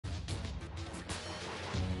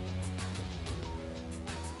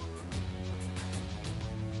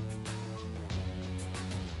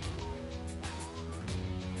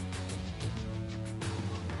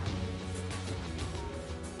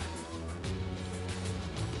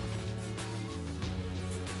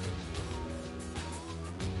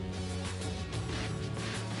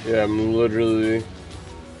Yeah, I'm literally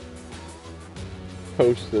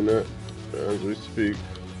posting it as we speak,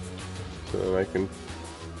 so that I can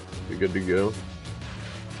be good to go.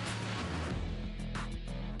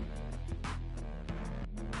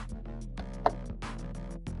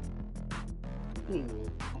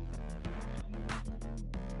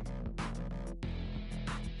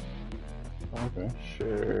 Okay.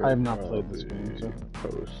 Share. I have not played this game, so.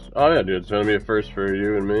 Post. Oh yeah, dude, it's gonna be a first for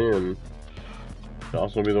you and me, and it'll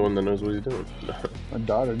also be the one that knows what he's doing. My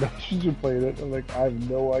daughter knows she's been playing it. I'm like, I have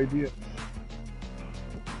no idea.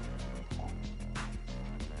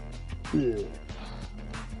 Yeah.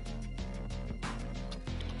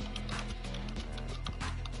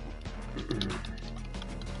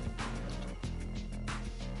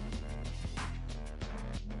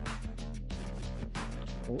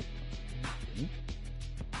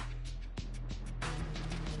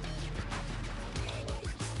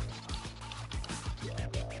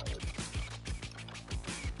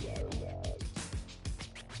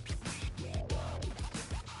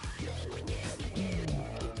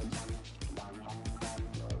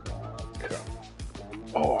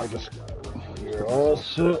 Oh, I just. You're all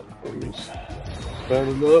set. Let me start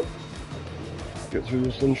it up. Get through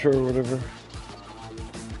this intro or whatever.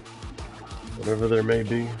 Whatever there may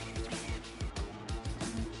be.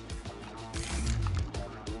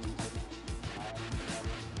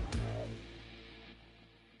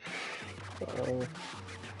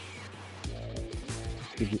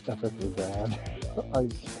 This could be epically bad. I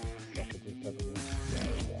suck at this type of game.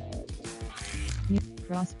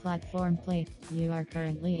 Cross-platform play. You are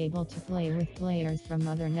currently able to play with players from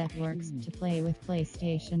other networks. To play with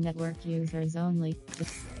PlayStation Network users only.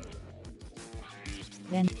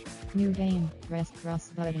 Then, new game. Press cross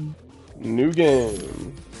button. New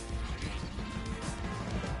game.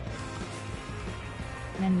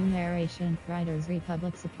 Menu narration. Riders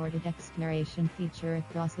Republic supported exploration feature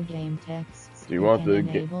across the game text. Do you want the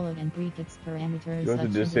enable and tweak its parameters? You want to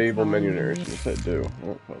disable menu narration? Yes, I do.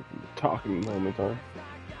 Oh, I'm talking all the time.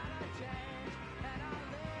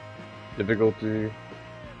 Difficulty.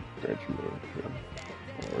 Branch move.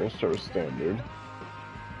 We're gonna start with standard.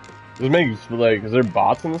 This makes like, is there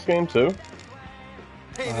bots in this game too?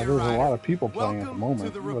 Hey there, there's a Ryder. lot of people playing at the Welcome moment. to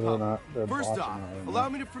the Whether or Republic. not they're First bots or off, not, I don't allow know.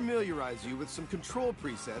 me to familiarize you with some control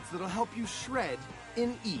presets that'll help you shred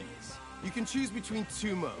in ease. You can choose between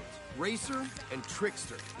two modes, Racer and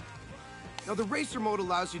Trickster. Now the Racer mode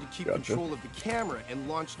allows you to keep control of the camera and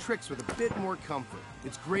launch tricks with a bit more comfort.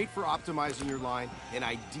 It's great for optimizing your line and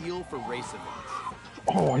ideal for race events.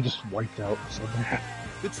 Oh, I just wiped out so bad.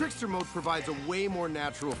 The Trickster mode provides a way more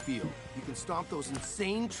natural feel. You can stomp those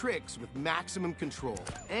insane tricks with maximum control,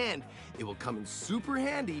 and it will come in super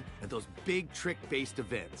handy at those big trick-based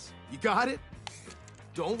events. You got it?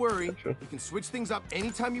 Don't worry, you can switch things up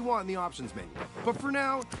anytime you want in the options menu. But for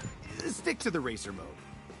now, stick to the Racer mode.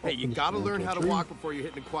 Hey, you gotta learn how to walk before you're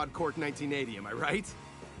hitting a quad cork 1980, am I right?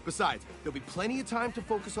 Besides, there'll be plenty of time to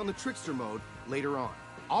focus on the Trickster mode later on.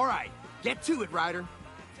 All right, get to it, Ryder.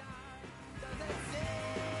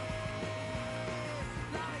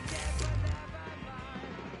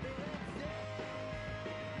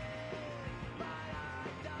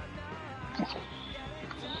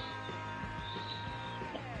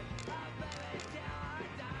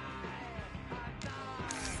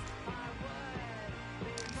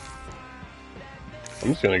 I'm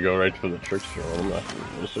just gonna go right for the trickster one. I'm not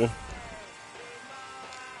gonna miss it.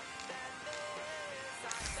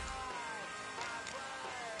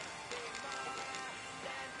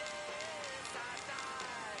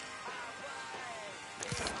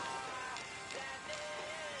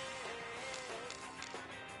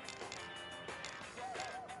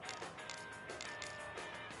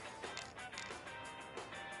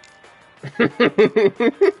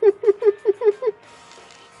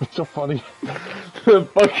 It's so funny. The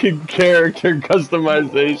fucking character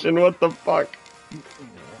customization, what the fuck?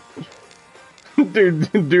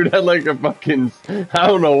 Dude had like a fucking, I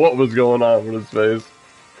don't know what was going on with his face.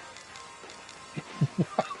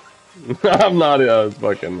 I'm not, it's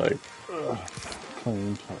fucking like.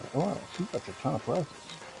 Clean. Oh, wow, she's got a ton of prizes.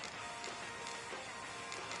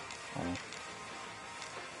 Oh.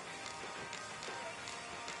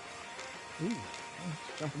 Ooh, oh,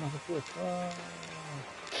 jumping off a cliff.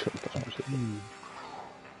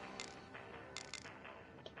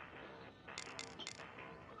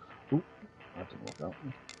 Ooh, that didn't work out.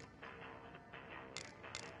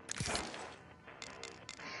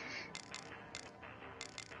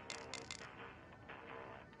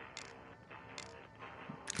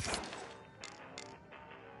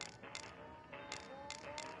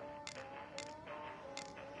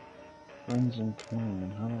 Friends and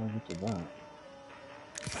Canyon. How do I get to that?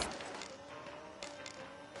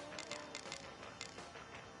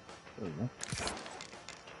 There we go.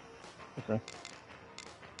 Okay.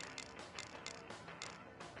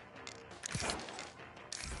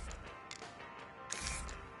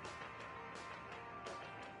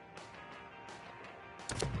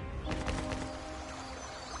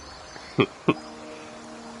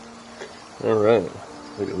 Alright,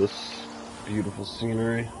 look at this beautiful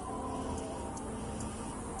scenery.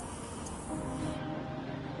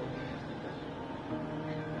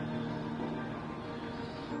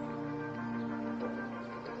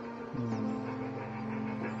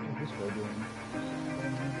 What's this guy doing?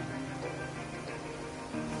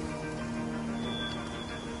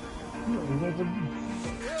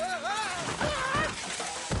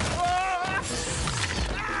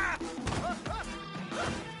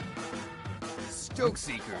 Stoke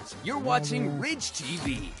Seekers, you're watching Ridge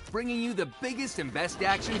TV, bringing you the biggest and best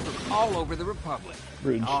action from all over the Republic.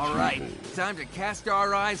 Ridge All right, TV. time to cast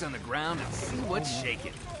our eyes on the ground and see what's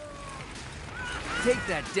shaking. Take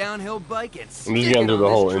that downhill bike and I'm stick just it getting through on the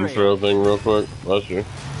this whole trail. intro thing real quick. Bless you.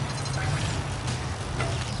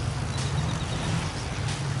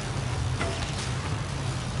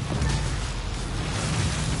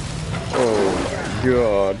 Oh my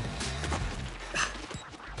god.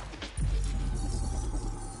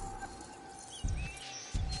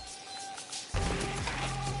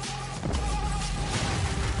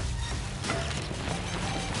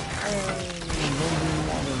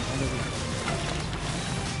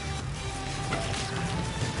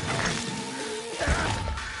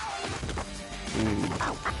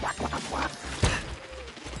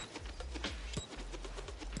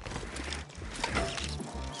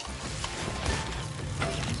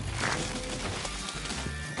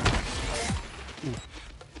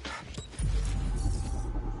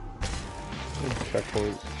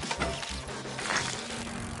 Checkpoint.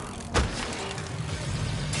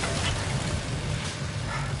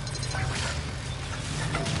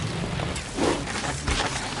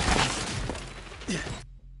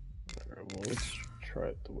 Alright, well, let's try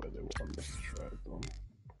it the way they want us to try it, though.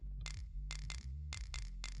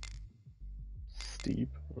 Steep?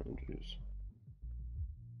 Oh, jeez.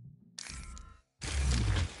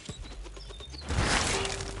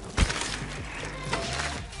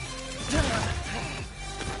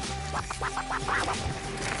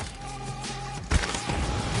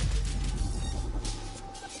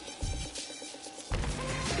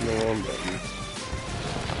 No one button.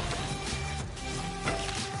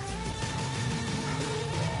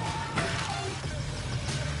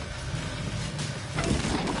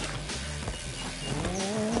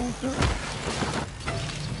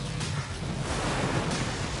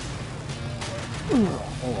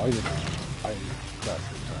 Oh, I crashed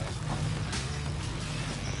this time.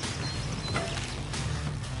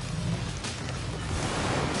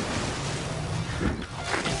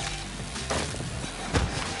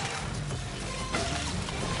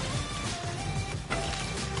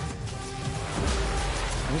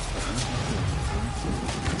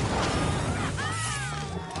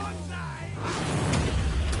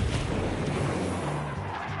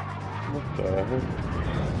 What the heck?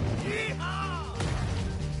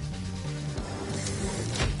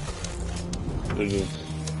 They're just...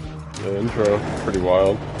 the intro, pretty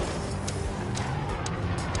wild.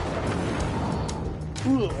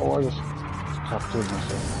 Oh, I just tapped in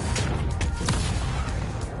myself.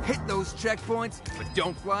 Hit those checkpoints, but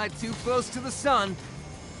don't fly too close to the sun.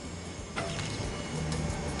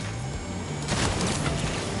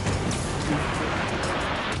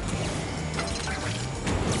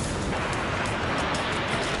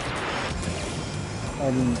 I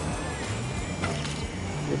mean,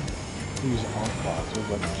 these on-classes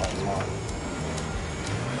like a lot.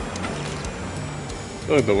 I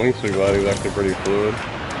feel like the wingsuit gliding is actually pretty fluid.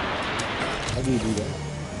 How do you do that?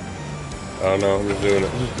 I don't know, I'm just doing it.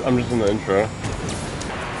 I'm just in the intro.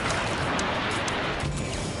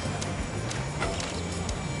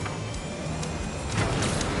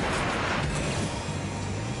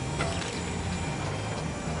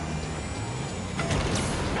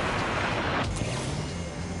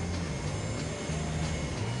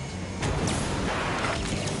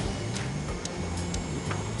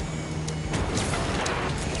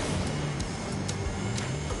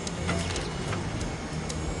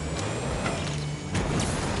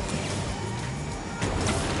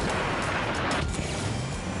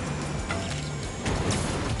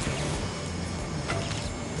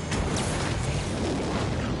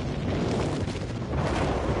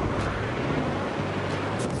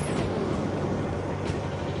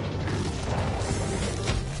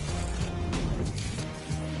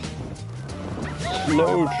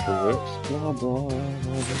 No tricks, blah blah.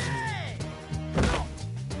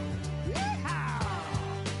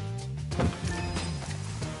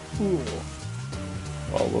 Cool.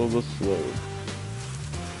 Follow the slope.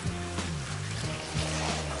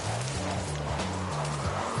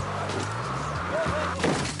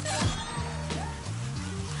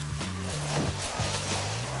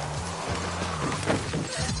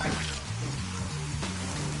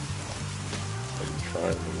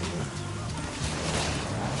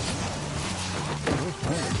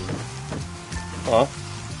 Huh?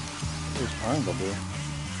 Where's triangle do?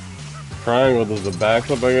 Triangle does the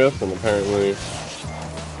backflip, I guess, and apparently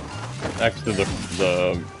X did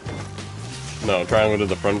the no, triangle did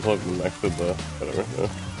the front flip and X did the whatever. Yeah.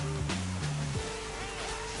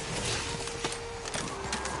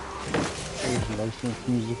 There's licensed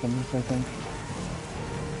music in this, I think.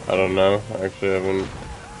 I don't know. I actually haven't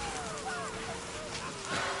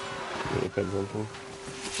really paid attention.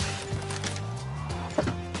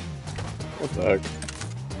 What the heck?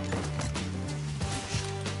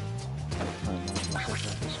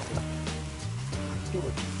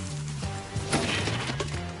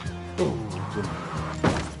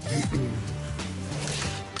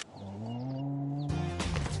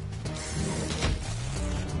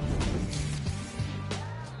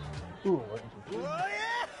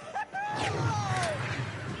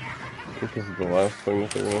 This is the last thing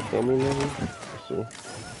that they're gonna show me, maybe? Let's see.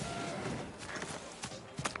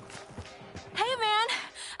 Hey man,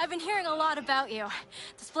 I've been hearing a lot about you,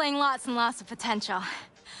 displaying lots and lots of potential.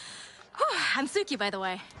 Whew, I'm Suki, by the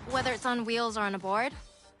way. Whether it's on wheels or on a board,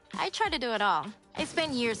 I try to do it all. I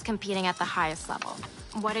spent years competing at the highest level.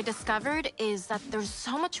 What I discovered is that there's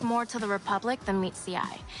so much more to the Republic than meets the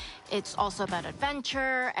eye. It's also about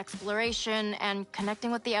adventure, exploration, and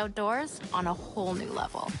connecting with the outdoors on a whole new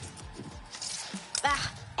level.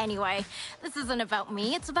 Anyway, this isn't about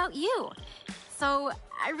me, it's about you. So,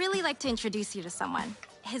 I really like to introduce you to someone.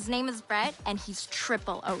 His name is Brett, and he's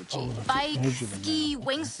triple OG. Bike, ski,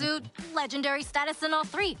 wingsuit, legendary status in all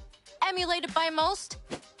three. Emulated by most,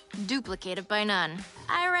 duplicated by none.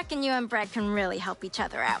 I reckon you and Brett can really help each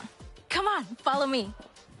other out. Come on, follow me.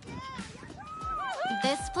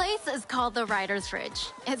 This place is called the Riders Ridge.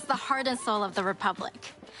 It's the heart and soul of the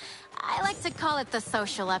Republic. I like to call it the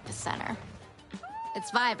social epicenter. It's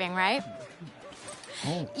vibing, right?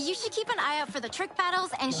 Oh. You should keep an eye out for the trick battles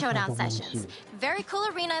and showdown sessions. Very cool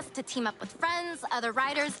arenas to team up with friends, other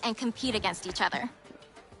riders, and compete against each other.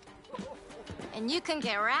 And you can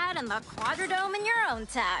get rad in the Quadradome in your own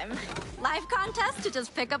time. Live contest to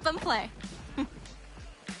just pick up and play.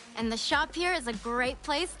 And the shop here is a great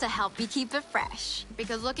place to help you keep it fresh.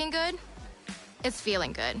 Because looking good, it's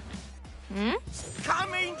feeling good. Hmm?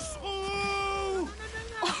 Coming soon!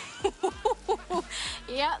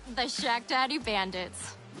 Yep, the Shack Daddy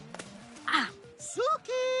Bandits. Ah,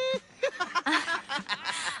 Suki!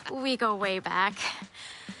 we go way back.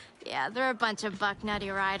 Yeah, they're a bunch of buck-nutty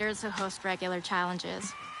riders who host regular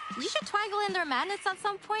challenges. You should twaggle in their madness at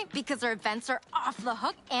some point because their events are off the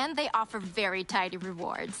hook and they offer very tidy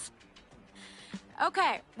rewards.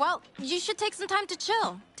 Okay, well, you should take some time to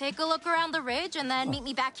chill. Take a look around the ridge and then meet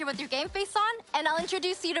me back here with your game face on, and I'll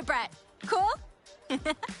introduce you to Brett. Cool?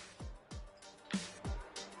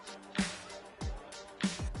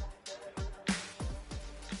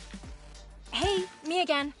 Hey, me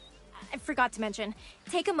again. I forgot to mention,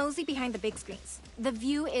 take a mosey behind the big screens. The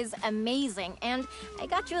view is amazing, and I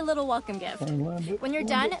got you a little welcome gift. When you're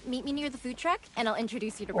done, meet me near the food truck, and I'll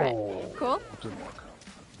introduce you to Brett. Cool?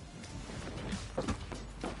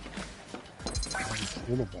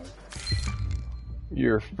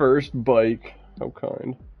 Your first bike. How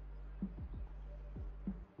kind.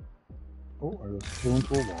 Oh, I was flew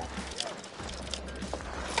into a wall.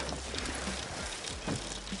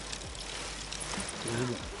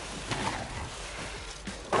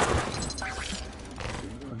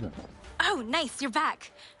 Oh, nice, you're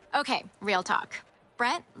back. Okay, real talk.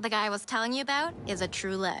 Brett, the guy I was telling you about, is a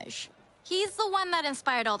true ledge. He's the one that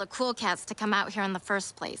inspired all the cool cats to come out here in the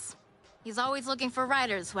first place. He's always looking for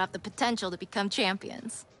riders who have the potential to become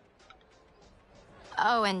champions.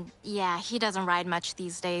 Oh, and yeah, he doesn't ride much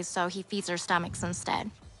these days, so he feeds our stomachs instead.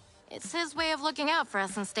 It's his way of looking out for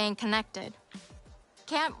us and staying connected.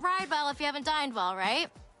 Can't ride well if you haven't dined well, right?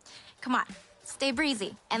 Come on, stay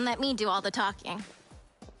breezy, and let me do all the talking.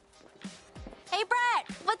 Hey,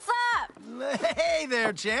 Brett, what's up? Hey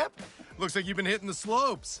there, champ. Looks like you've been hitting the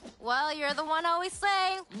slopes. Well, you're the one always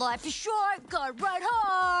saying, life is short, gotta ride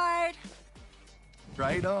hard.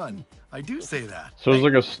 Right on. I do say that. So it's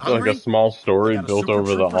like a small story built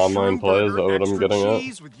over the online play. Is that what I'm getting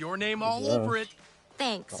at? With your name all over it.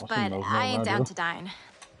 thanks, Dawson but knows more I than ain't I down do. to dine.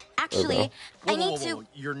 Actually, I need to.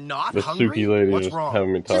 You're not The hungry? Suki lady What's just wrong?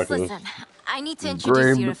 having me talk Just to this listen. I need to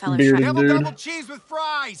introduce you to fellow bearded Shrek. dude. Double cheese with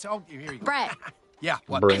fries. Oh, here you go. Brett, Yeah,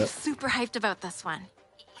 what? I'm Brett. super hyped about this one.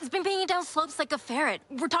 He's been banging down slopes like a ferret.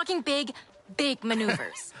 We're talking big, big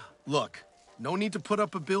maneuvers. Look, no need to put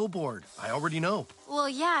up a billboard. I already know. Well,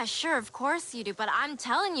 yeah, sure, of course you do, but I'm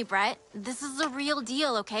telling you, Brett, this is a real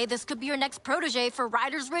deal, okay? This could be your next protege for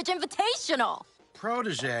Riders Ridge Invitational.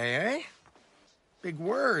 Protege, eh? Big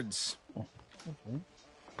words.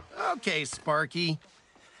 Okay, Sparky.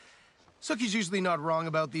 Suki's usually not wrong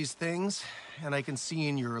about these things, and I can see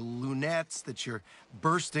in your lunettes that you're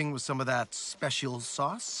bursting with some of that special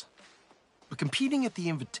sauce. But competing at the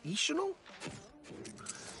Invitational?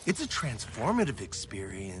 It's a transformative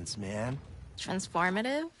experience, man.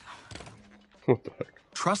 Transformative? What the heck?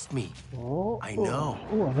 Trust me, Oh, I know.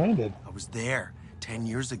 Oh, I landed. I was there 10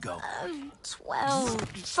 years ago.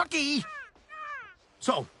 12. Sucky!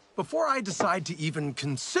 So, before I decide to even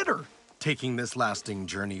consider taking this lasting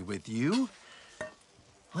journey with you,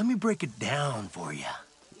 let me break it down for you.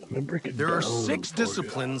 Let me break it There are down 6 for you.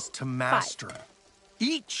 disciplines to master.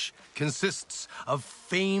 Each consists of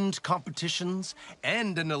famed competitions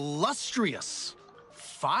and an illustrious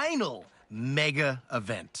final mega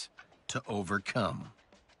event to overcome.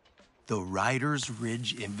 The Riders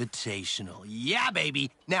Ridge Invitational. Yeah, baby.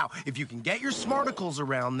 Now, if you can get your smarticles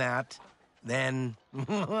around that, then,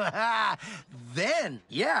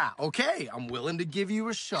 yeah, okay, I'm willing to give you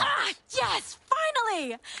a shot. Ah, yes,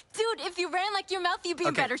 finally! Dude, if you ran like your mouth, you'd be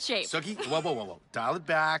in better shape. Suki, whoa. Dial it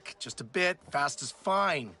back just a bit. Fast is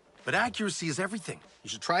fine. But accuracy is everything. You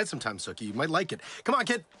should try it sometime, Suki. You might like it. Come on,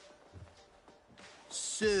 kid.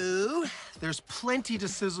 So, there's plenty to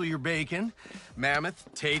sizzle your bacon. Mammoth,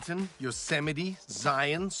 Teton, Yosemite,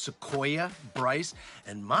 Zion, Sequoia, Bryce,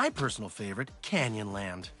 and my personal favorite,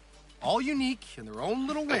 Canyonland. All unique in their own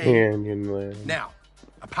little way. Canyonlands. Now,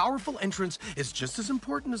 a powerful entrance is just as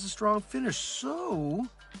important as a strong finish, so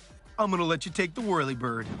I'm gonna let you take the whirly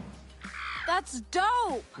bird. That's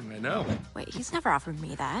dope! I know. Wait, he's never offered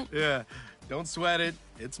me that. Yeah, don't sweat it.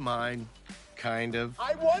 It's mine. Kind of.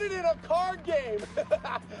 I won it in a card game.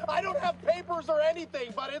 I don't have papers or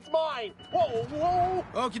anything, but it's mine. Whoa.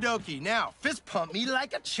 Okie dokie. Now, fist pump me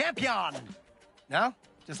like a champion. No?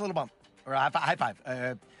 Just a little bump. Or a high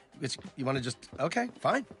five. You want to just... Okay,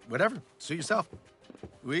 fine. Whatever. Suit yourself.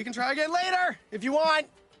 We can try again later, if you want.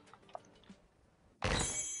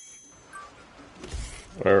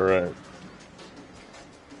 All right.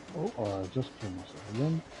 Oh, I just came myself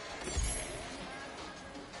again.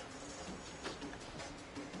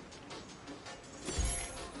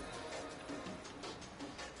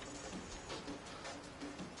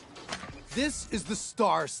 This is the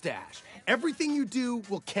Star Stash. Everything you do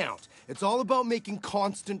will count. It's all about making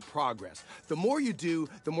constant progress. The more you do,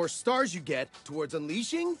 the more stars you get towards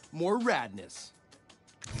unleashing more radness.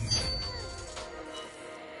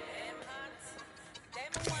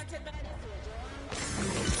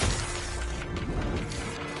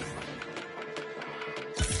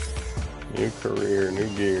 New career, new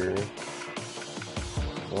gear.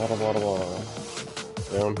 Blah, blah, blah, blah.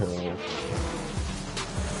 Downhill.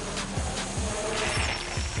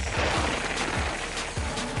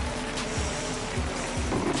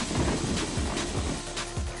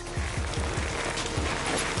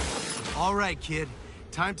 All right, kid.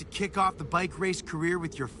 Time to kick off the bike race career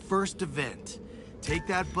with your first event. Take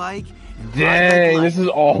that bike and ride like Dang, lightning. this is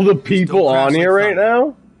all the people Don't crash on like here right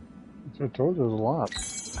thunder. now? I told you there's a lot.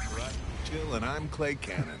 Right, Jill, and I'm Clay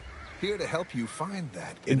Cannon, here to help you find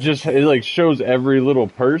that. It like shows every little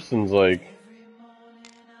person's like.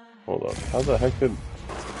 Hold up. How the heck did?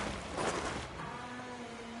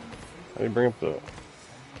 How do you bring up the?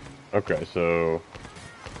 Okay, so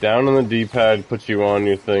down on the D-pad puts you on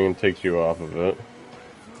your thing and takes you off of it.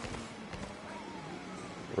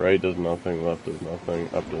 Right does nothing, left does nothing,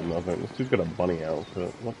 up does nothing. This dude's got a bunny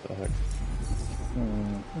outfit. What the heck?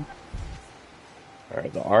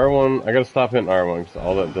 Alright, the R1, I gotta stop hitting R1 because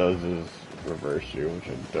all that does is reverse you, which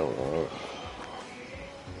I don't want.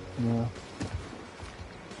 Yeah.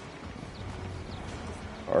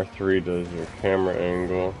 R3 does your camera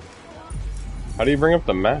angle. How do you bring up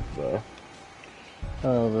the map though?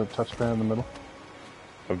 The touchpad in the middle.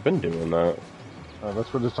 I've been doing that.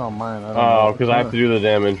 That's what it's on mine. I don't Oh, know. because I have to do the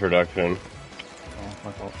damn introduction. Oh,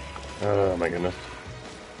 my fault. Oh my goodness.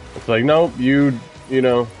 It's like, nope, you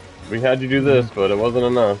know, we had you do this, but it wasn't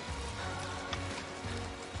enough.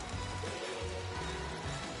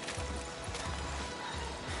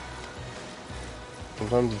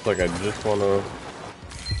 Sometimes it's like I just want to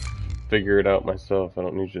figure it out myself. I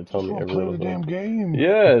don't need you to tell me every Play little the thing. damn game.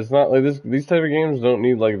 Yeah, it's not like this. These type of games don't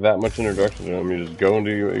need like that much introduction to them. You just go and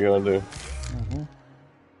do what you gotta do. Mm-hmm.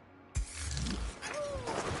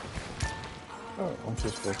 Oh, I'm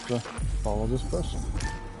just supposed to follow this person.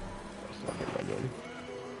 That's not what I'm doing.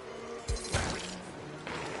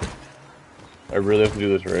 I really have to do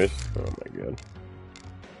this race? Oh my god.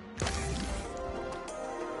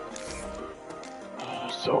 Oh,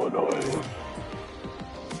 so annoying.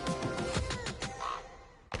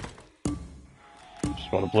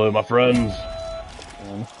 Just want to play with my friends.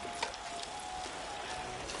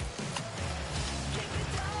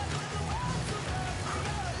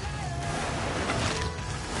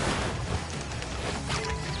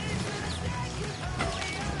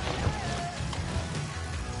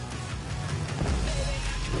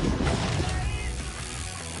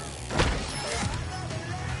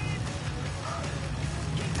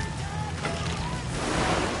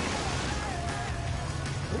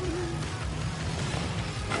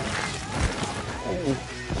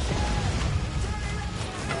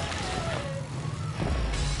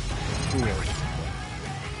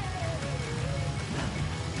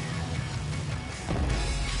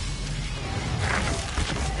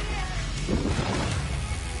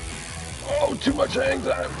 Oh, too much hang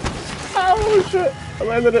time. Oh shit! I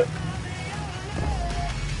landed it.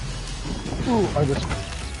 Ooh, I just...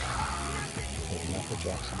 Michael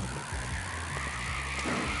Jackson.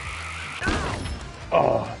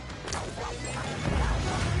 Oh.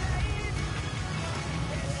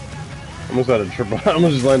 Almost had a triple. I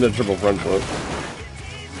almost just landed a triple front flip.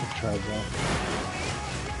 Let's try that.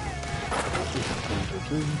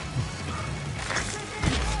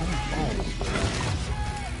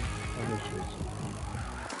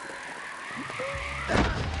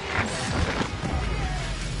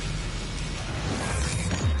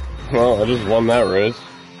 Well, I just won that race.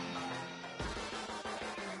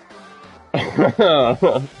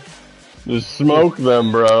 Just smoke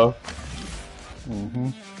them, bro. Mm-hmm.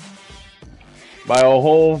 By a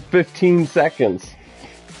whole 15 seconds.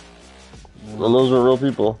 And those were real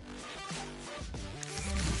people.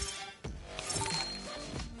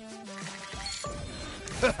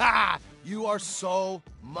 You are so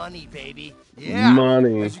money, baby. Yeah.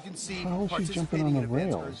 Money. As you can see, How is she jumping participating on in the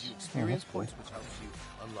events rails? earns you experience Oh, that's points, which helps you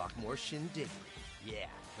unlock more shindig. Yeah,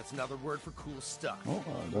 that's another word for cool stuff. Oh,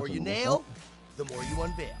 The more that's you a nail, the more you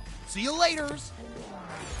unveil. See you laters.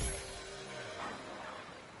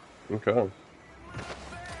 Okay.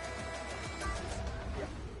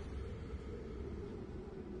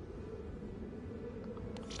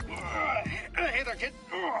 Hey there, kid.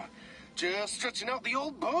 Just stretching out the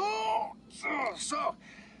old bones. So,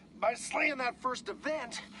 by slaying that first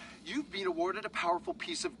event, you've been awarded a powerful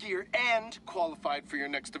piece of gear and qualified for your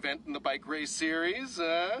next event in the bike race series.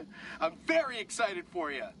 I'm very excited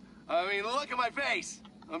for you. I mean, look at my face.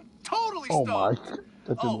 I'm totally Oh stoked. my,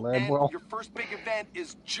 that didn't land and well. your first big event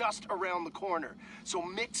is just around the corner. So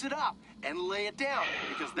mix it up and lay it down,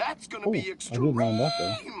 because that's going to Oh, be I extreme. didn't land that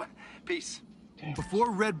though. Peace. Before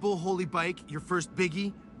Red Bull Holy Bike, your first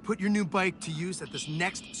biggie, put your new bike to use at this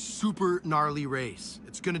next super gnarly race.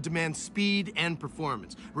 It's going to demand speed and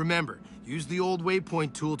performance. Remember, use the old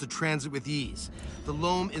waypoint tool to transit with ease. The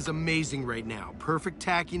loam is amazing right now. Perfect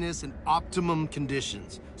tackiness and optimum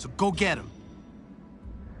conditions. So go get them.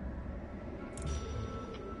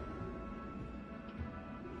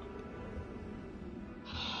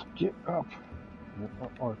 Get up.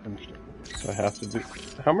 Oh, I finished it. So I have to do.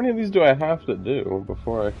 How many of these do I have to do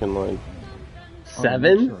before I can, like. Oh,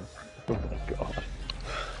 7? sure. Oh my god.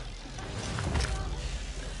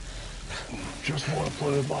 Just want to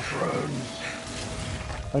play with my friends.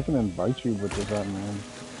 I can invite you, but does that mean?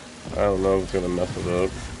 I don't know if it's gonna mess it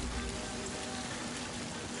up.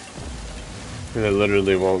 Because I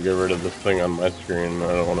literally won't get rid of this thing on my screen. I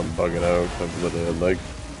don't want to bug it out. I've literally had, like,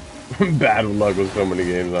 bad luck with so many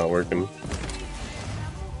games not working.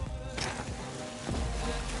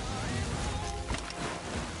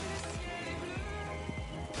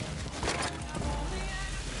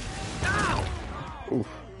 Oof.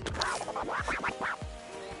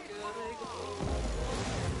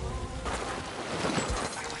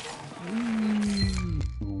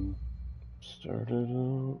 Started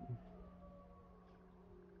out.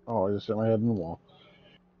 Oh, I just hit my head in the wall.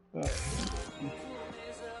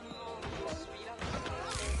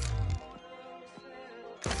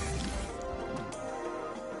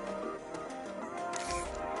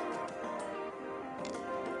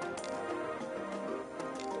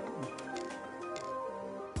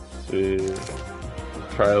 See,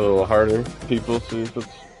 try a little harder, people, see if it's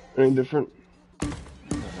any different.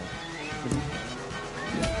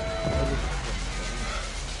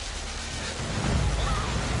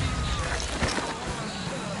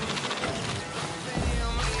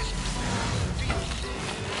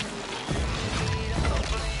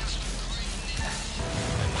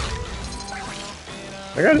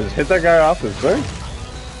 I gotta just hit that guy off his thing?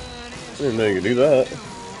 I didn't know you could do that.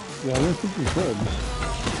 Yeah, I didn't think you could.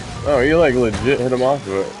 Oh, you like legit hit him off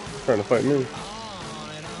of it. Trying to fight me.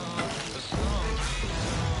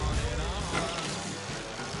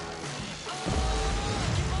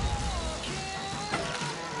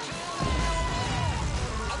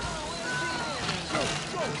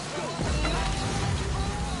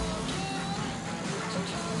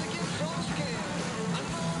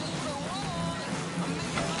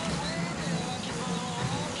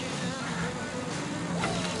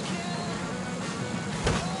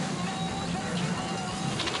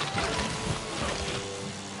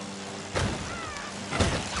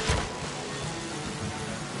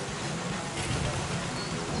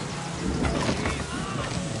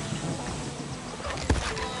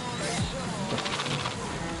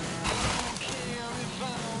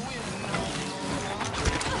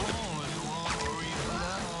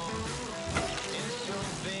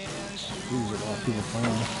 People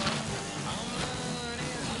playing.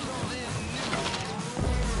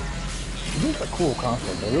 It's a cool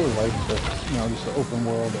concept. I really like this, you know, just the open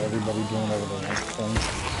world, everybody doing whatever they want thing.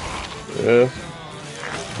 Yeah.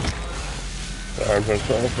 Sorry, I'm trying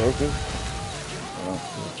to focus.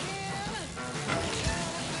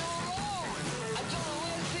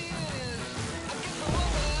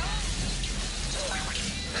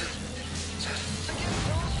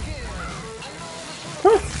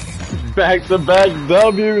 Back-to-back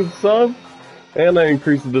W's, son. And I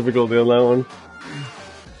increased the difficulty on that one.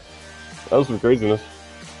 That was some craziness.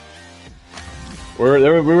 We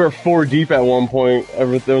were 4 deep at one point.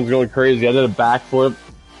 Everything was going crazy. I did a backflip.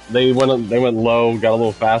 They went low, got a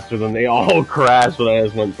little faster than they all crashed when I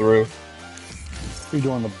just went through. Are you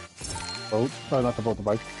doing the boat? Sorry, not the boat, the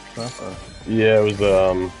bike stuff? Or? Yeah, it was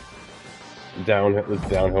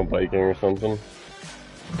downhill biking or something.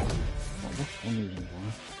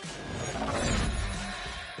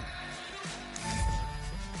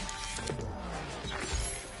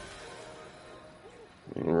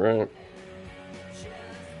 Alright.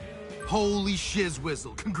 Holy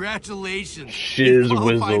shizzwizzle. Congratulations.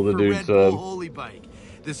 Shizzwizzle, the dude said. Holy bike.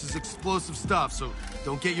 This is explosive stuff, so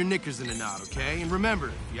don't get your knickers in a knot, okay? And remember,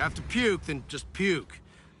 if you have to puke, then just puke.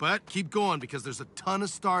 But keep going, because there's a ton of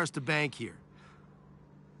stars to bank here.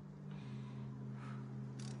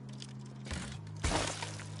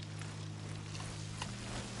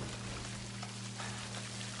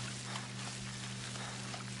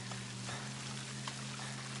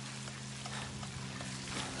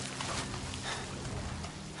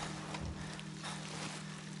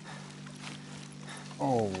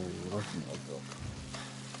 Oh, that's not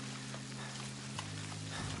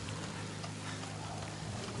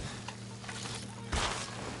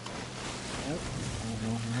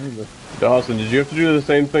good. Dawson, did you have to do the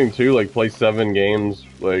same thing too? Like play 7 games,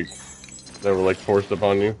 like that were like forced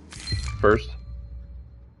upon you first?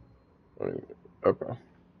 Okay.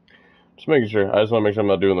 Just making sure. I just want to make sure I'm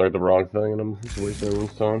not doing like the wrong thing and I'm just wasting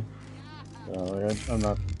everyone's time. I'm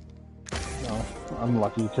not. No, I'm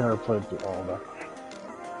lucky. Tara played through all that.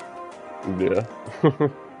 Yeah.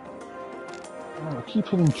 Oh, I keep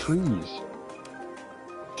hitting trees.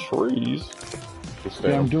 Trees?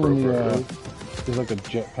 Yeah, I'm doing the, there's like a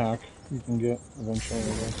jetpack you can get eventually.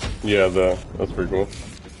 Yeah, that's pretty cool.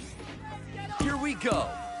 Here we go.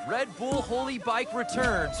 Red Bull Holy Bike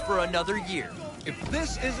returns for another year. If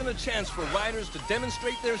this isn't a chance for riders to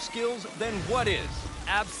demonstrate their skills, then what is?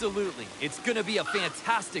 Absolutely. It's gonna be a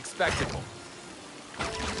fantastic spectacle.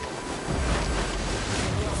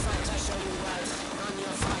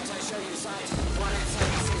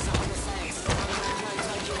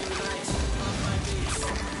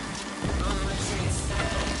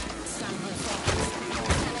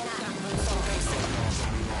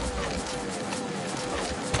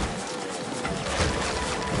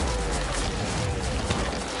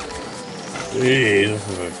 Jeez, this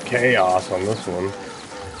is a chaos on this one.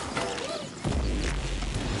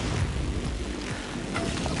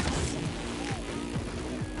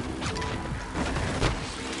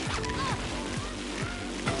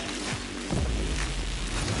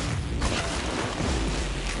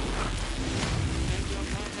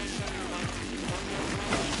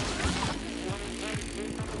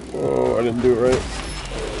 Oh, I didn't do it right.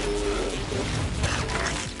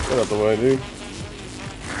 Get out the way, dude.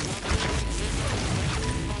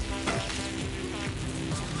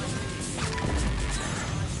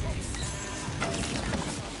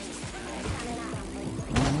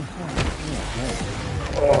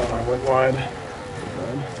 Went wide.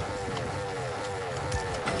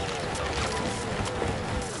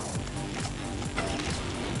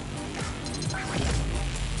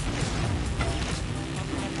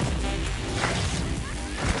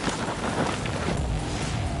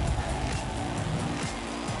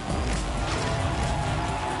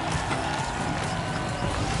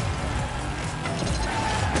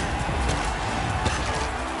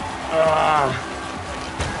 Ah!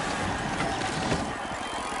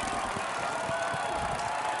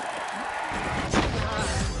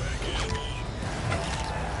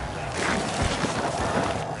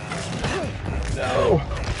 No!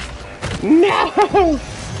 No!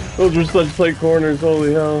 Those are such tight corners,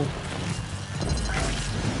 holy hell.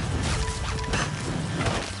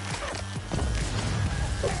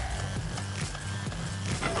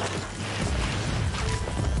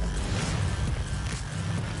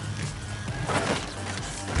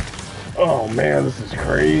 Oh man, this is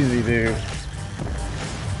crazy, dude.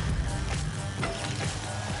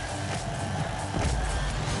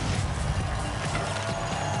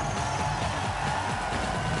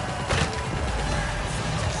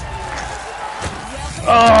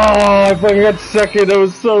 Oh, I fucking got second. That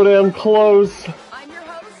was so damn close. I'm your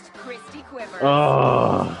host, Christy Quiver.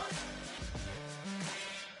 Oh.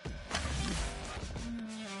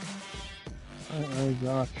 Oh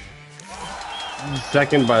gosh.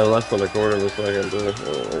 Second by less than a quarter of a second, dude.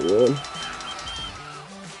 Oh my god.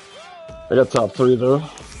 I got top 3 though.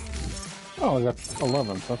 Oh, I got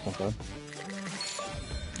 11. That's not bad.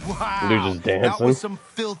 Wow. Dude just dancing. That was some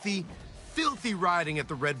filthy riding at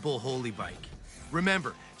the Red Bull Holy Bike.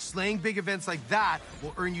 Remember, slaying big events like that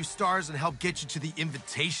will earn you stars and help get you to the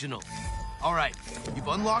Invitational. All right, you've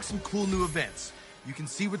unlocked some cool new events. You can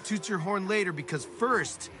see what toots your horn later because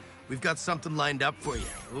first, we've got something lined up for you.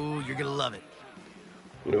 Ooh, you're gonna love it.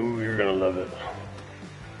 Ooh, you're gonna love it.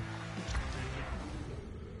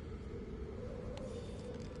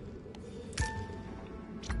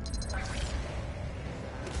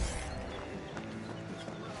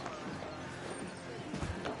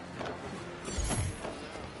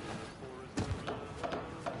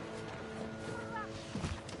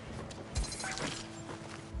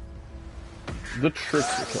 The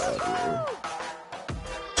Tricks Academy.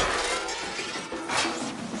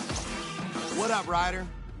 What up, Ryder?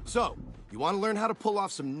 So, you want to learn how to pull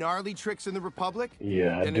off some gnarly tricks in the Republic?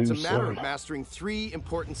 Yeah, Then it's a matter of mastering 3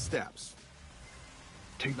 important steps.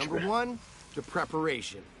 Number 1, the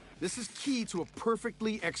preparation. This is key to a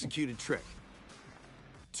perfectly executed trick.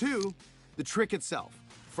 2, the trick itself.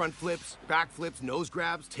 Front flips, back flips, nose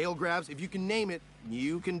grabs, tail grabs. If you can name it,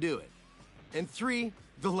 you can do it. And 3,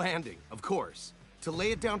 the landing, of course. To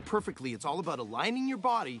lay it down perfectly, it's all about aligning your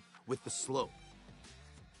body with the slope.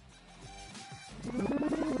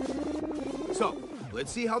 So,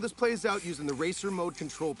 let's see how this plays out using the Racer Mode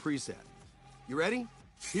Control preset. You ready?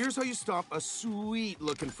 Here's how you stomp a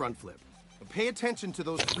sweet-looking front flip. But pay attention to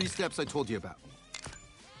those 3 steps I told you about.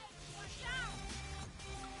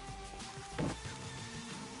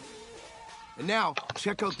 And now,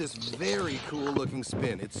 check out this very cool-looking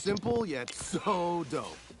spin. It's simple, yet so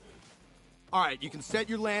dope. All right, you can set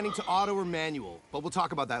your landing to auto or manual, but we'll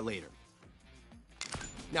talk about that later.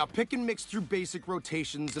 Now, pick and mix through basic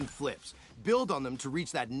rotations and flips. Build on them to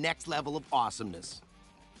reach that next level of awesomeness.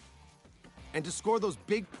 And to score those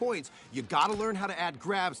big points, you gotta learn how to add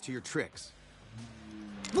grabs to your tricks.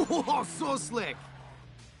 Whoa, so slick!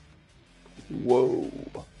 Whoa,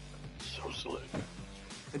 so slick.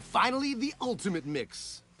 And finally, the ultimate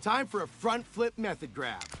mix. Time for a front flip method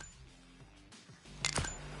grab.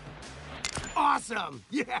 Awesome!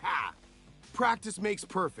 Yeah! Practice makes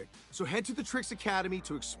perfect, so head to the Tricks Academy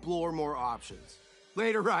to explore more options.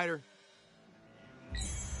 Later, Ryder.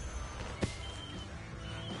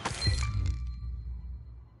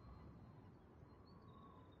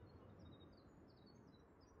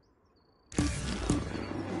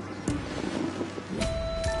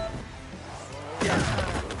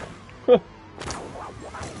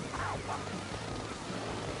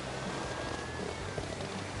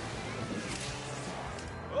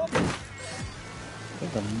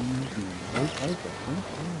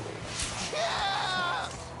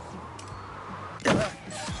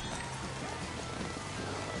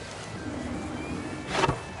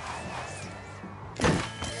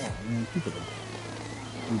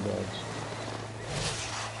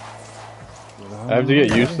 I have to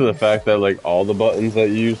get used to the fact that like all the buttons that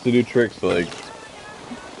you use to do tricks like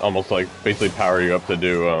almost like basically power you up to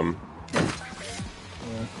do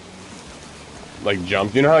like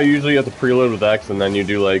jump. You know how usually you have to preload with X and then you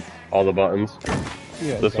do like all the buttons?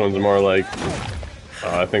 Yeah. This one's more like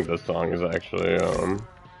I think this song is actually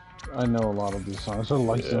I know a lot of these songs are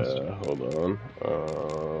licensed. Yeah, hold on.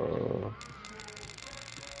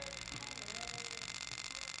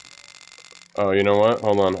 Oh, you know what?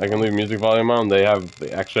 Hold on. I can leave music volume on. They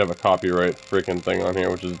actually have a copyright freaking thing on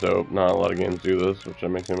here, which is dope. Not a lot of games do this, which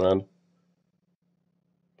makes me mad.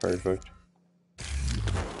 Perfect.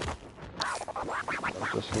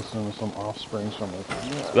 Just listen listening to some Offspring, so I'm like,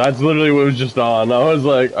 yeah. That's literally what was just on. I was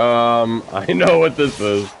like, I know what this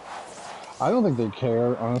is. I don't think they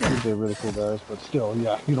care. Honestly, they're really cool guys, but still,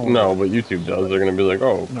 yeah, you don't. No, but YouTube does. They're gonna be like,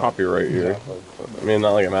 oh, No, copyright exactly. here. I mean,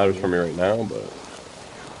 not like it matters for me right now, but.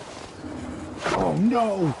 Oh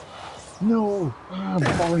no! No! Ah, I'm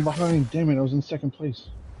falling behind. Damn it! I was in second place.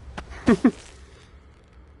 We're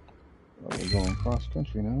going cross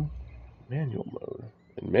country now. Manual mode.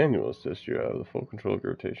 In manual assist, you have the full control of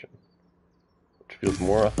your rotation, which feels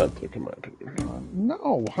more authentic in my opinion.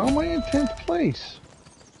 No! How am I in 10th place?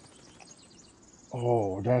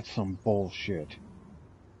 Oh, that's some bullshit.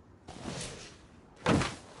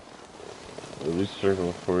 At least circle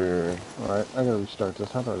before you're... Alright, I gotta restart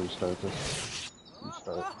this. How do I restart this?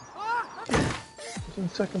 Restart. It's in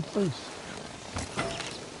second place.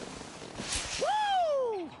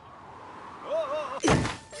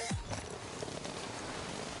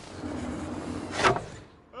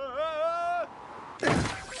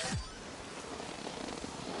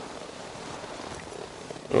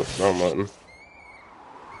 Oh, wrong button.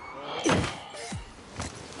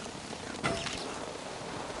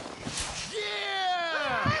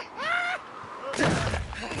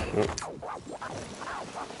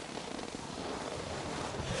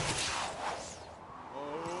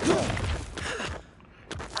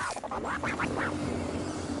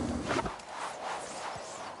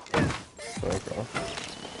 Okay.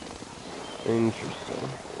 Interesting.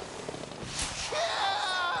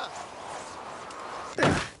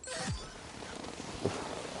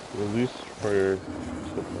 Release prior to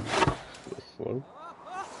the slope.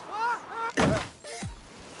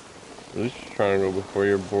 Release triangle before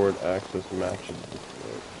your board axis matches the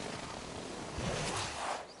slope.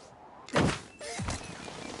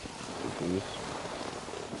 Release.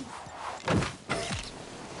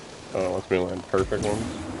 Oh, it wants me to land perfect ones.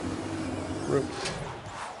 Rip.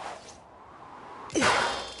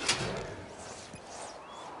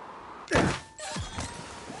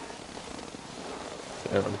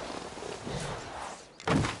 Damn.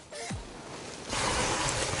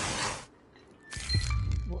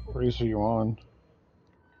 What race are you on?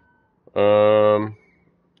 I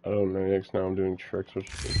don't know. Next, now I'm doing tricks, which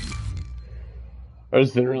I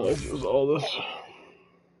just didn't realize it was all this.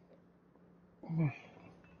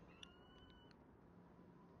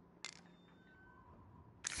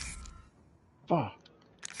 Yeah!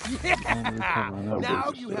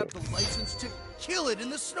 Now you have the license to kill it in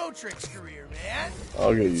the snow tricks career, man.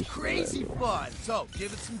 I'll get used It's crazy fun. So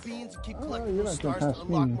give it some beans and keep collecting you're those not stars gonna to pass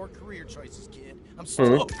unlock me. more career choices, kid. I'm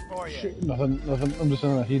stoked for you. Shit, nothing. I'm just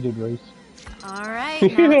in a heated race. All right,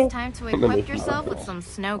 now it's time to equip yourself with some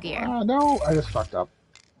snow gear. Ah, no, I just fucked up.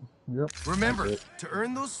 Yep. Remember, to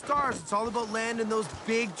earn those stars, it's all about landing those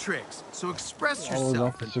big tricks. So express All the way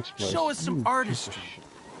yourself back to and sixth place. show us some You artistry.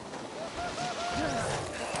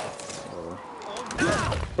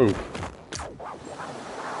 Ooh.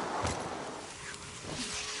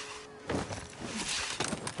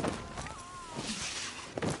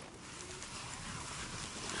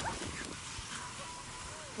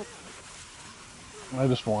 I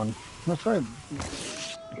just won. That's right.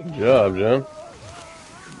 Good job, Jen.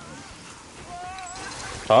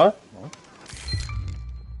 Huh?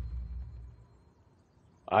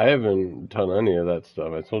 I haven't done any of that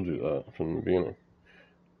stuff. I told you that from the beginning.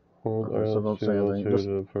 Hold Okay, so don't say anything. L2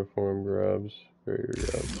 to perform grabs. Barrier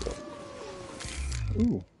grabs.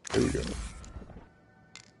 Ooh. There you go.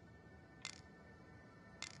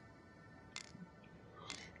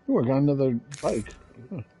 Ooh, I got another bike.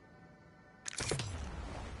 Huh.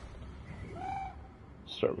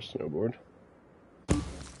 Start with snowboard.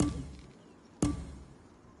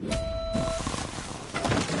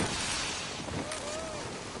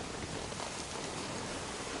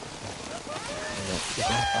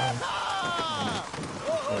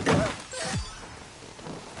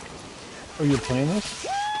 Oh, you're playing this?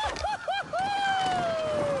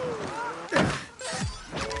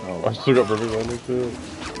 Oh, I still got perfect landing too.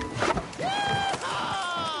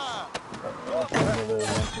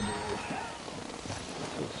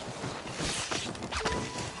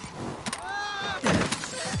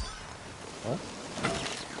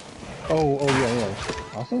 Oh,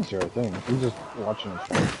 yeah. Austin's here, I think. He's just watching us.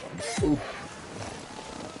 Oof.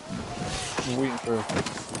 I'm waiting for...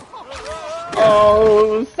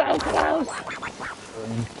 Oh, so close!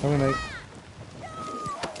 Have a night.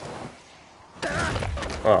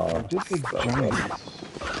 Oh, I did the giants.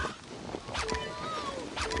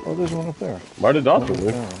 Oh, there's one up there. Why did Dawson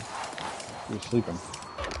leave? He was sleeping.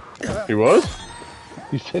 He was?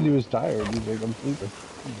 He said he was tired. He's like, I'm sleeping.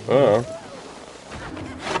 Oh.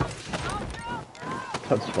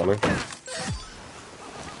 That's funny.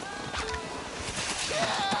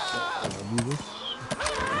 do this?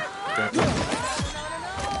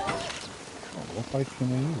 Oh, what bike can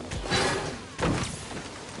I use?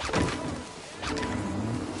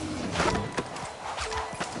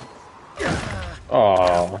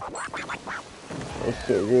 Aww. That's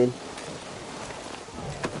so good.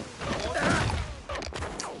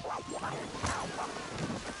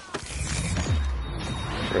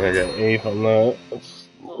 I got 8th on that. That's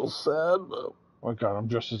a little sad, but... Oh my god, I'm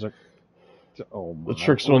dressed as a... Oh my... The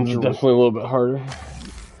tricks ones are definitely a little bit harder.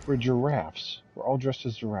 We're giraffes. We're all dressed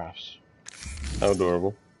as giraffes. How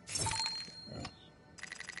adorable.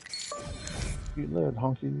 Eat lead,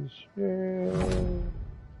 honkies. Yay!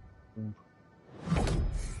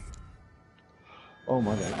 Oh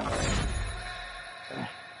my god.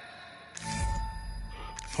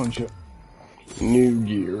 Punch it. New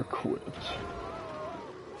gear equipped.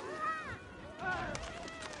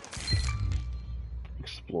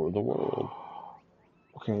 Explore the world.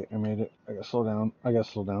 Okay, I made it. I gotta slow down.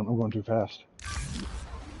 I'm going too fast.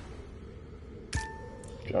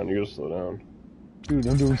 John, you gotta slow down. Dude,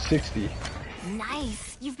 I'm doing 60.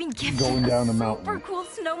 Nice. You've been gifted Going down the a mountain. super cool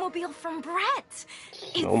snowmobile from Brett.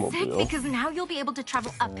 Snowmobile? It's sick because now you'll be able to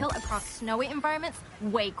travel uphill across snowy environments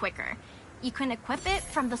way quicker. You can equip it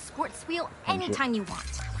from the sports wheel anytime you want.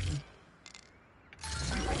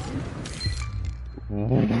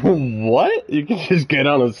 What? You can just get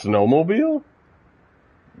on a snowmobile?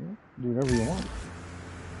 Do whatever you want.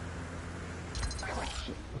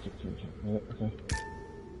 Okay.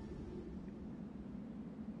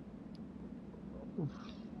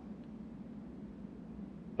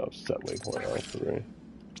 Oh, set waypoint L3.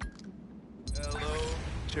 Hello,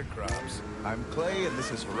 Chick Crops. I'm Clay, and this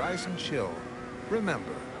is Horizon Chill.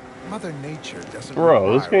 Remember, Mother Nature doesn't.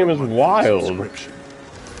 Bro, this game is wild.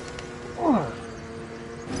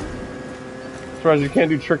 Surprised you can't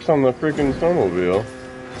do tricks on the freaking snowmobile.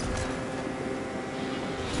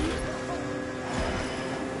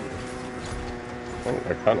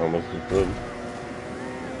 I kind of almost just did.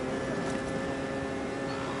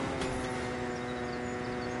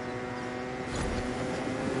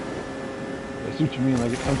 I see what you mean.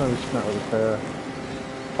 Like sometimes it's not really fair.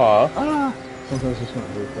 Huh? Sometimes it's not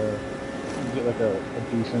really fair. You get like a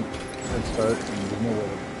decent head start, and there's no way.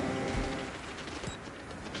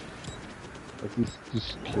 Like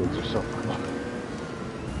these kids are so fun.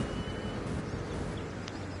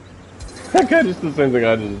 That guy just the same thing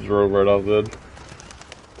I just drove right off the edge.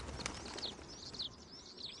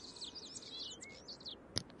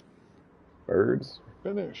 Birds.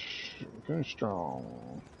 Finish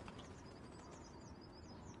strong.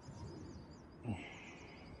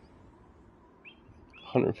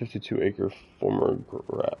 $152-acre former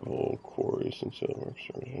gravel quarry since the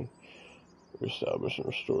extraction. Reestablish and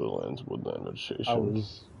restore the land's woodland vegetation.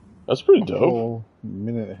 That's pretty dope. Full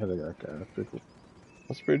minute ahead of that guy. That's pretty cool.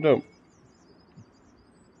 That's pretty dope.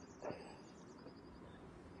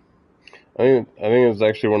 I think it's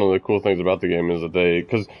actually one of the cool things about the game is that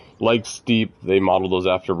because like Steep, they model those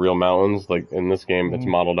after real mountains. Like in this game, it's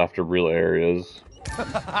modeled after real areas.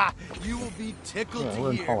 You will be tickled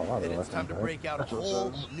to hear that it's time to break out a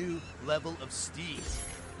whole new level of steeds.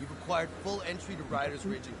 You've acquired full entry to Riders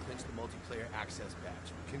Ridge and clinched the multiplayer access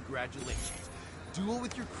badge. Congratulations. Duel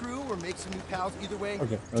with your crew or make some new pals. Either way,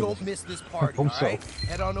 don't miss this party, alright?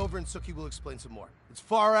 Head on over and Suki will explain some more. It's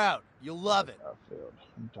far out. You'll love it.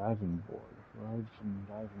 Diving board. Ride from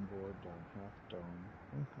diving board down half dome.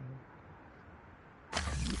 Okay.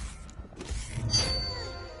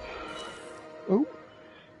 Oh.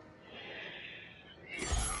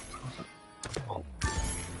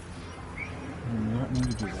 I'm not going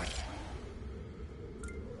to do that.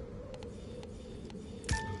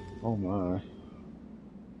 Oh my.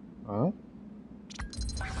 Huh?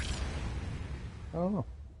 I don't know.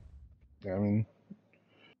 Yeah, I mean,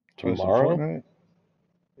 tomorrow?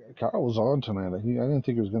 Kyle was on tonight. I didn't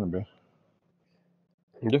think he was going to be.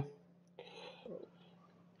 Yeah.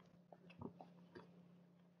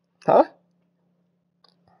 Huh?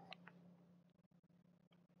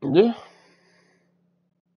 Yeah.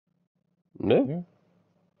 Yeah.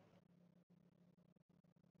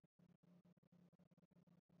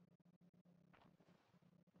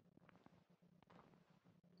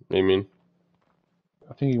 What do you mean?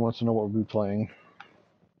 I think he wants to know what we'll be playing.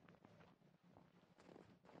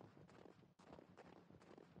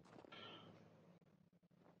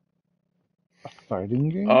 A fighting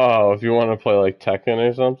game? Oh, if you want to play like Tekken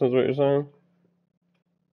or something, is what you're saying?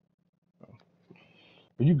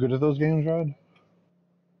 Are you good at those games, Rod?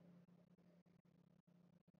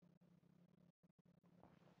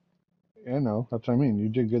 Yeah, no, that's what I mean. You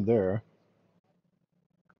did good there.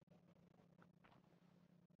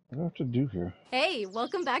 What do I have to do here? Hey,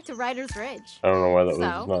 welcome back to Ryder's Ridge. I don't know why that was So,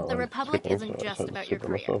 not the like Republic skipping, isn't so I just had to about skip your it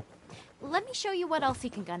career. myself. Let me show you what else you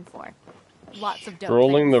can gun for. Lots of dope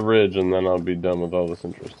Strolling things. the ridge, and then I'll be done with all this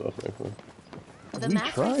intro stuff, thankfully. The We Mass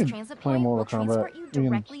Race tried Transit playing Point will Mortal Kombat. transport you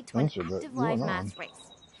directly to an Spencer, but active you live weren't mass on.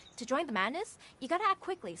 race. To join the madness, you gotta act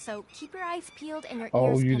quickly, so keep your eyes peeled and your Oh,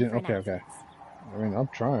 ears you pinned didn't? for Okay, okay. announcements. I mean, I'll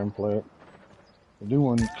try and play it. The new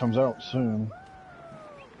one comes out soon.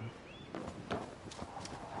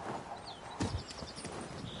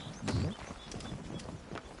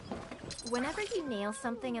 Whenever you nail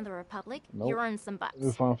something in the Republic, Nope. you earn some bucks.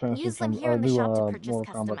 New Final Fantasy Use them comes. here in the shop to purchase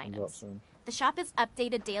Mortal custom Kombat comes out items. soon. The shop is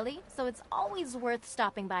updated daily, so it's always worth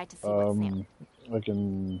stopping by to see what's new. I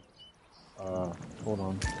can. Hold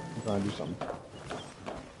on. I'm trying to do something.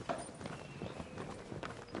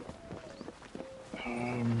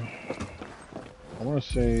 I want to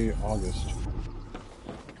say August.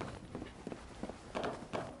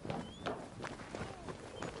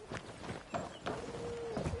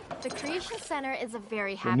 The Creation Center is a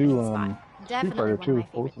very The happening new spot. Street Definitely Fighter one 2, of my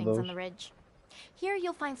both favorite of things on those. the Ridge. Here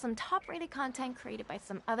you'll find some top-rated content created by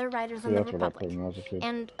some other writers See, in the that's what I Republic. played when I was a kid.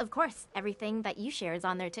 And, of course, everything that you share is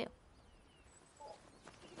on there, too.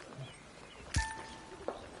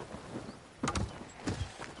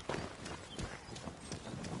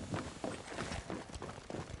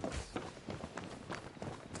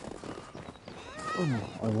 Oh,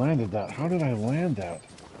 I landed that. How did I land that?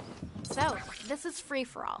 So, this is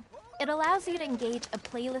free-for-all. It allows you to engage a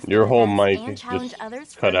playlist Your of whole events mic and is challenge just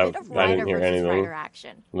others for cut a out. bit of I didn't rider hear versus anything. rider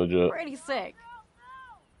action. Legit. Pretty sick.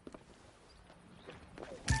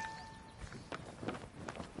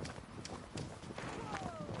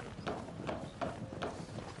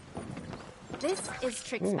 This is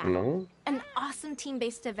Tricks Battle, No. an awesome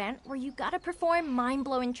team-based event where you gotta perform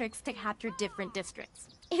mind-blowing tricks to capture different districts.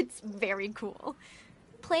 It's very cool.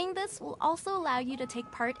 Playing this will also allow you to take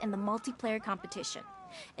part in the multiplayer competition,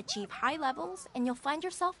 achieve high levels, and you'll find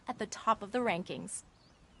yourself at the top of the rankings.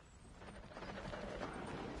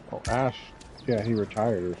 Oh, Ash. Yeah, he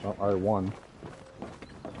retired or something. Or won.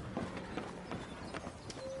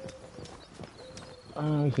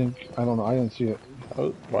 I think. I don't know. I didn't see it.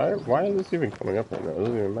 Why is this even coming up right now? It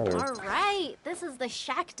doesn't even matter. All right, this is the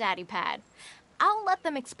Shack Daddy pad. I'll let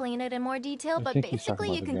them explain it in more detail, I but think he's talking basically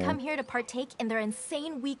about you the can game. come here to partake in their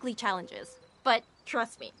insane weekly challenges. But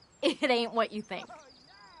trust me, it ain't what you think.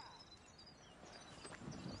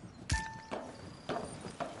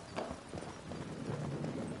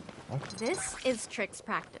 This is Tricks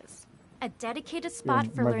Practice, a dedicated spot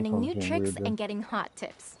for learning new microphone's being tricks weird there. and getting hot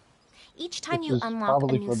tips. Each time Which you is unlock a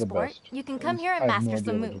probably new for the sport, best. you can come here and I have master no idea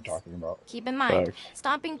some what you're moves. talking about. Keep in mind, Facts.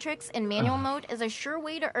 stomping tricks in manual mode is a sure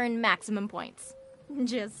way to earn maximum points.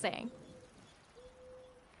 Just saying.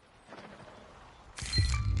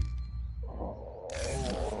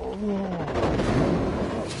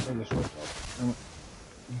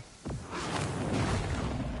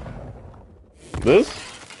 This?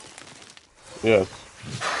 Yes.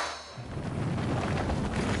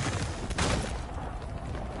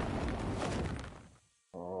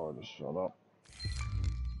 Oh, just shut up.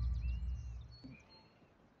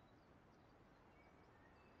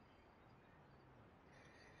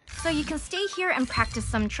 So you can stay here and practice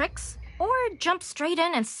some tricks, or jump straight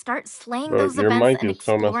in and start slaying Bro, those your events mic and is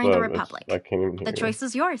so messed exploring the up. Republic. I can't even hear The you. choice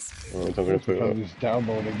is yours. Oh, it doesn't say Because that. he's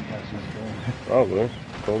downloading as he's going. Probably.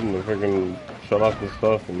 Told him to freaking shut off this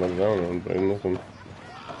stuff and let it download, but he didn't listen.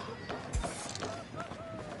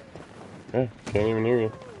 Yeah, can't even hear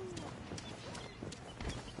you.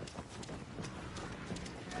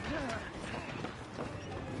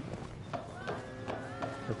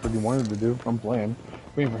 That's what he wanted to do. I'm playing.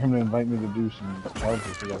 Waiting for him to invite me to do some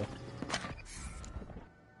challenges together.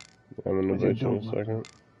 I'm gonna invite you in a second.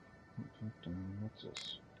 What's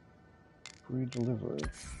this? Free delivery.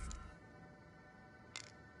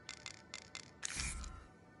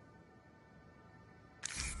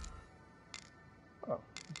 Oh,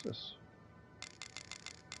 what's this?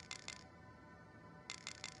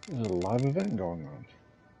 There's a live event going on.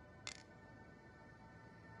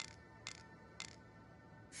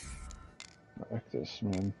 Like this,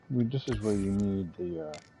 man. This is where you need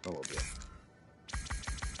the snowmobile.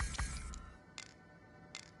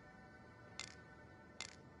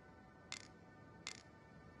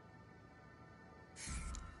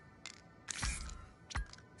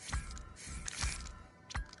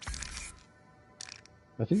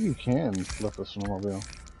 I think you can flip a snowmobile.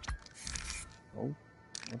 Oh,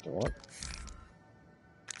 what the what?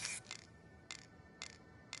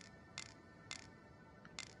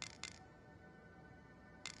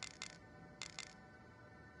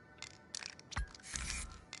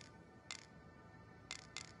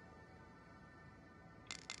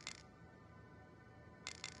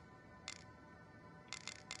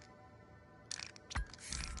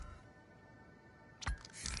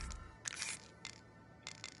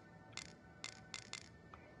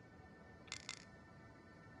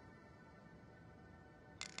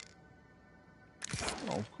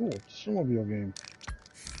 Oh, cool. It's a snowmobile game.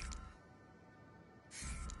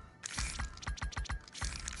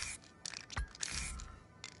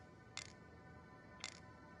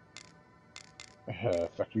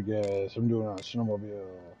 Fuck you guys. I'm doing it on a snowmobile.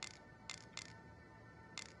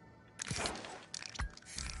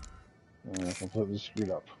 Completely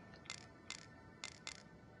screwed up.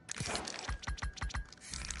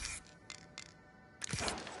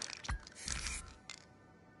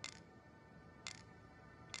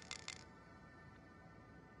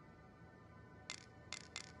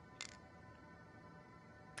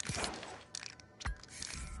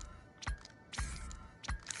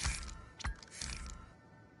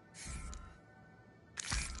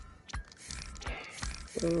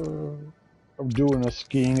 I'm doing a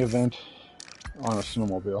skiing event on a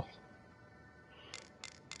snowmobile.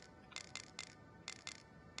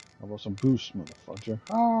 How about some boost, motherfucker?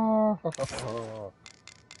 Ah, ha, ha, ha.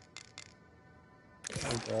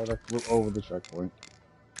 Oh god, I flew over the checkpoint.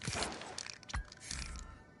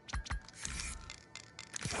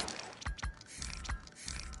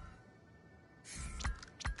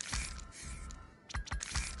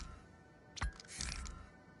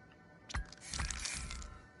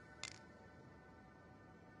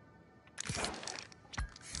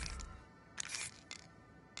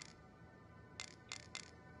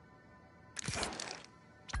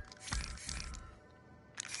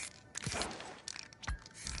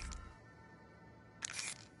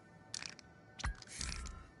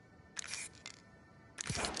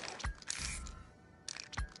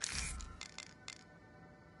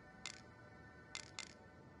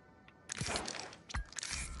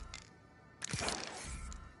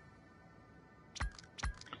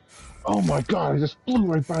 Oh my god, I just flew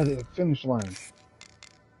right by the finish line.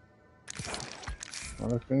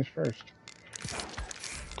 Well, I finished first.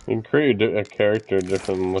 You can create a character,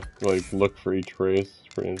 different look for each race.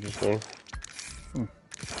 It's pretty interesting.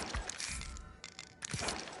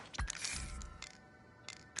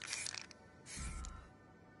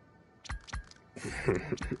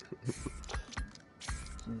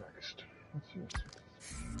 Next. Let's see what's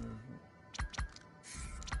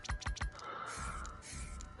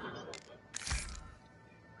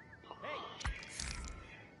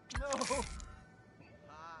No!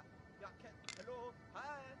 Hello?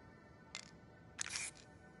 Hi?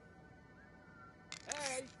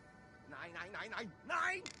 Hey!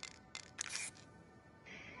 9!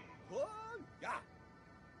 Oh, yeah!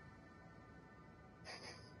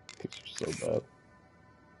 These are so bad.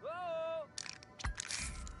 Oh!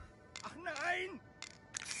 9!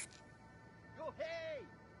 Yo, hey!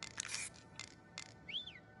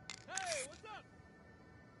 Hey, what's up?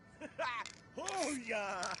 Oh,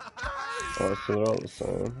 yeah! Oh, so they're all the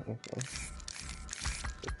same. Okay.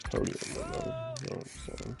 Podium, you know what I'm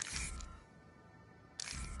saying.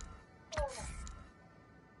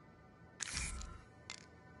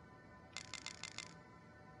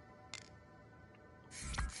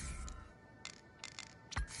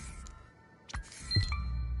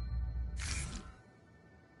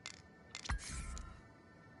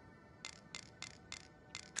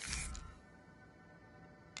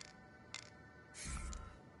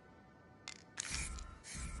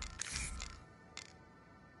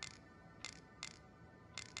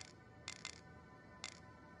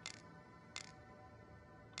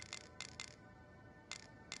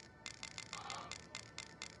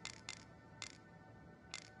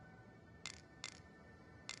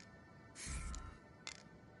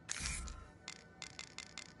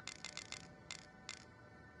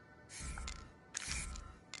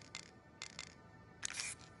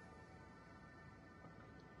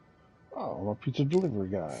 Oh, I'm a pizza delivery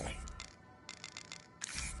guy.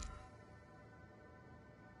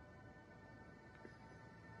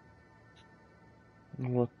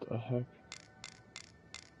 What the heck?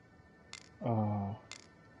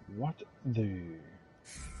 What the...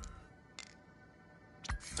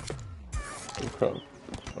 Okay.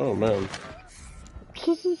 Oh man.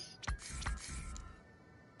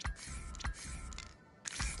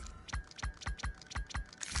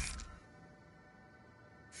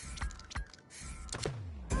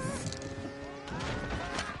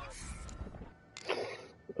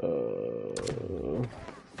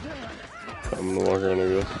 I'm gonna walk around, I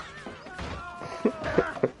guess.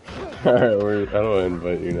 Alright, how do I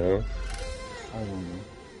invite you now? I don't know.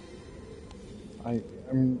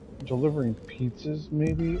 I'm delivering pizzas,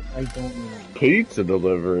 maybe? I don't know. Pizza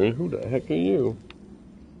delivery? Who the heck are you?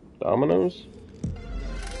 Domino's?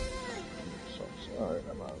 Alright,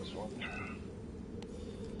 I'm out of this one.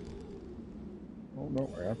 Oh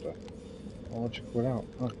no, I have to... I'll let you quit out.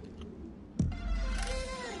 Huh.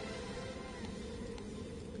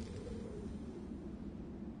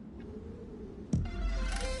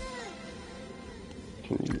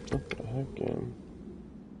 heck game?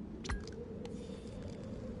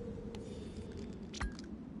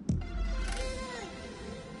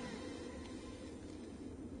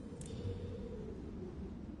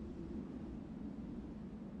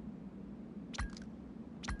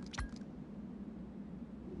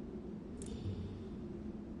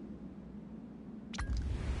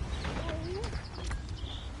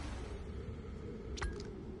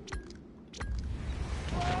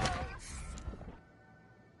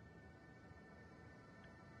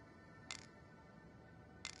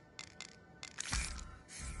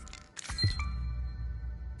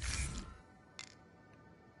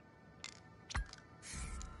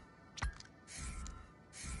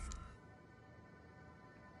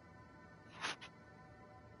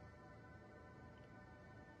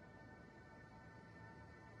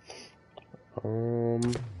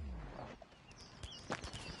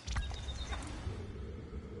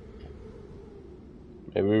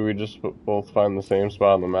 Maybe we just both find the same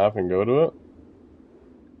spot on the map and go to it?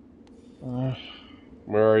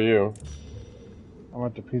 Where are you? I'm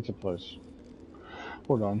at the pizza place.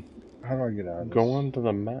 Hold on. How do I get out of this? Go onto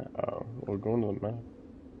the map. Oh, we're going to the map.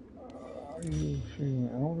 Are you feeling?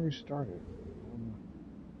 I don't want to restart it.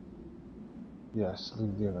 Yes,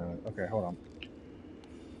 leave the internet. Okay, hold on.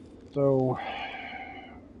 So,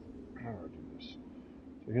 how do I do this?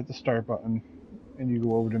 So you hit the start button, and you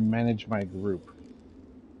go over to manage my group.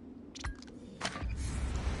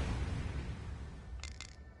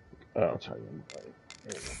 Oh. That's how you invite.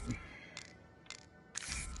 There you go.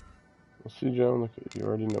 Well, see, Joe, look, you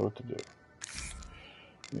already know what to do.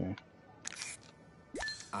 Yeah.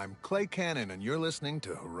 I'm Clay Cannon, and you're listening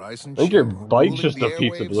to Horizon I think your Chill, bike's ruling just the a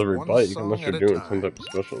pizza airwaves delivery one bike, song unless you're at a doing some time. type of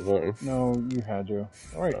special thing. No, you had to.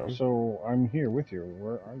 All right, so I'm here with you.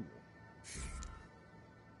 Where are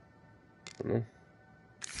you?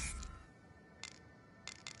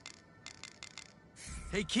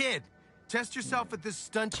 Hey, kid, test yourself at this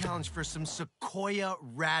stunt challenge for some Sequoia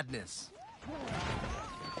radness.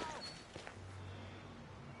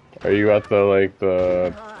 Are you at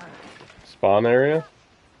the spawn area?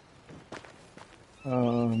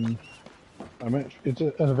 I'm at, it's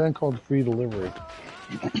an event called Free Delivery.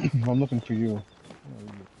 I'm looking for you.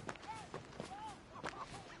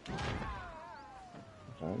 Is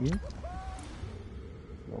that you?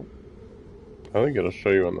 Nope. I think it'll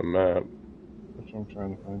show you on the map. That's what I'm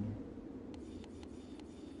trying to find you.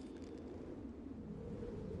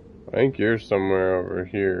 I think you're somewhere over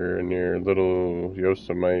here near little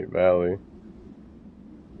Yosemite Valley.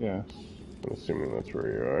 Yeah. I'm assuming that's where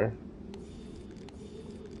you are.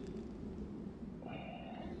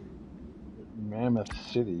 Mammoth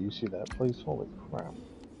City. You see that place? Holy crap.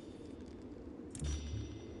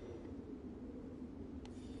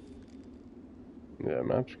 Yeah,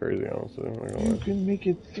 map's crazy, honestly. You can make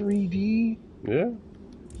it 3D? Yeah.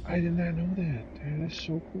 I did not know that. That is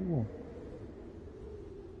so cool.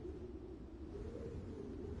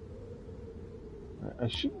 I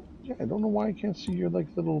should. Yeah, I don't know why I can't see your like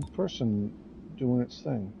little person doing its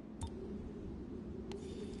thing.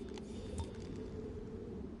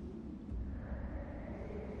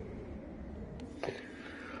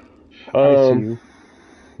 I see you.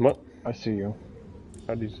 What? I see you.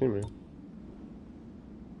 How do you see me?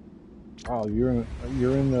 Oh, you're in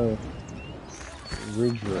the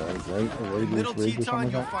ridge road, right? The In Middle Ridge or Teton,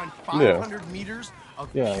 something you'll like find that? 500 meters of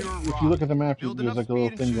Yeah. pure rock. If you look at the map, Build there's enough like a little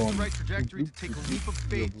speed and thing choose going. the right trajectory to take a leap of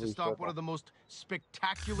faith to stop one of the most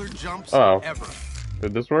spectacular jumps ever.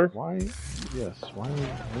 Did this work? Why? Yes. Why are you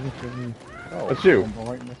getting? Oh, that's you. I'm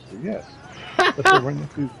right next to you. Yes. That's right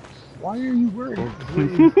next to you. Why are you wearing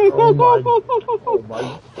green? Oh my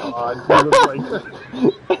God! You look like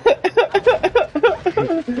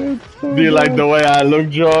so do you like the way I look,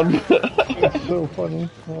 John? It's so funny.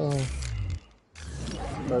 Oh.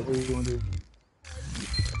 What are you going to do?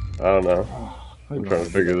 I don't know. I'm trying to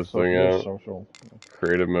figure this thing out. Social.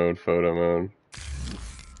 Creative mode, photo mode.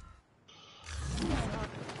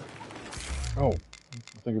 Oh,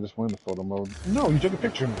 I think I just went into photo mode. No, you took a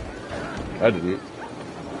picture of me. I didn't.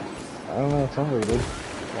 I don't know, somebody did.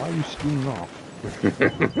 Why are you skiing off?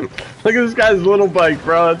 Look at this guy's little bike,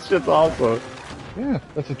 bro. That shit's awesome. Yeah,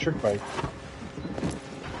 that's a trick bike.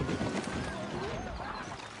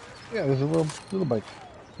 Yeah, there's a little bike.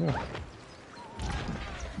 Yeah.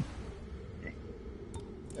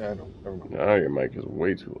 Yeah, I don't. Never mind. Now your mic is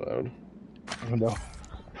way too loud. I know.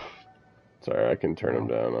 Sorry, I can turn them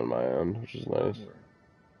down on my end, which is nice.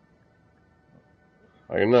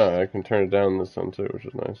 I can turn it down this end too, which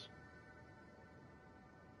is nice.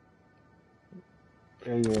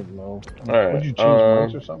 Yeah, you're low. Alright. Would you change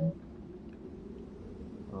mics or something?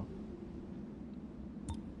 Oh.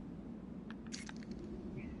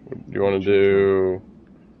 Do you want to do?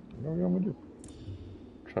 What do you want me to do?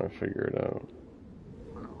 Trying to figure it out.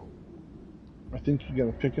 I think you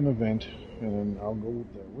gotta pick an event, and then I'll go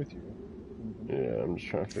with you. Yeah, I'm just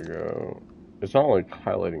trying to figure out. It's not like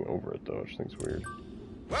highlighting over it though, which I think's weird.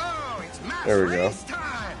 Whoa, it's mass There we go. race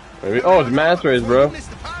time. Maybe. Oh, it's mass race, bro.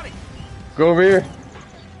 Go over here.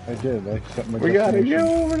 I did. I set my. We gotta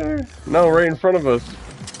go over there. No, right in front of us.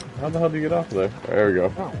 How the hell do you get off of there? There we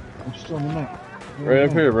go. Oh, I'm still on the map. Right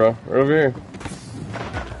up here, bro. Right over here.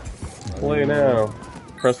 Play now.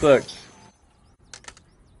 Press X.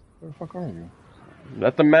 Where the fuck are you?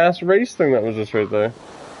 That's the mass race thing that was just right there.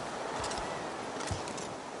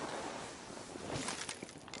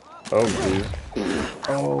 Oh, jeez.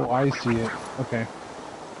 Oh, I see it. Okay.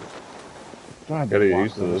 God, Gotta get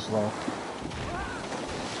used to this.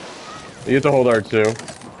 You have to hold R2.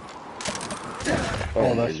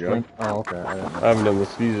 Oh, that's sprint. Oh, okay. I haven't done the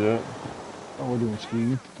skis yet. Oh, we're doing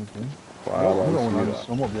skiing. Okay. Wow, we're going on the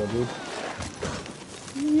snowmobile, dude.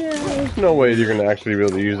 Yeah, there's no way you're gonna actually be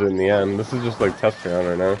able to use it in the end. This is just like test ground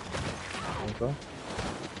right now. Okay.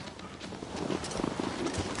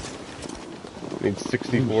 Need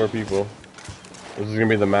 64 people. This is gonna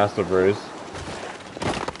be the massive race.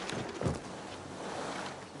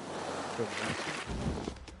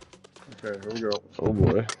 Okay, here we go. Oh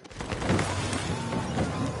boy.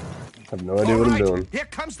 I have no idea what I'm doing. Here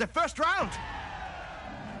comes the first round.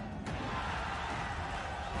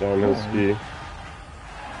 Downhill ski.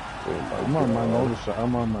 I'm on my motorcycle.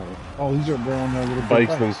 I'm on my. Oh, these are brown little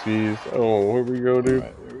bikes and skis. Oh, here we go, dude.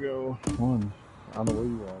 Right, here we go. Come on. I don't know where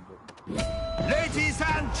you are, but. Ladies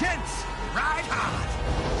and gents, ride hard.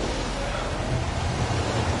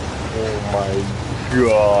 Oh my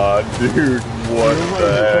god, dude. What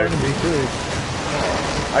the heck?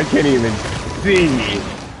 I can't even see.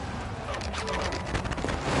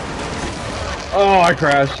 Oh, I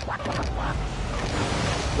crashed.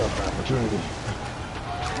 Opportunity.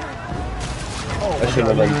 I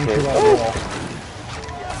shouldn't have done so. Oh.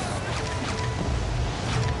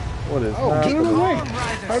 What is get happening? away!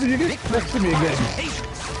 How did you get next to me again?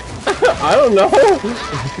 I don't know.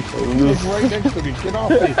 You're right next to me. Get off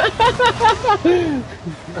me.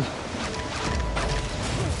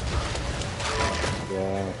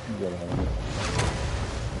 Yeah, you gotta have it.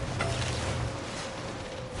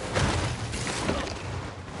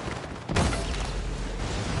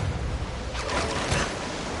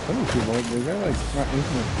 They're like not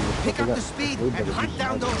infinite. Pick up the speed and hunt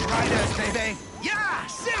down those riders, baby. Yeah,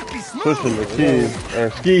 silky smooth. Pushing the keys. Or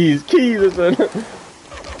skis. Keys, I said.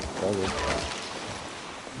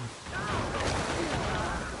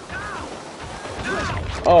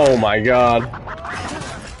 Oh my god.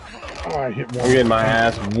 Oh, I hit one. I'm getting my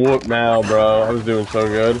ass whooped now, bro. I was doing so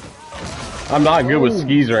good. I'm not good with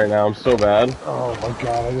skis right now. I'm so bad. Oh my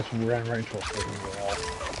god, I just ran right into a freaking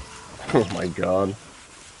wall. Oh my god.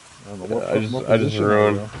 I don't know I just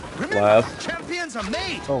ruined last. Champions are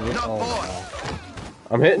made, not born.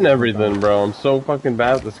 I'm hitting everything, bro. I'm so fucking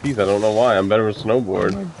bad at the skis. I don't know why. I'm better with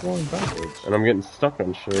snowboard. Why am I going backwards? And I'm getting stuck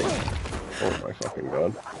on shit. Oh my fucking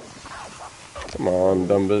god. Come on,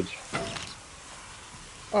 dumb bitch.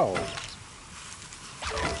 Oh.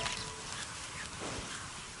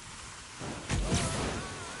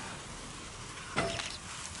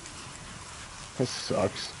 This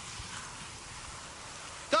sucks.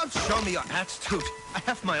 Don't show me your attitude. I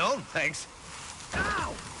have my own, thanks.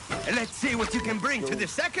 Ow! Let's see what you can bring to the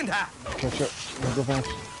second half. Catch up. Go fast.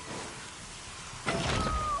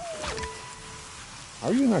 How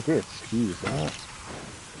are you not good at skis? Huh?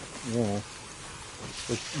 Yeah.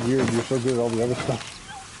 It's weird. You're so good at all the other stuff.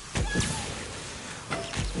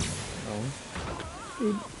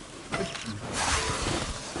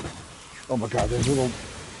 Oh my god, there's little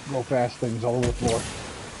go fast things all over the floor.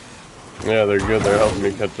 Yeah, they're good. They're helping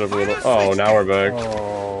me catch up a little. Oh, now we're back.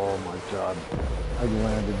 Oh my god. I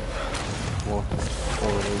landed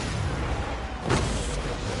horribly.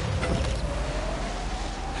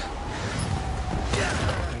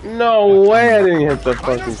 No way I didn't hit the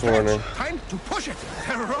fucking corner. Time to push it.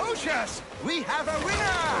 Ferocious. We have a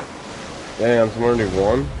winner. Damn, someone already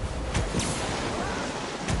won.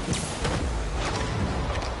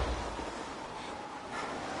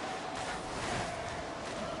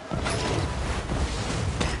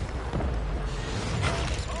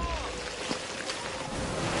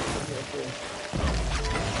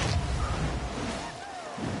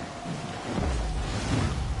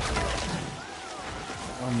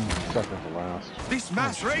 This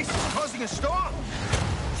mass race is causing a storm.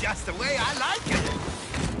 Just the way I like it.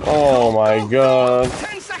 Oh my god.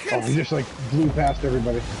 10 seconds. Oh, he just like blew past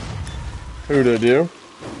everybody. Who did you?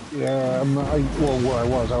 Yeah, well, where I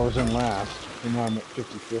was in last, and now I'm at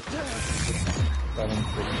 55th.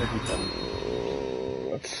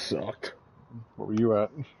 57. That sucked. What were you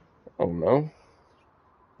at? Oh no.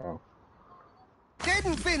 Oh.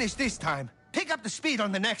 Didn't finish this time. Pick up the speed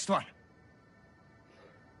on the next one.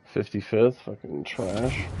 55th, fucking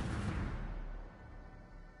trash.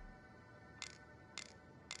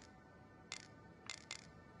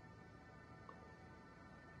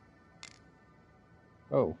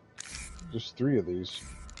 Oh, just 3 of these.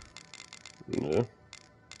 Yeah.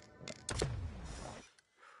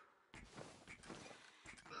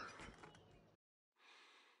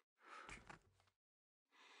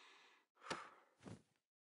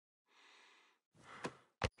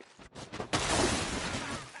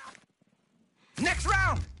 Next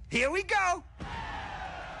round. Here we go.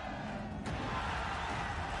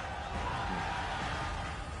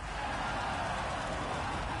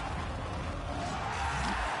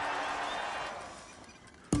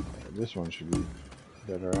 This one should be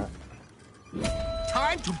better at.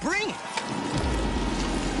 Time to bring it.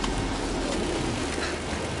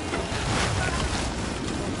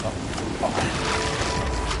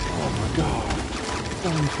 Oh my god.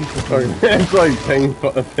 It's like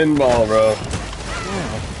pinball, bro.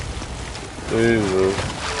 Yeah. Jesus.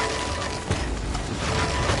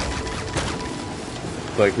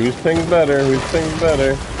 It's like, whose thing's better? Whose thing's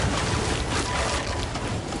better?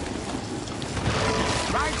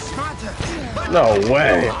 Ride smarter. No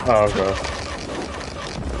way! Oh, okay.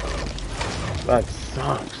 That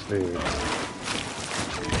sucks, dude.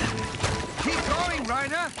 Keep going,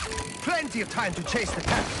 Ryder. Plenty of time to chase the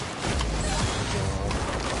pack.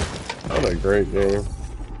 What a great game.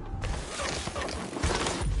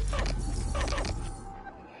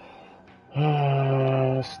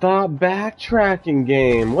 Stop backtracking,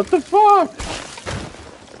 game. What the fuck?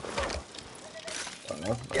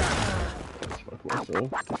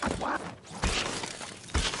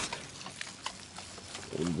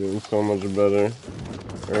 I'm doing so much better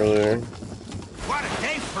earlier. What a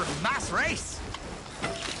day for a mass race. I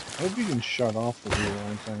hope you can shut off the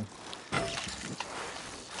rewind thing.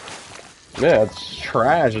 Yeah, it's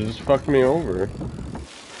trash. It just fucked me over.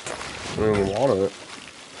 I don't even want it.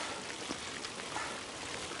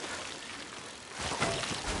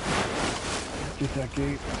 Get that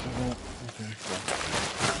gate. Okay.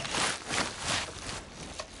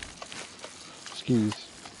 Skis.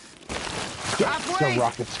 Halfway. The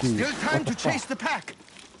rocket skis. Still time to chase the pack.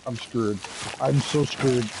 I'm screwed. I'm so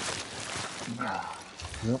screwed.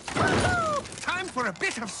 Yep. Time for a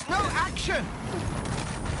bit of snow action.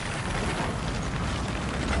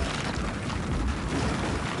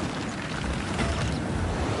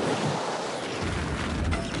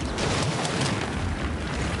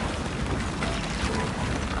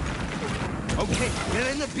 Okay, we're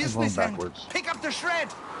in the business end. Pick up the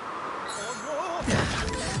shred.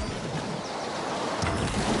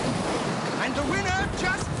 And the winner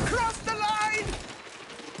just crossed the line.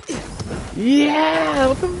 Yeah!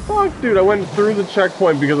 What the fuck, dude? I went through the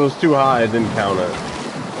checkpoint because it was too high. I didn't count it.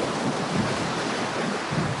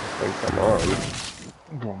 Like, come on.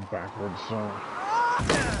 I'm going backwards, so...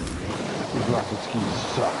 These rocket skis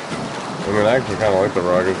suck. I mean, I actually kind of like the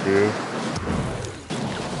rocket skis.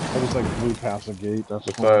 I just like blew past the gate, that's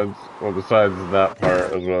besides that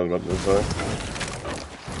part, is what I was about to say.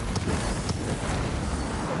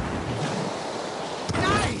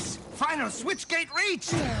 Nice! Final switch gate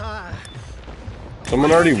reach!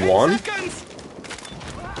 Someone already won?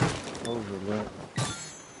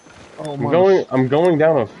 Oh, I'm going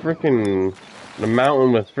down a freaking the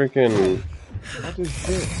mountain with freaking. What is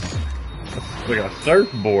this? It's like a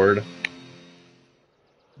surfboard.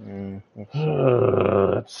 Yeah,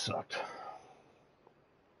 that sucked.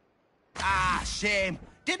 Ah, shame.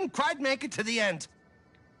 Didn't quite make it to the end.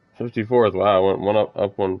 54th. Wow, I went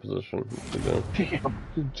up one position. Damn,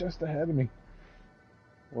 you're just ahead of me.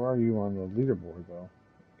 Where are you on the leaderboard, though?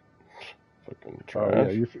 Fucking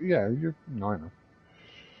trash. You're. No, I know.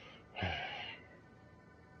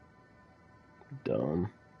 Dumb.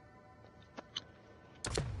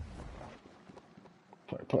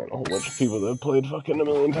 Probably playing a whole bunch of people that have played fucking a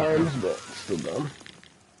million times, but still dumb.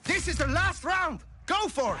 This is the last round. Go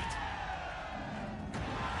for it.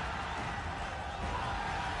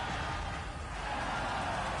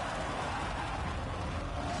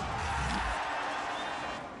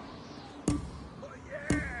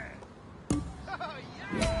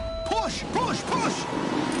 Push, push, push.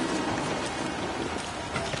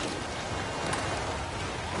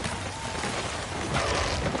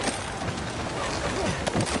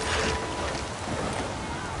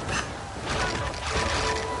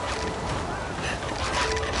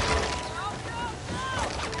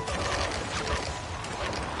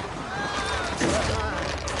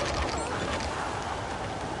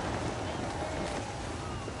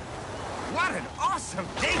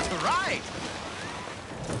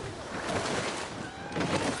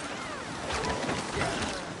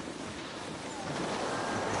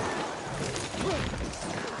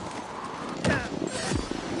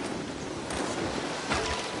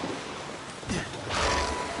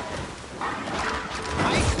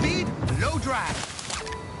 drag.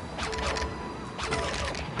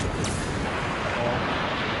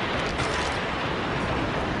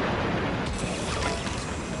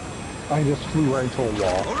 I just flew right into a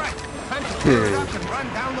wall. All right, time to clear it up and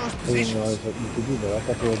run down those I didn't positions. realize that you could do that. I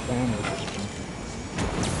thought there was banners.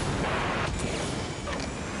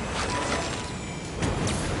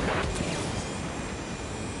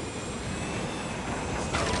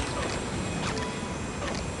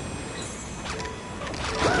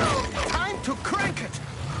 Time to crank it.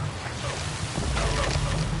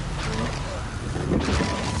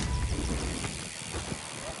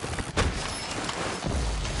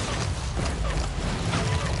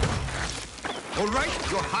 All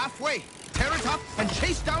right, you're halfway. Tear it up and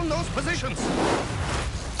chase down those positions.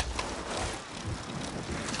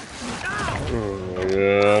 Oh my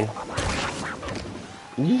god.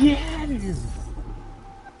 Yeah, dude.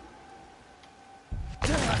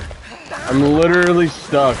 I'm literally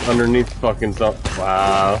stuck underneath fucking something.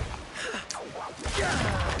 Wow.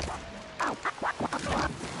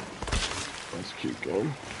 Let's keep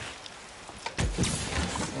going.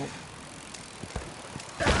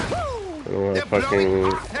 I don't want to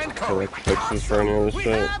fucking correct fixes for any of this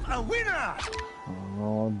shit.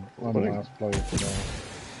 Oh, I'm last place today.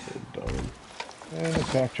 So dumb. And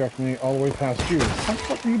it backtracked me all the way past you. How the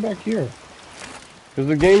fuck are you back here? Because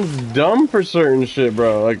the game's dumb for certain shit,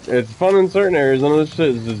 bro. Like, it's fun in certain areas, and other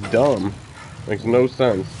shit is just dumb. Makes no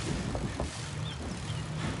sense.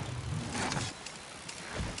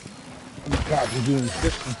 Oh God, you're doing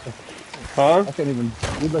tricks and stuff. Huh? I can't even.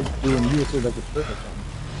 You're like doing USA like a trick or something.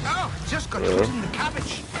 Oh, just got put in the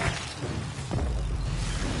cabbage.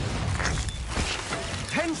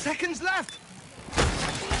 10 seconds left.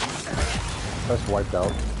 That's wiped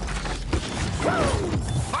out.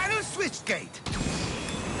 Final switch gate.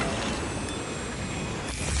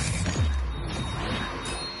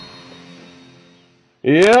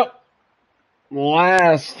 Yep.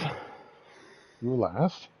 Last. You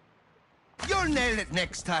last? You'll nail it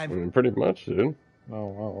next time. I mean, pretty much, dude. Oh,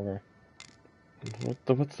 wow, okay.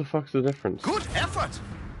 What's the fuck's the difference? Good effort.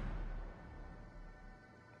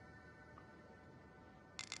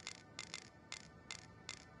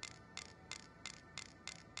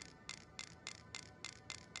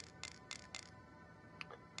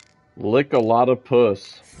 Lick a lot of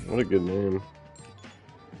puss. What a good name.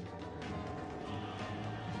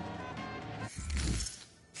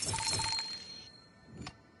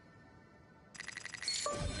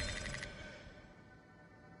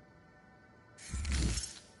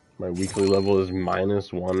 My weekly level is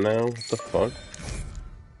 -1 now? What the fuck?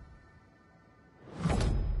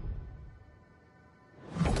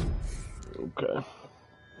 Okay.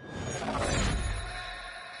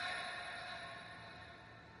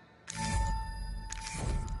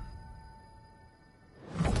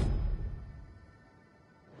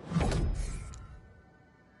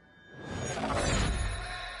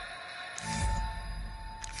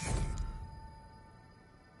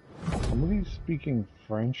 Somebody's speaking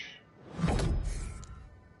French.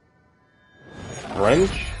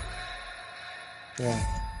 French? Yeah.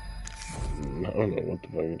 I don't know what the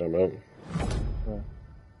fuck you're talking about. Yeah.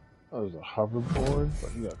 Oh, there's a hoverboard, but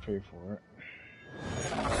you gotta pay for it.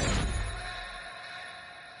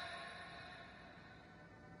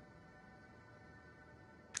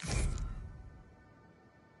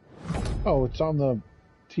 Oh, it's on the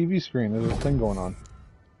TV screen. There's a thing going on.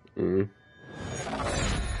 Mm-hmm.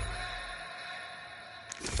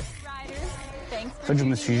 En fait, je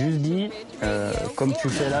me suis juste dit, comme tu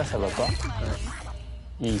fais là, ça va pas.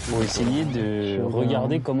 Et il faut essayer de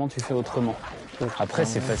regarder comment tu fais autrement. Après,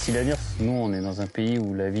 c'est facile à dire. Nous, on est dans un pays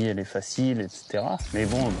où la vie, elle est facile, etc. Mais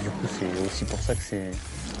bon, du coup, c'est aussi pour ça que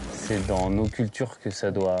c'est dans nos cultures que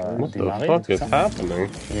ça doit démarrer. Tout ça.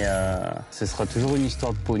 Et ce sera toujours une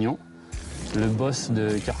histoire de pognon. Le boss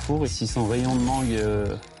de Carrefour, si son rayon de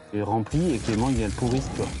mangue est rempli et que les mangues, elles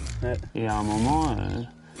pourrissent, quoi. Ouais. Et à un moment...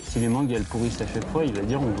 si les mangues elles pourrissent à chaque fois, il va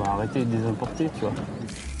dire on va arrêter de les importer, tu vois.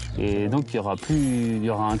 Et donc il y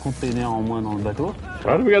aura un container en moins dans le bateau.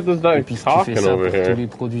 Et puis si tu fais ça pour tous les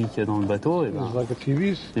produits qu'il y a dans le bateau, et ben,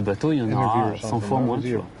 les bateaux il y en aura 100 fois moins,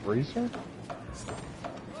 tu vois. So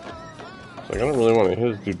I don't really want to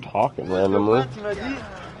hear this dude talking randomly. Tu m'as dit,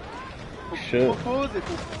 Shit. tu proposes et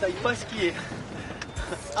tu savais pas skier.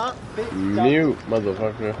 Mute,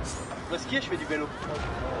 motherfucker. Moi skier, je fais du vélo.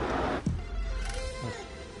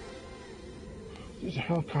 There's a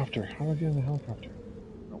helicopter. How do I get in the helicopter?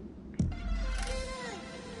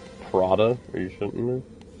 Prada? Are you shitting me?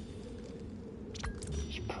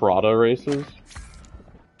 It's Prada races?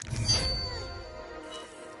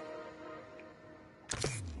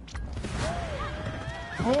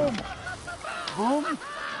 Oh! Boum.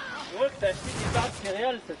 Ouais, t'as acheté des barres de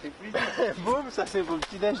céréales, ça fait plaisir. Boum, ça c'est vos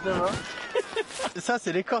petits déj demain. Ça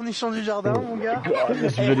c'est les cornichons du jardin, mon gars. God,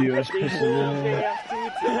 this video is pissing me.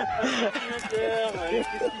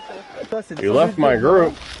 You left my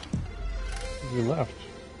group. You left.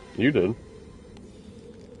 You did.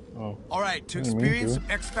 Oh. All right, to experience some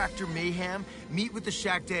X Factor mayhem, meet with the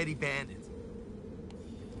Shack Daddy Bandits.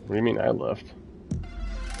 What do you mean I left?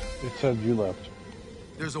 It said you left.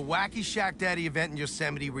 There's a wacky Shack Daddy event in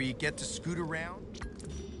Yosemite where you get to scoot around.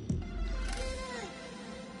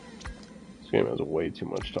 This game has way too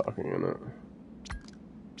much talking in it.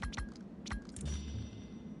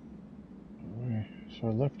 Okay, so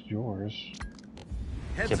I left yours.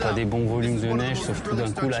 Il n'y a pas des bons volumes de neige, sauf tout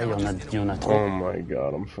d'un coup là, il y en a trop. Oh my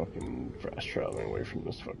god, I'm fucking fast traveling away from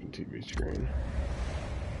this fucking TV screen.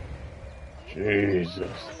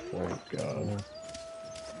 Jesus, thank God.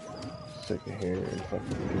 Sick of hearing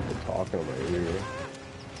fucking people talking in my ear.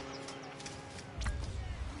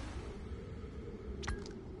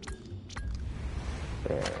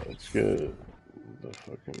 Alright, let's get the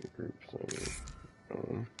fucking group thing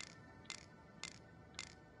going.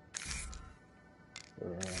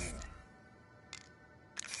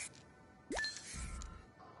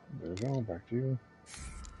 There we go, back to you.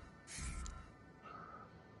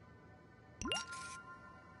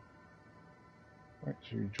 Right,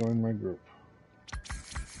 so you join my group.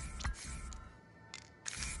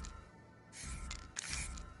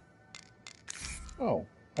 Oh,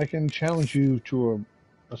 I can challenge you to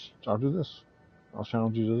I'll do this. I'll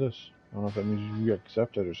challenge you to this. I don't know if that means you get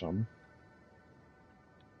accepted or something.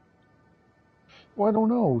 Well, I don't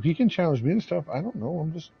know. He can challenge me and stuff. I don't know.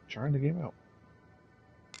 I'm just trying the game out.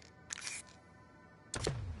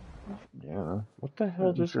 Yeah. What the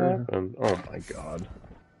hell just happened? Oh my god.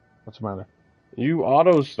 What's the matter? You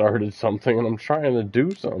auto-started something and I'm trying to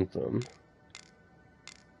do something.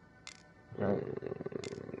 Oh,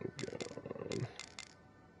 God.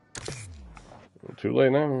 Too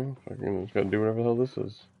late now. I just gotta do whatever the hell this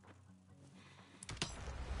is.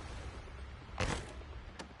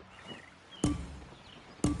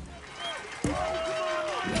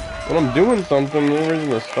 When I'm doing something, no reason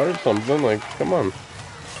to start something, like, come on.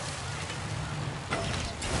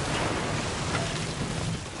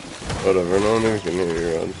 Whatever, no one can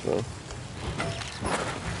hear you on, so.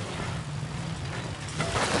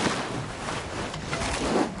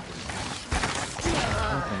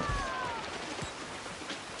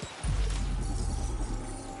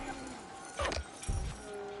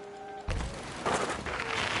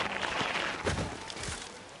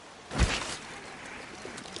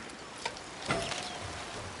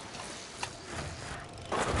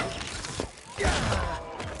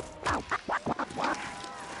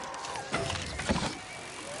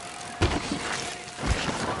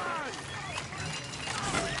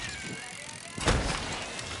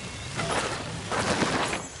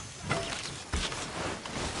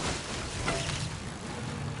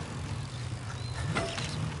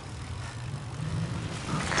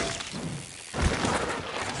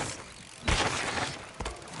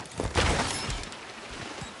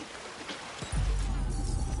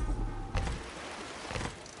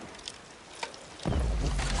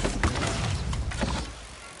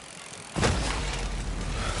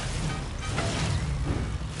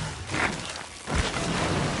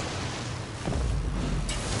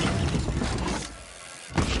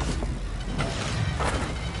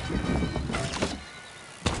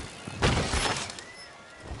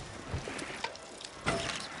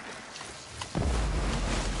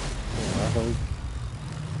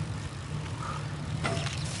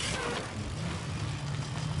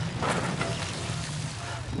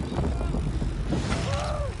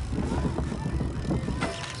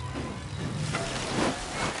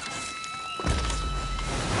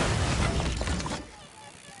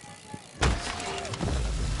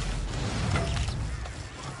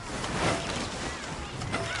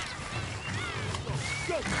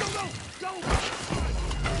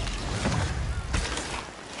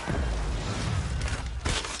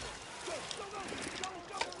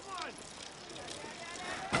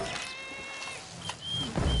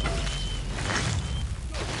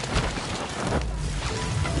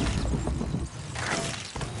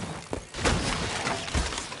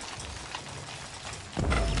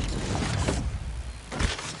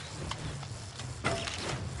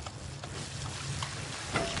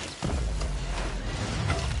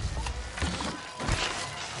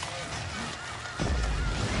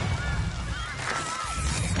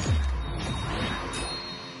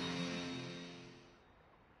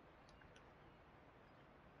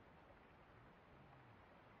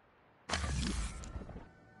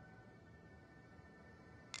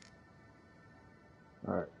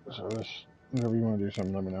 Alright, so this, whenever you want to do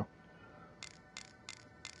something, let me know.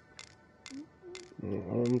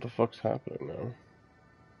 What the fuck's happening now?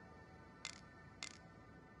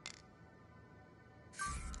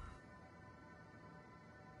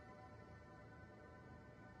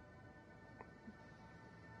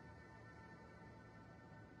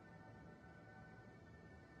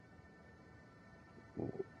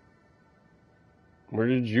 Where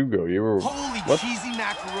did you go? You were... Holy what? cheesy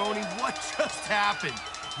macaroni, what just happened?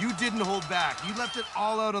 You didn't hold back. You left it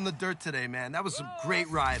all out on the dirt today, man. That was some great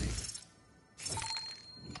riding.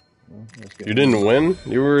 You didn't win?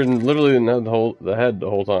 You were literally in the head the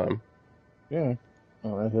whole time. Yeah.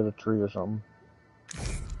 Oh, I hit a tree or something.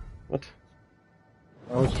 What?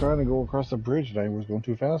 I was trying to go across the bridge and I was going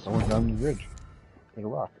too fast. I went down the bridge. Hit a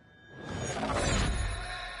rock.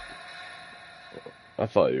 I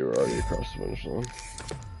thought you were already across the finish line.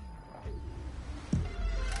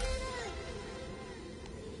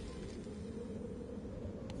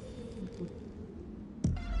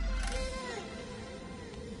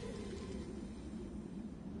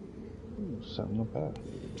 Something not bad.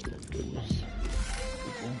 Goodness.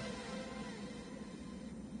 Okay.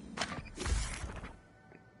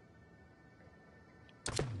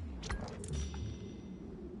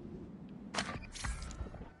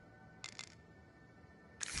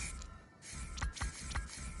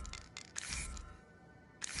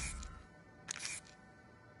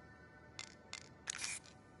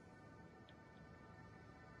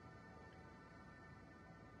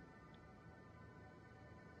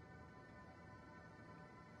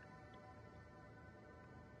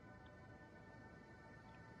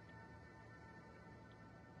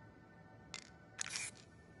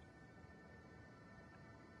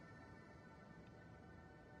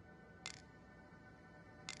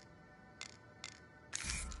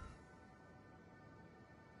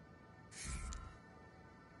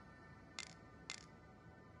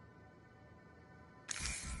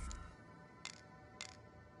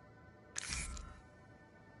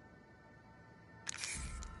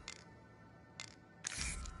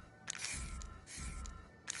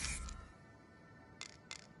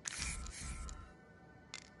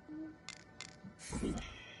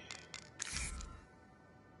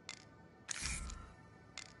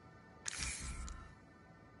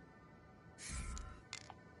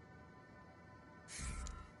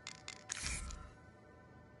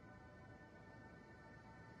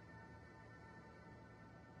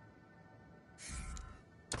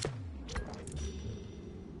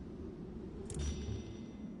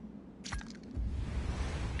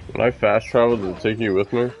 When I fast travel, did it take you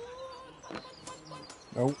with me?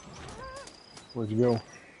 Nope. Where'd you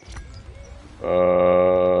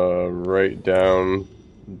go? Right down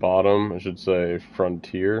bottom, I should say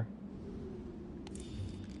Frontier.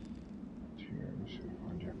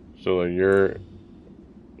 So like you're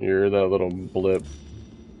that little blip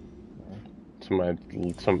to my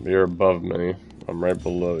you're above me. I'm right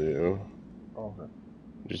below you. Oh, okay.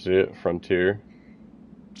 Did you see it? Frontier.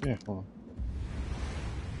 Yeah, hold on.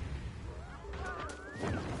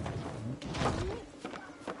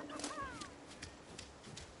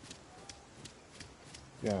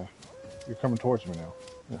 Yeah, you're coming towards me now.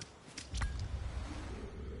 Yeah.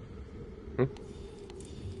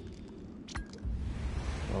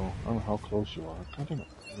 Oh, I don't know how close you are. I think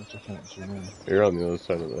I can't zoom in. You're on the other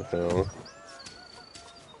side of the hill.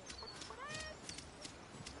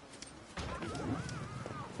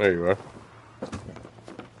 There you are.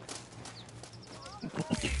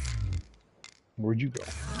 Where'd you go?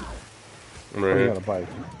 I'm right you here. got a bike.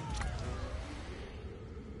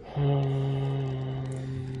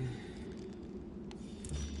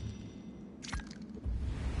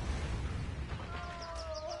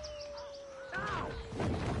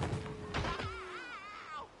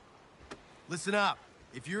 Listen up.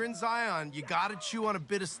 If you're in Zion, you gotta chew on a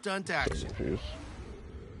bit of stunt action.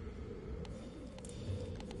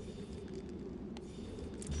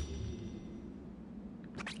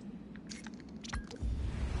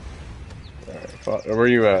 Alright, where are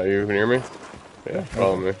you at? You can hear me? Yeah,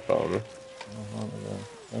 follow me, follow me.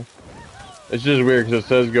 It's just weird because it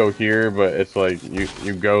says go here, but it's like you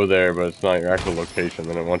go there, but it's not your actual location.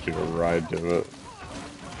 Then it wants you to ride to it.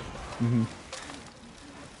 Mm-hmm.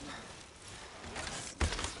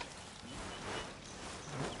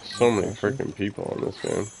 So many freaking people on this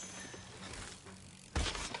game.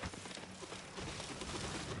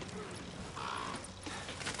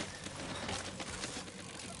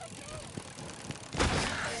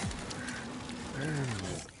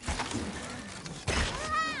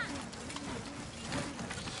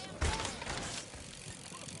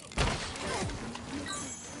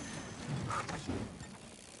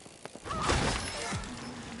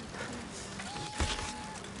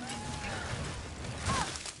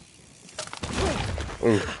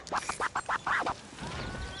 Oof.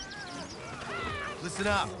 Listen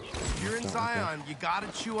up. If you're in Zion, you gotta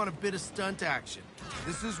chew on a bit of stunt action.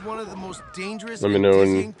 This is one of the most dangerous and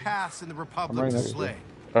dizzying paths in the Republic to slay.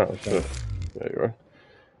 Oh, shit. There you are.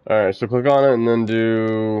 Alright, so click on it and then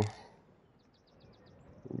do...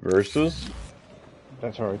 Versus?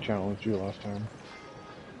 That's how I challenged you last time.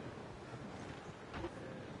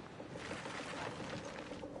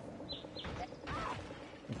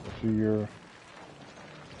 See your...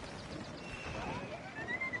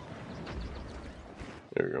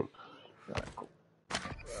 There we go. Alright, cool.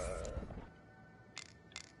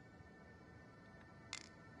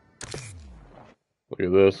 Look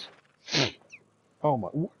at this. Oh my,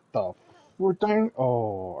 what the? We're dying.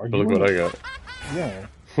 Oh, are you? Look what I got. Yeah.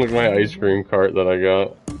 Look at my ice cream cart that I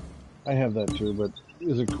got. I have that too, but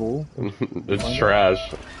is it cool? It's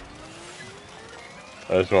trash.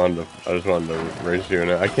 I just wanted to race you in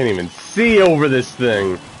it. I can't even see over this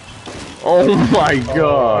thing. Oh my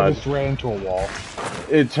god. I just ran into a wall.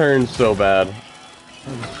 It turns so bad.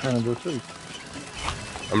 I'm just trying to go too.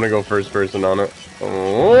 I'm gonna go first person on it.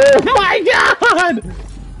 Oh my god!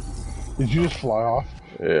 Did you just fly off?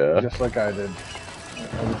 Yeah. Just like I did.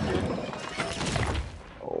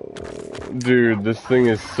 Oh, dude, this thing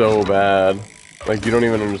is so bad. Like, you don't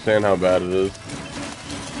even understand how bad it is.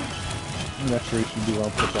 Next race you do,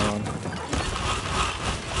 I'll put that on.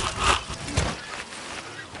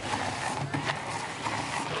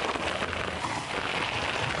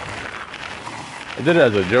 I did it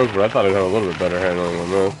as a joke, but I thought I'd have a little bit better handling than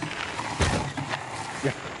this.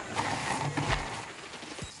 Yeah.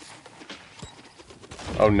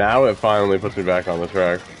 Oh, now it finally puts me back on the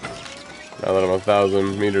track. Now that I'm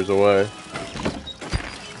 1,000 meters away.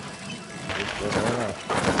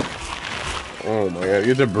 Oh my god, you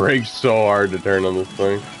have to brake so hard to turn on this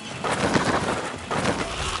thing.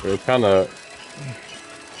 It's kinda...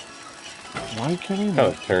 Why can't he...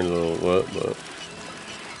 Kinda turns a little bit, but...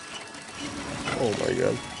 Oh my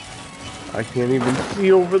god. I can't even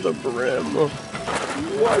see over the brim.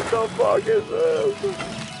 What the fuck is this?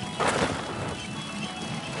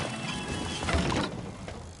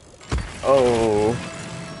 Oh.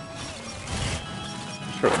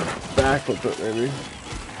 Try to back with it, maybe.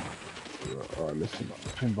 Oh, I missed him.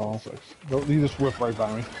 Pinball sucks. Don't you just whip right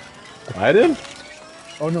by me. I did?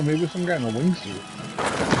 Oh no, maybe some guy in a wingsuit.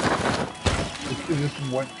 It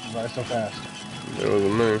just went by so fast. It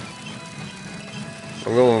wasn't me.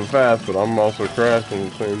 I'm going fast, but I'm also crashing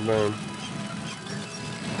at the same time.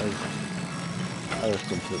 I was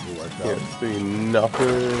completely wiped out. Can't see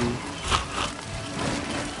nothing.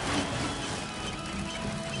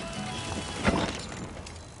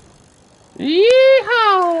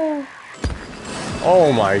 Yeehaw!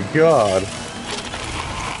 Oh my god.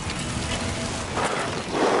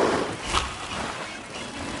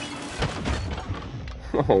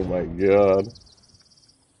 Oh my god.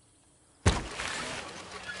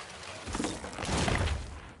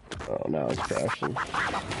 Oh, now it's crashing.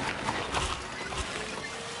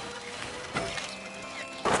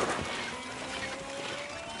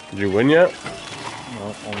 Did you win yet?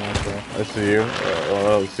 No, I'm not there. I see you. Well, I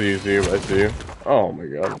don't see you, but I see you. Oh my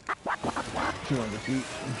god. 200 feet.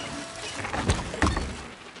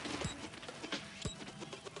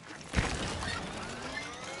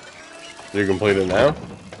 Do you complete it now?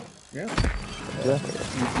 Yeah. Yeah.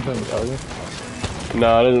 It doesn't tell you.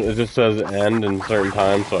 No, it didn't. It just says end in certain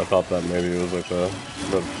times, so I thought that maybe it was like the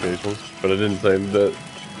notifications. But it didn't say that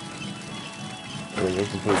it was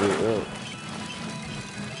completed. Yeah.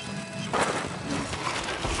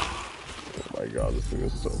 Oh my god, this thing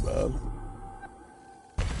is so bad.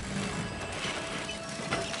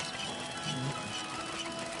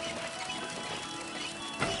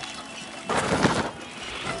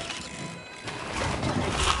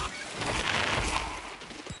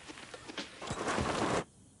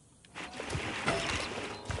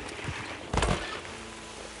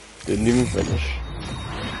 Didn't even finish.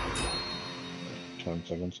 10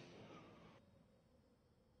 seconds.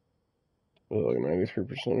 Was it like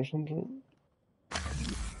 93% or something?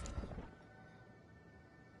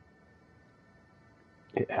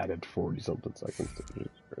 It added 40 something seconds to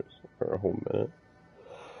Jesus Christ, or a whole minute.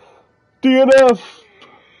 DNF!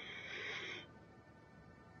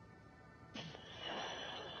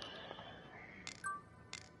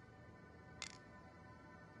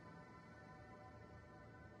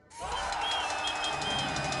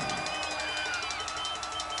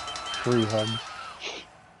 Free hugs.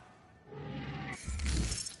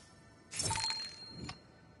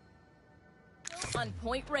 On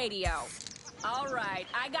Point Radio. All right,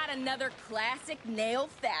 I got another classic nail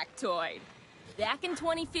factoid. Back in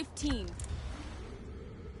 2015,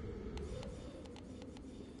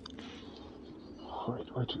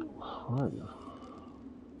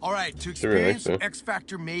 All right, to experience some X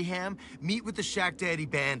Factor mayhem, meet with the Shack Daddy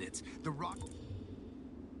Bandits. The rock.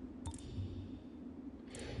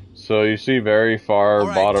 So you see very far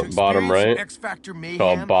bottom right. X Factor mayhem,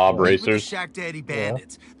 called Bob meet Racers. with the Shack Daddy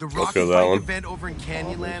Bandits. Yeah. The Let's rocket go that bike one. event over in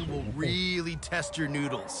Canyonland will really test your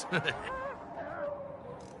noodles.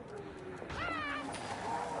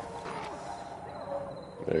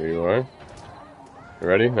 There you are. You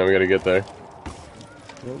ready? Now we gotta get there.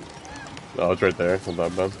 Oh, it's right there. It's not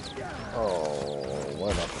that bad. Oh,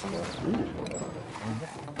 what about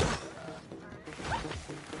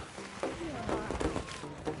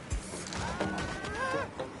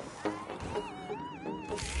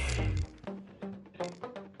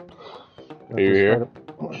Are you here?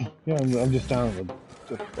 Yeah, I'm just down.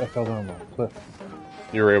 I fell down the cliff.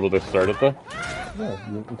 You were able to start it though? Yeah,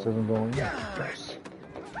 it says I'm going. Nice.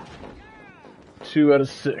 2 out of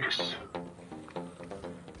 6.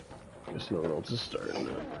 Guess no one else is starting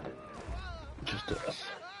it. Just us.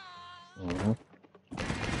 Hey,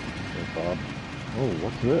 Bob. Oh,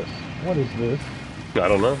 what's this? What is this? I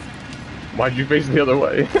don't know. Why'd you face the other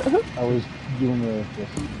way? I was doing the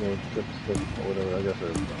trip stick or whatever. I guess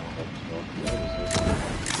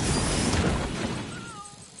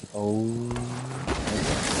Oh.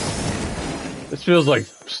 This feels like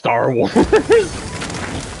Star Wars.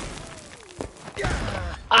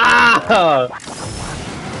 Ah!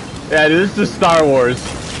 Yeah, dude, this is Star Wars.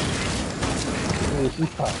 I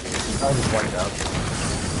just wiped out.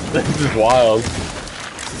 This is wild.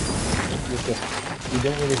 You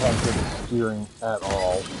don't really have good steering at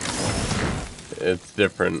all. It's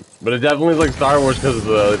different. But it definitely is like Star Wars because of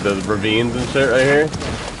the ravines and shit right here.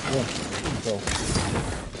 Yeah, so.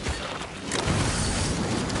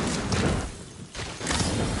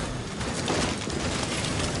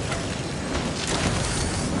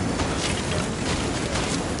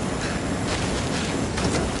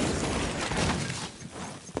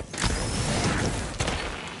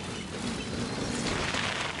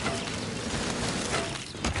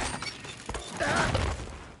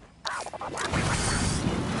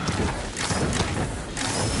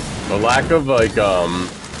 The lack of like I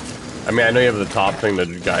mean, I know you have the top thing to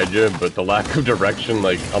guide you, but the lack of direction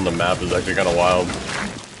like on the map is actually kind of wild.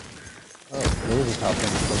 Oh, there is a top thing.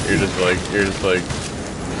 You're just like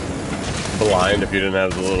blind if you didn't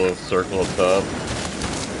have the little circle up top.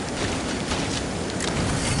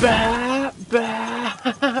 Bah, bah.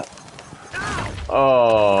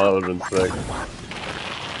 Oh, that would've been sick.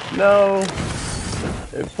 No,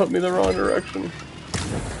 it put me the wrong direction.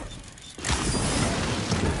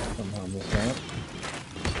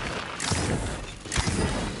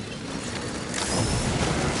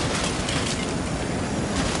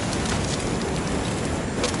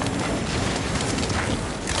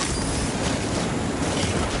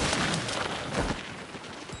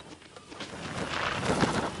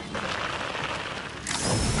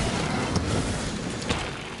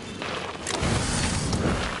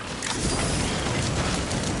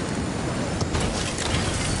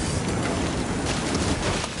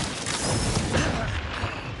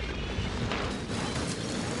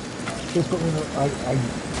 Just put me in the, I did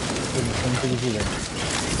the same thing as you did.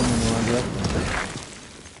 Put me in the wrong direction.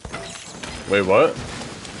 Wait, what?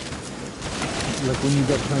 Like when you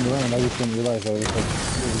got turned around, I just didn't realize I was like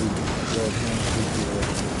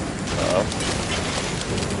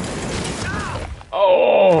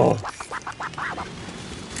Oh!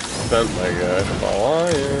 Sent my guy to the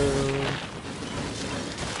lion.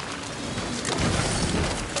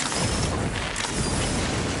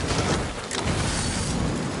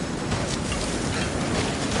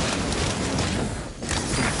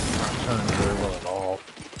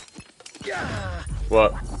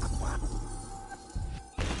 What?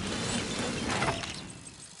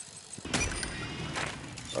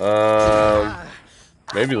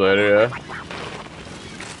 Maybe later, yeah.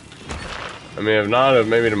 I mean, if not,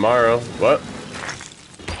 maybe tomorrow. What?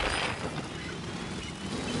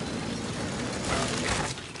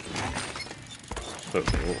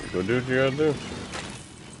 Go do what you gotta do.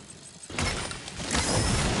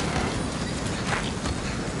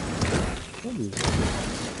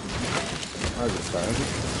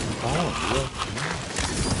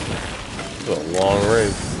 It's a long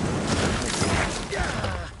race.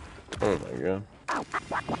 Oh my god.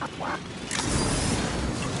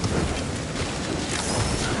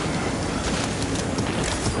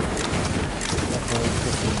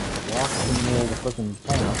 Walk in the middle of the fucking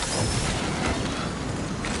tunnel.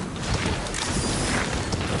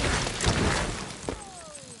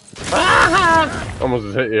 Almost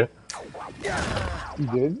just hit you. You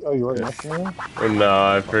did? Oh, you were next to me? No,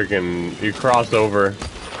 I freaking... You crossed over.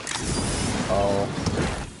 Oh.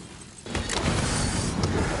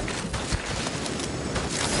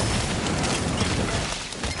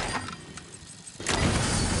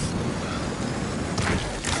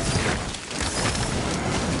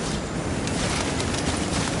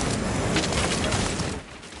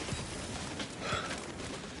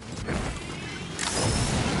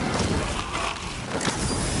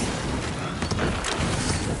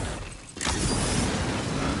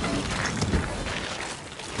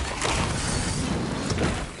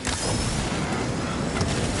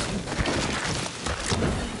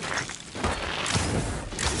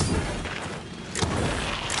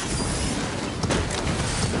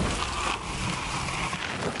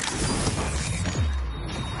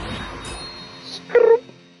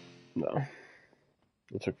 No.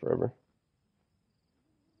 It took forever.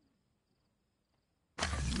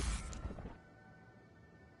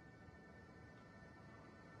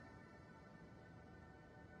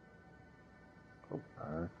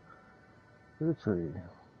 To the tree.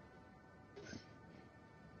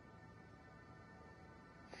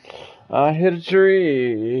 I hit a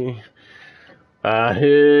tree. I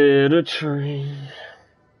hit a tree.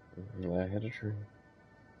 I hit a tree.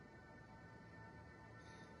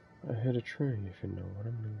 I hit a tree, if you know what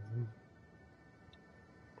I mean.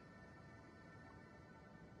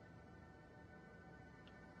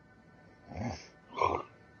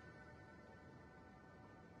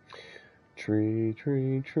 Tree,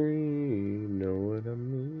 tree, tree, know what I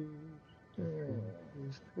mean.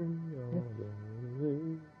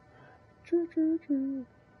 Tree, tree, tree.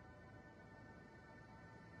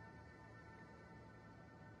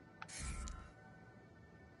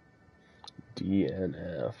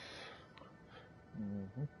 DNF.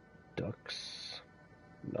 Ducks.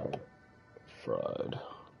 No. Fried.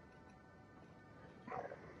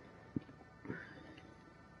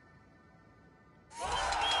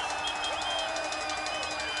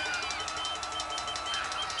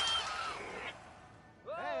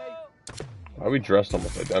 Why are we dressed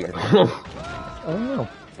almost identical? I don't know.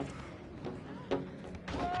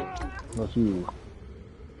 Unless you...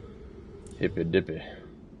 Hippy dippy.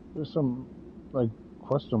 There's some, like,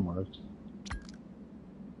 question marks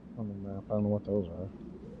on the map. I don't know what those are.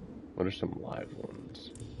 What are some live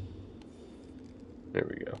ones? There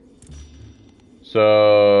we go.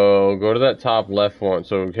 So, go to that top left one.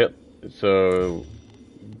 So,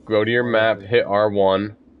 go to your map, hit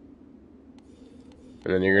R1.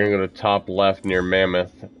 And then you're going to go to top left near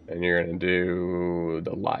Mammoth, and you're going to do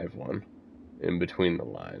the live one, in between the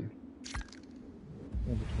line.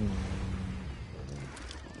 In between.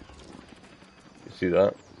 You see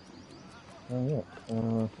that? Oh, yeah.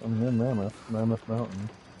 I'm near Mammoth Mountain.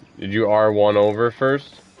 Did you R1 over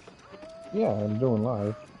first? Yeah, I'm doing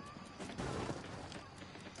live.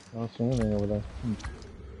 I don't see anything over there.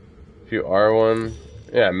 If you R1...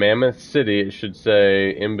 Yeah, Mammoth City, it should say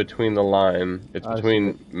in between the line. It's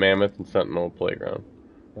between Mammoth and Sentinel Playground.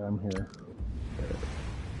 Yeah, I'm here.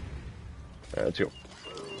 Alright, let's go.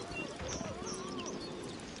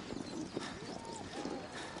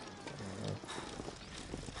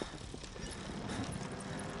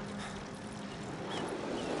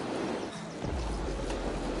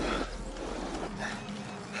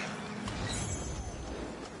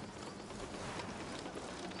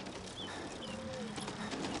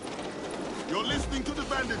 You're listening to the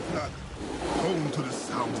Bandit Flag, home to the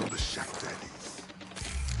sounds of the Shack Daddies.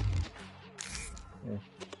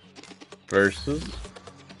 Versus.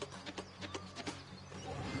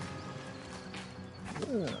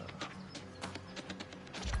 Yeah. I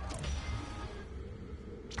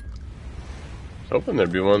was hoping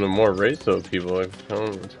there'd be one of the more race-up people. Like,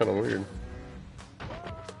 it's kind of weird.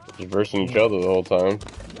 Just versing each other the whole time.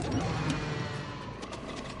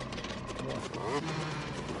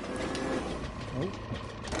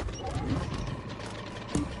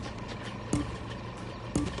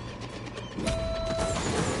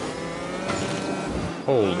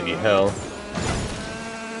 Holy hell.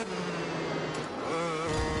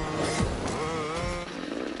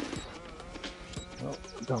 Oh,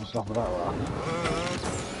 don't stop at that rock.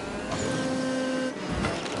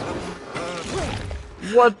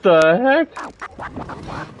 What the heck?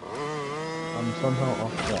 I'm somehow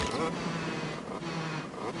off track.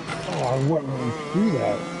 Oh, I wouldn't really do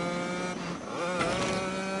that.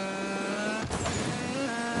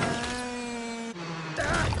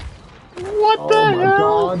 What the hell?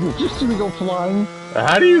 Oh my god, did you see me go flying?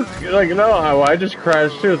 How do you, like, no, I just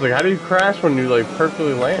crashed too. It's like, how do you crash when you, like,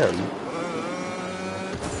 perfectly land?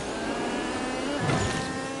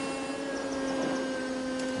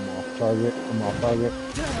 I'm off target, I'm off target.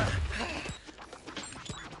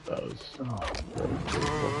 That was Oh.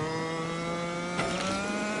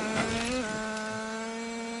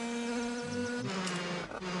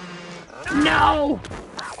 No!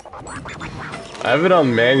 I have it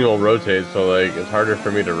on manual rotate, so like it's harder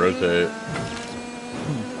for me to rotate.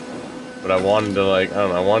 But I wanted to like, I don't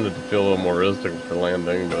know, I wanted it to feel a little more realistic for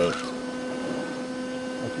landing, but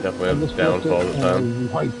definitely has its downfall this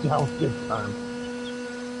time. Wiped out this time.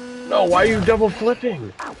 No, why are you double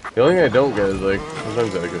flipping? The only thing I don't get is like,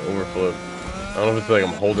 sometimes I get overflip. I don't know if it's like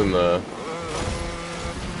I'm holding the...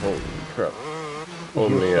 Holy crap.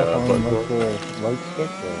 Holding the button. Like the right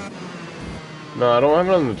stick or? No, I don't have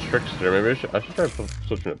it on the trickster. Maybe I should try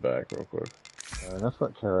switching it back real quick. That's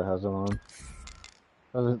what Kara has it on.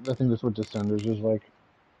 I think that's what Descenders is like.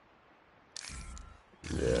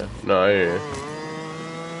 Yeah. No, I hear you.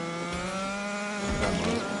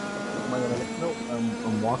 Nope,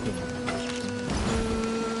 I'm walking.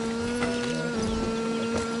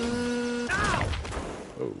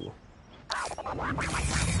 Oh.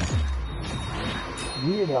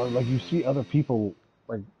 Weird how like you see other people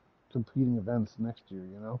like competing events next to you,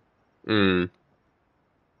 you know?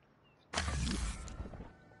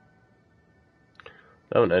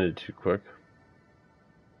 That one ended too quick.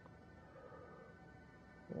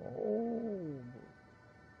 Oh.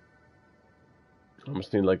 I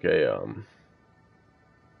almost need like a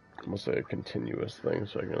almost like a continuous thing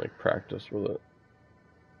so I can like practice with it.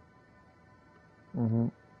 Mm-hmm.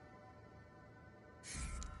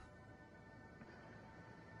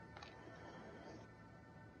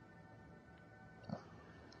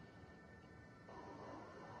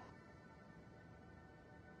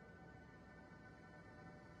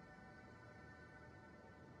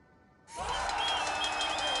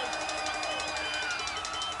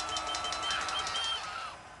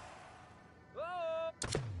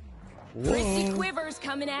 Christy Quivers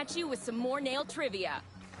coming at you with some more nail trivia.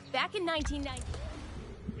 Back in 1990.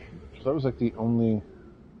 So that was like the only.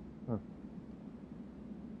 Huh.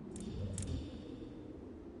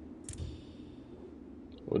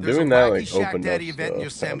 Well, There's doing a that Wacky like Shack opened Daddy up event in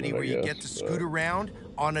stuff, Yosemite kind of, where you I get to guess, scoot around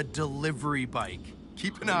on a delivery bike.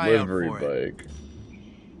 Keep an eye out delivery for it. bike.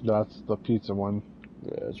 That's the pizza one.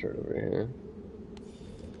 Yeah, it's right over here.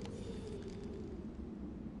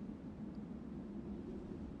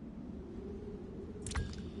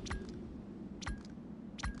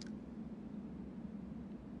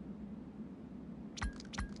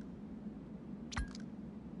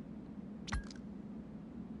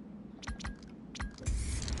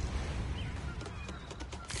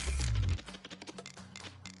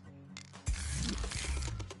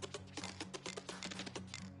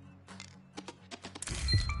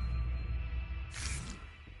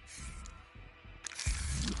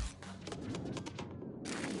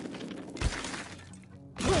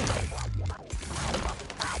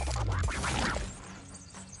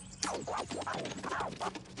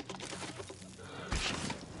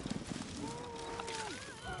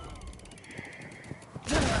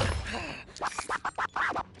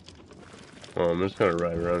 Well, I'm just gonna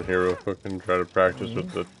ride around here real quick and try to practice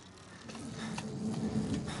with the...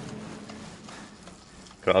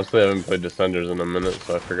 Honestly, I haven't played Descenders in a minute,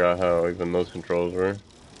 so I forgot how even those controls were.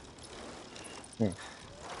 Yeah.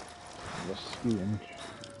 Just skiing.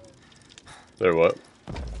 They're what?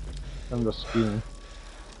 I'm just skiing.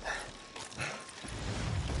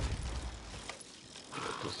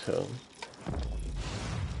 Just hell.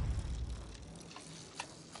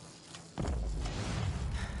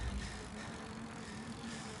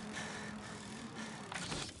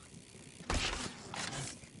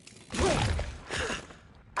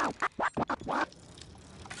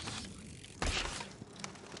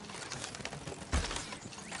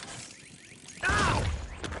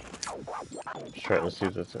 Just trying to see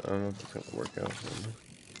if that's... I don't know if it's gonna work out for me.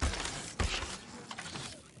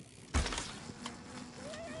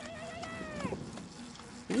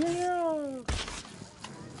 Yeah.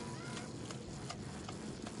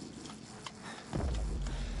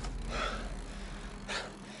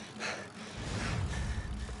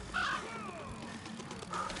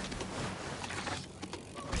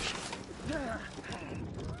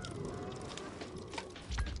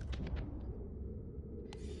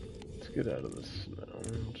 Let's get out of this now.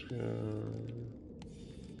 Let's go.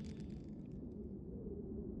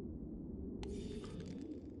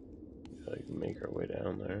 Like make our way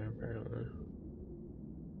down there apparently.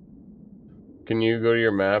 Can you go to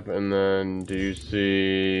your map and then do you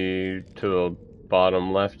see to the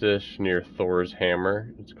bottom leftish near Thor's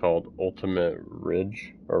hammer? It's called Ultimate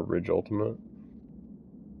Ridge or Ridge Ultimate.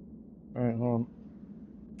 Alright, hold on.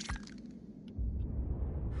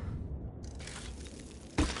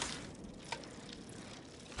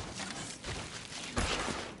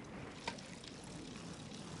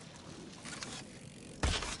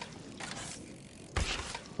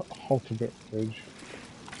 ultimate ridge.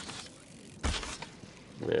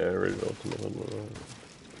 Yeah, Ridge Ultimate.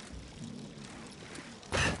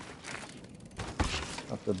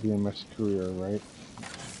 That's the BMX career, right?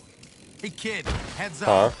 Hey kid, heads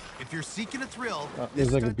Huh? up. If you're seeking a thrill,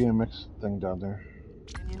 There's like a BMX thing down there.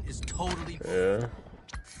 Canyon is totally. Yeah.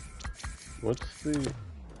 What's the?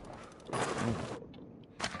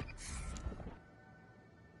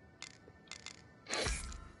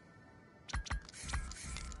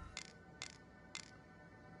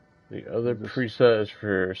 The other preset is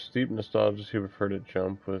for steep nostalgics who prefer to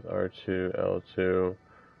jump with R2, L2,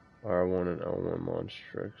 R1, and L1 launch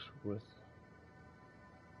tricks with.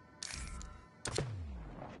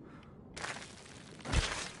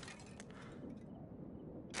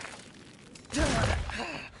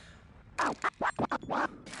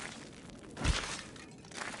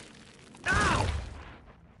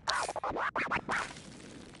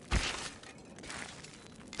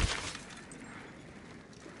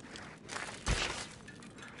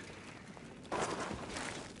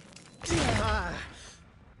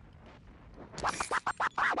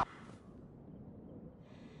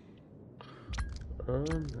 I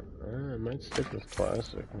might stick with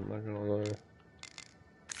classic, I'm not gonna lie.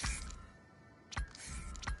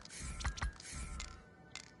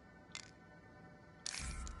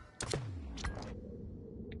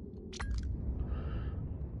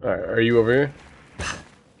 Alright, are you over here?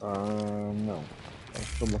 No. I'm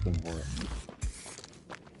still looking for it.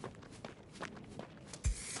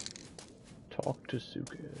 Talk to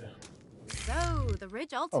Suke. So, the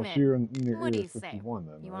Ridge Ultimate. Oh, so you're near what do Area you say? 51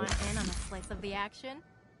 then, You right? want in on a slice of the action?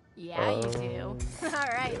 Yeah, you do.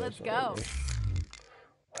 Alright, let's go.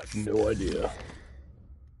 I have no idea.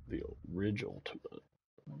 The Ridge Ultimate.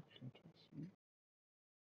 Looks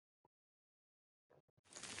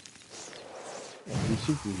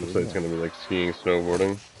like it's gonna be like skiing,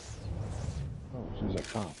 snowboarding. Oh, she's a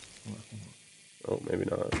cop. Oh, maybe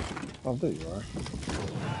not. Oh, there you are.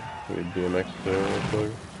 We had BMX there real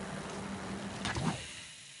quick.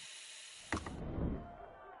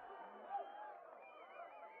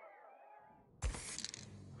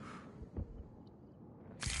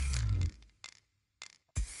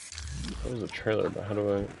 There's a trailer, but how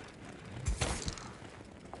do I...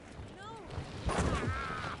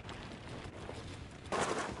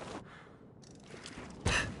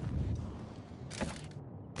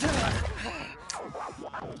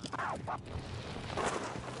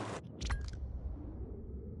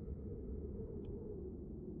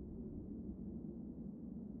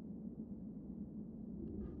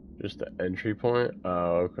 Just the entry point?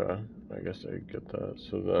 Oh, okay. I guess I get that.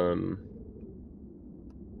 So then...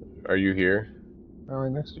 Are you here? I'm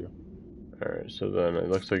right next to you. Alright, so then it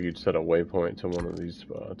looks like you'd set a waypoint to one of these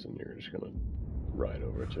spots and you're just gonna ride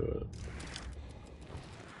over to it.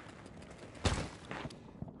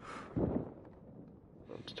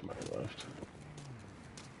 It's to my left.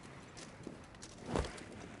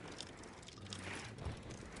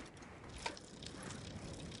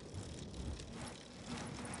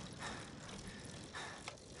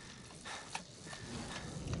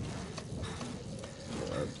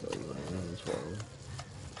 That's well.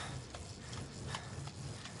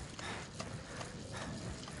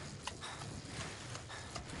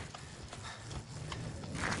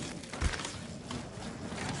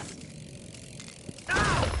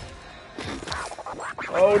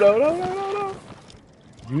 Oh no no no no no!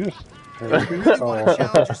 You just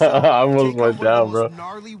I almost went down, bro.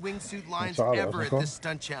 Gnarly wingsuit lines ever at this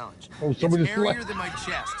stunt challenge. Oh, somebody it's airier than my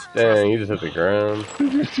chest. Dang, he just hit the ground.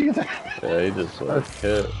 Did you see that? Yeah, he just like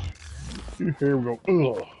hit. You hear him go,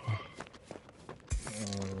 ugh.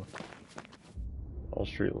 Wall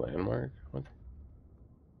Street Landmark? What?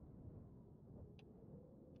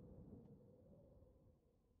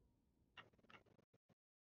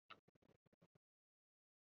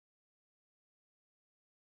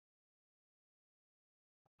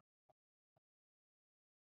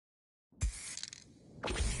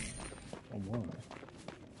 Oh, wow.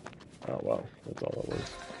 Oh wow, that's all it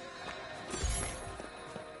was.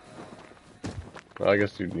 Well, I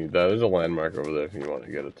guess you'd need that. There's a landmark over there if you want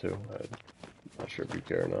to get it too. I'm not sure if you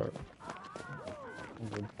care or not.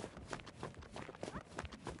 Okay.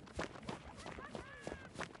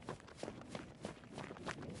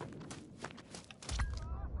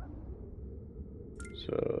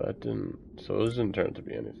 So that didn't. So those didn't turn out to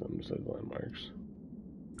be anything besides landmarks.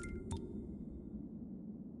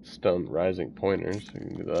 Stone rising pointers. So you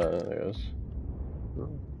can do that, I guess.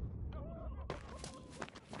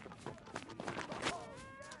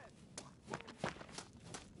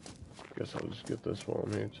 Guess I'll just get this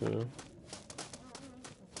one here too.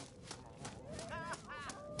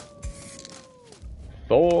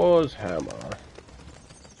 Thor's hammer.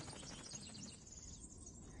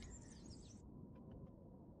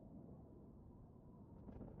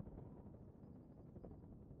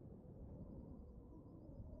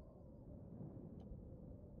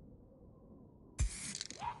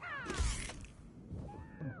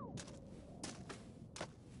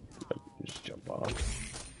 Just jump off.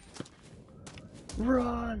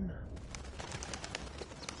 Run!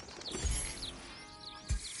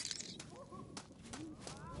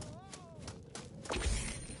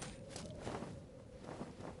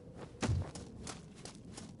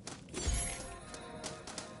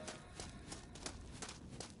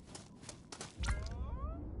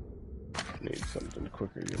 Need something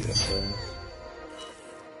quicker to get me up there.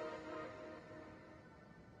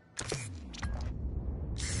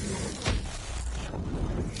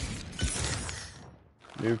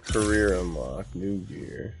 New career unlock, new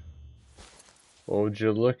gear. Well, would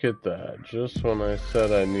you look at that? Just when I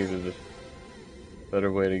said I needed a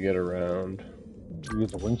better way to get around. You get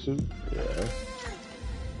the wingsuit? Yeah.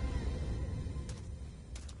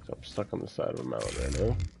 So I'm stuck on the side of a mountain right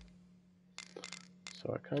now.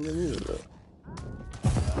 So I kind of needed it.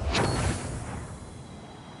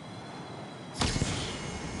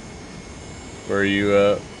 Where are you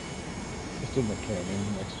at? Just in the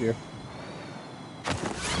canyon next year.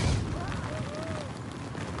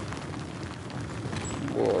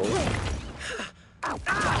 Whoa.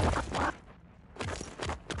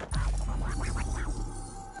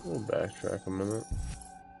 We'll backtrack a minute.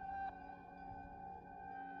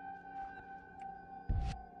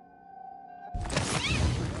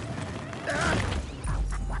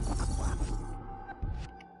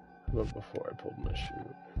 But before I pulled my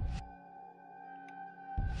chute.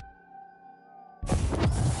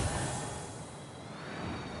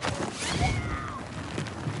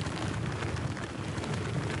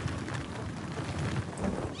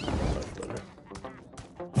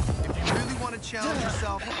 Challenge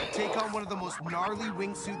yourself, take on one of the most gnarly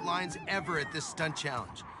wingsuit lines ever at this stunt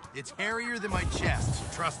challenge. It's hairier than my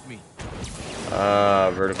chest, trust me.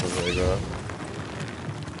 Vertical Vega.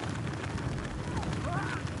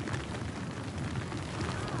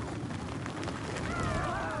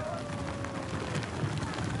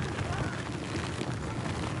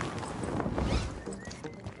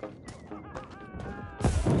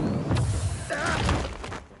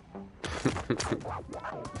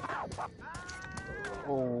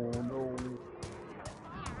 Oh no.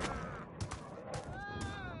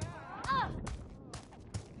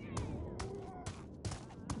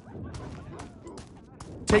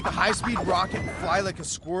 Take a high-speed rocket and fly like a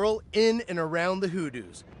squirrel in and around the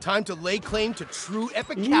hoodoos. Time to lay claim to true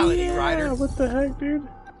epicality, Ryder. What the heck, dude?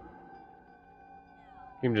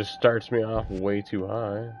 Game just starts me off way too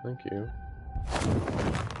high. Thank you.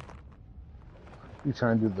 You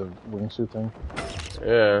trying to do the wingsuit thing?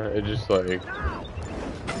 Yeah, it just like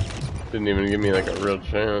didn't even give me like a real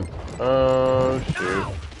chance. Oh shoot.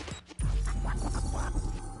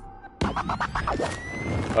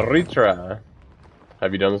 A retry.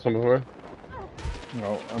 Have you done this one before?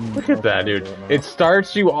 No, Look at that, dude. It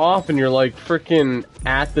starts you off and you're like freaking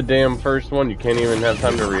at the damn first one. You can't even have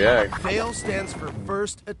time to react. Fail stands for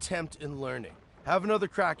first attempt in learning. Have another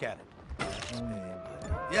crack at it.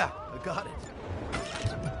 Yeah, I got it.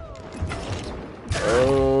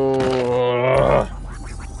 Oh.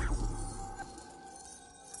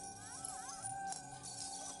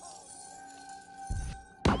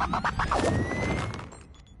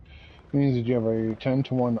 Means that you have a 10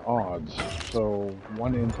 to 1 odds, so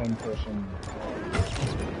 1 in 10 person.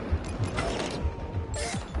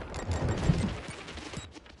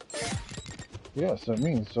 Yes, that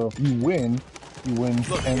means so if you win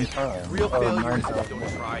 10 times. Real failure is 9,000. don't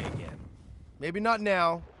try again. Maybe not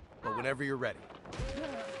now, but whenever you're ready.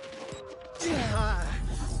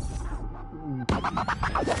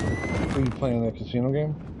 Are you playing that casino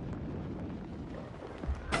game?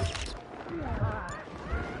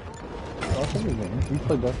 Oh, that's a good game. We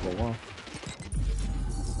played that for a while.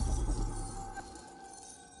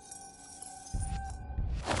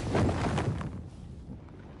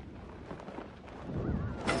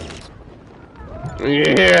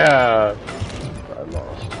 Yeah! I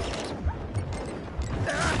lost.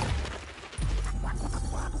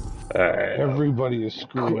 Alright. Everybody is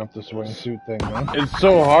screwing up this wingsuit thing, man. It's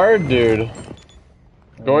so hard, dude.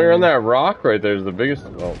 Going around that rock right there is the biggest.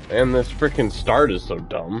 Oh, and this freaking start is so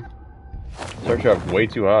dumb. Starts you off way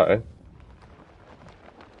too high.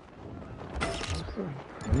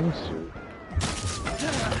 Wingsuit.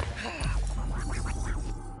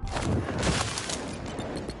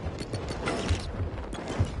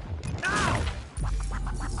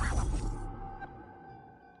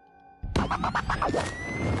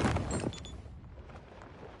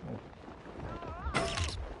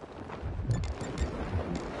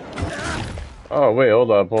 Oh, wait,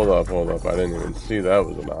 hold up. I didn't even see that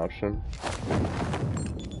was an option.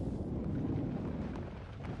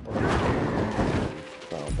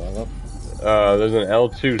 There's an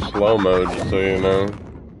L2 slow mode, just so you know.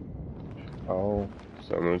 Oh.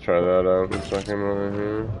 So I'm gonna try that out in a second right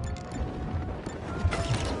here.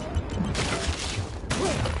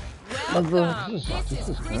 This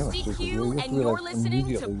is Christy Q, and you're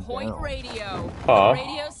listening to Point Radio, Huh?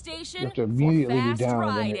 radio station. You have to immediately be fast down and then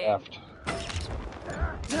riding. you're effed.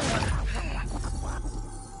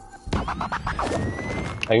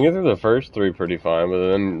 I can get through the first 3 pretty fine, but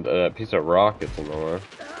then that piece of rock gets in the way.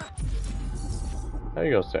 How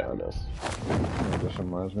you go stay on this? It just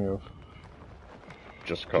reminds me of...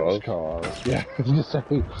 Just Cause? Just Cause. Yeah, I was gonna say...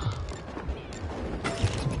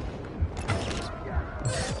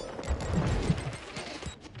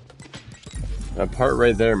 That part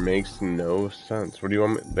right there makes no sense. What do you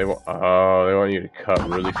want me... They want you to cut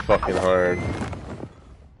really fucking hard.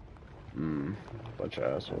 Bunch of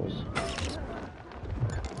assholes.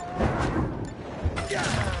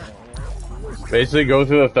 Basically, go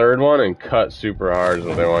through the third one and cut super hard is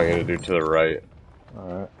what they want you to do to the right.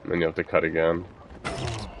 Alright. And then you have to cut again.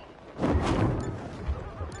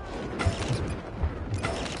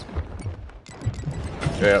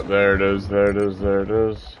 Yep, there it is, there it is, there it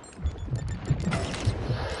is.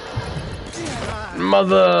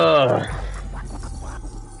 Mother!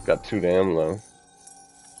 Got too damn low.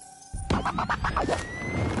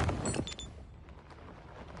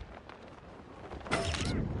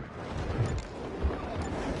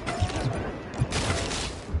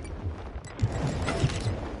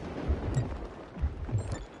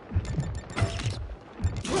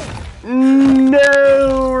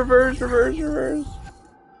 No! Reverse. You're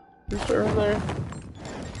in there.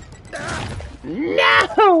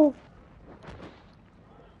 No!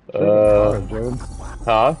 Hard, dude.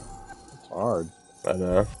 Huh? It's hard. I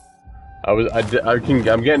know.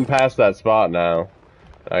 I'm getting past that spot now.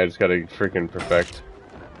 I just gotta freaking perfect.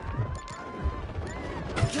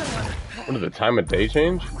 What did the time of day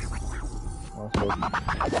change?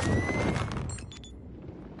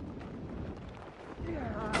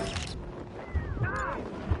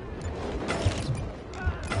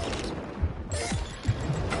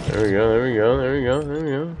 There we go.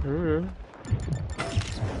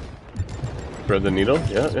 Thread the needle?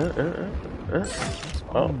 Yeah.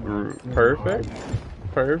 Oh, perfect.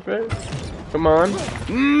 Come on.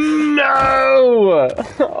 No!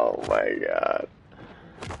 Oh my god.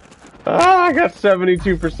 I got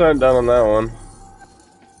 72% done on that one.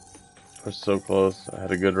 I was so close. I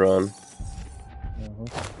had a good run.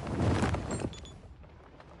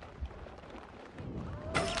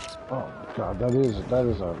 Oh my god, that is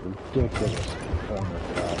a ridiculous corner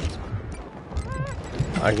for that.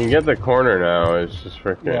 I can get the corner now, it's just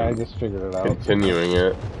freaking... Yeah, I just figured it out. Continuing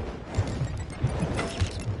it.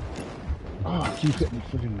 Oh, keep hitting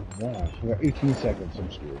the freaking wall. We got 18 seconds,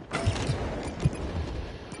 I'm screwed.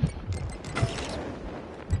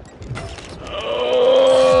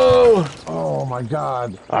 Oh my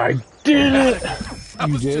god. I did it! That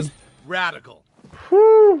you did? Just radical.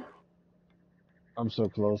 Whew. I'm so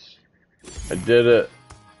close. I did it.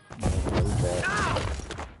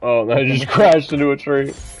 Oh, I just crashed into a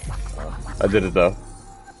tree. I did it though.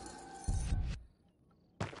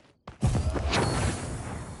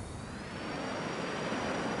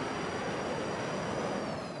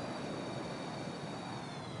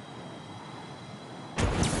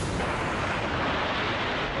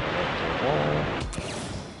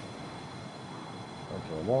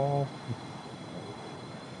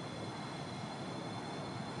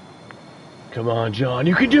 Come on, John,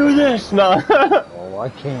 you can do this! No. Oh, I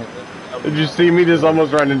can't. Did you see me just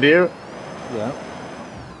almost run into you? Yeah.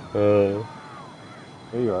 There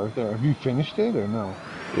you are. There. Have you finished it or no?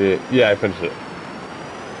 Yeah, I finished it.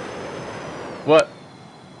 What?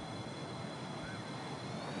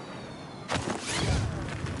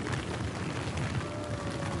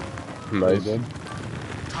 Nice.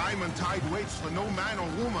 Time and tide waits for no man or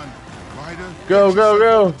woman. Rider,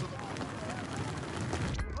 Go!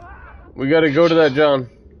 We gotta go to that, John.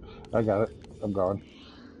 I got it. I'm going.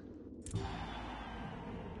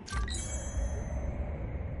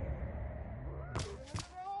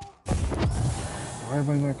 Why am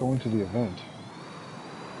I not going to the event?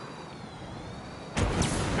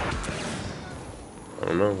 I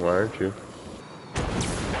don't know, why aren't you?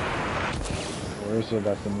 Where is it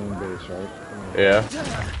at the main base, right? Yeah.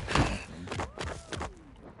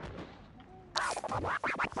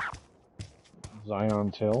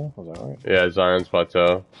 Zion's Hill, was that right? Yeah, Zion's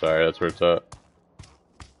Plateau. Sorry, that's where it's at.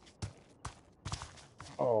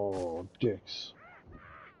 Oh, dicks.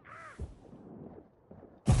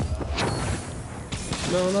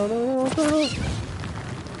 No.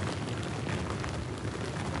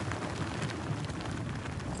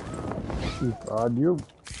 God, you're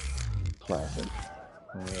classic.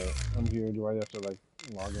 I'm here. Do I have to like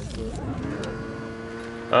log into it?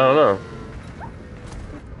 I don't know.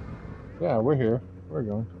 Yeah, we're here. We're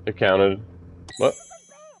going. It counted. What?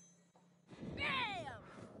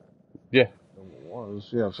 Yeah. It was.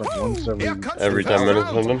 Yeah, it's like once every 10 minutes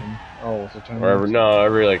or something. Oh, it's a 10 Or minutes?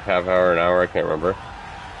 every like half hour, an hour. I can't remember.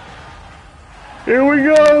 Here we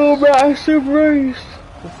go, massive race.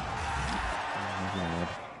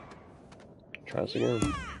 Try this again.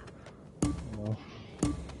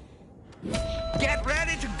 Get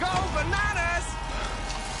ready to go bananas!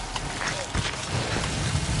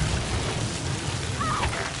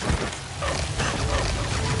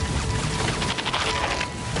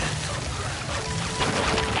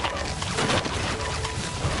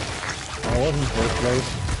 I wasn't first place.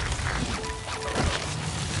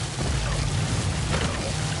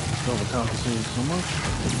 Still the compensated so much.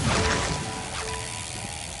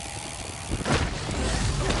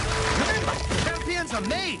 Remember, champions are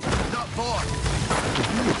made, not born.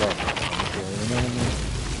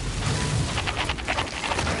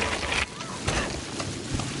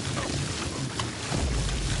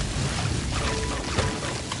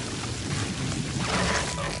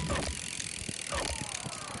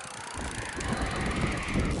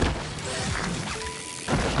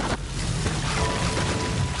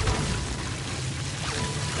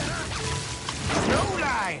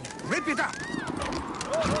 Rip it up!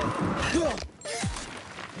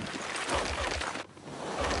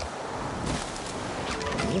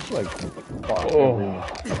 Looks like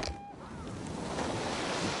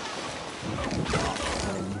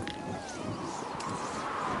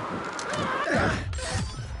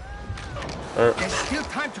There's still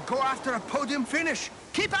time to go after a podium finish.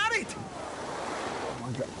 Keep at it! Oh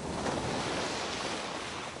my god.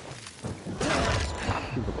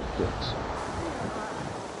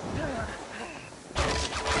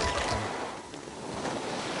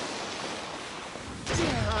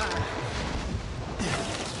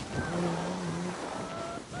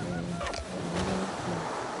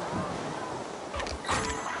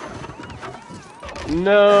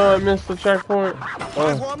 No, I missed the checkpoint.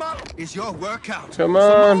 My warm-up is your workout. Come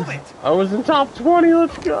So on. move it. I was in top 20.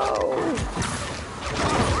 Let's go. All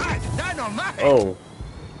right, dynamite. Oh.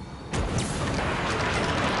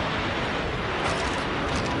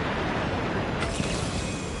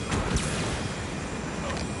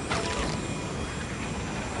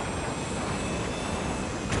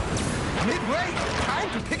 Midway, time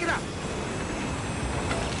to pick it up.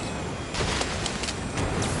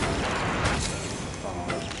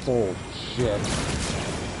 Bullshit.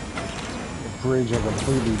 The bridge are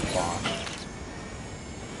completely botched.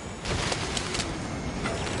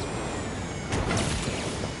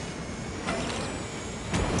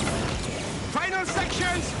 Final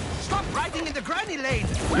sections. Stop riding in the granny lane.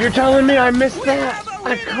 You're telling me I missed that?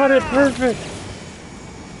 I cut it perfect.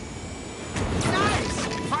 Nice.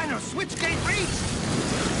 Final switch gate reached.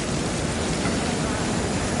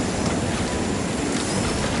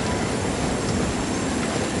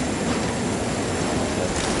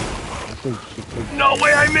 No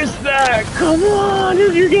way I missed that! Come on!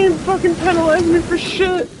 You're getting fucking penalized me for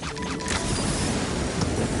shit!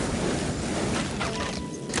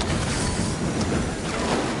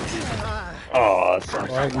 Oh, that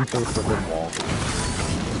sucks. Why you pay for the wall?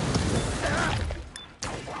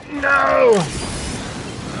 No!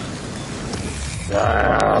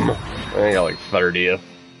 Damn! I got like 30th.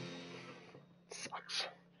 Sucks.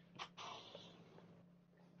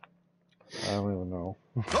 I don't even know.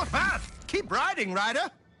 Not bad. Keep riding, rider.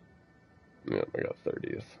 Yeah, I got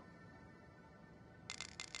 30th.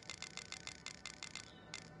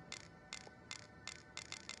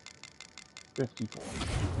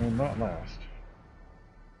 $54. And not last.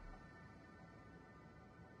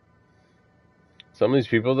 Some of these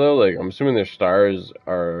people though, like I'm assuming their stars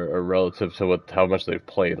are relative to how much they've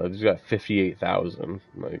played. Like he's got 58,000.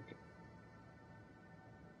 Like if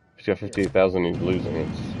he's got 58,000, he's losing.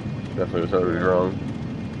 It's definitely something wrong.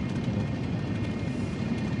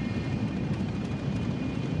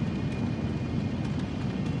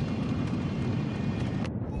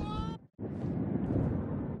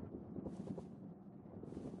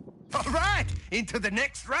 All right, into the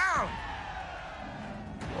next round.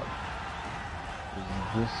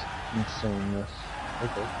 This insaneness.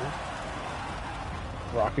 Okay, cool.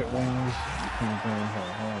 Rocket wings.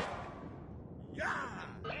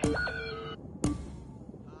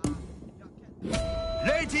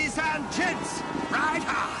 Ladies and gents, ride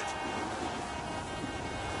hard.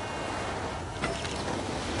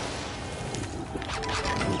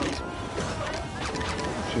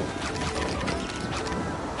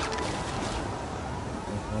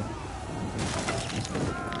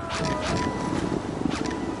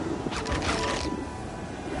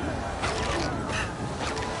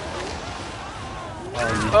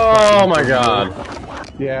 Oh my god.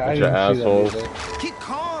 Yeah, bunch I of didn't see assholes. that either. Keep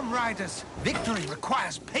calm, riders. Victory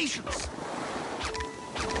requires patience.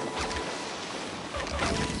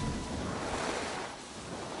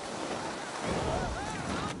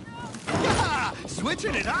 Yeah,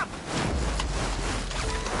 switching it up.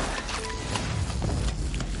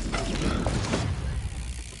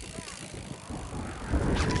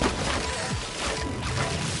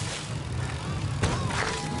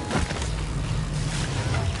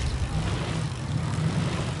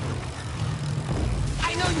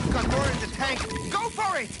 I know you've got more in the tank. Go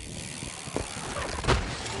for it!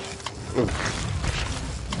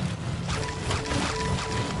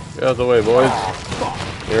 Get out the way, boys.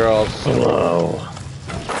 You're all slow.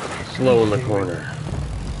 Slow in the corner.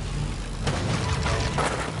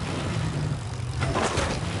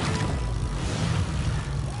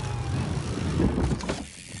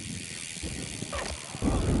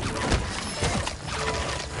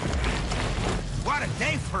 What a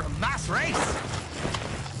day for a mass race!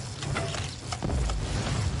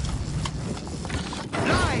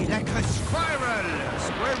 Fly like a squirrel!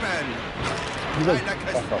 Squirrel! Fly like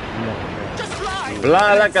a... Just fly!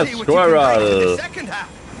 Fly like a See what you can bring in squirrel. the second half.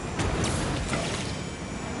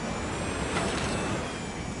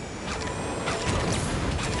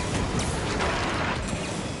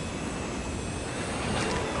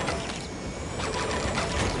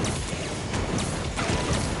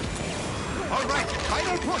 All right,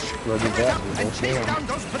 final push. Ready Give it that, up we and both chase down. down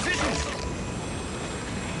those positions.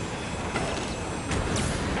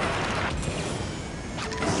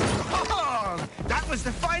 Oh, that was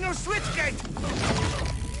the final switch gate.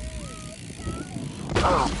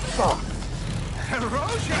 Oh, fuck.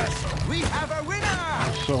 Ferocious! We have a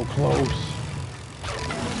winner! So close.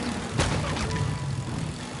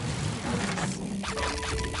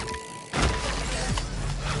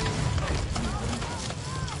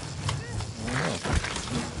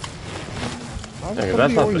 Yeah, 'cause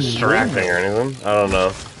that's not distracting or anything. I don't know.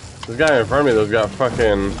 This guy in front of me though got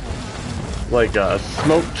fucking like a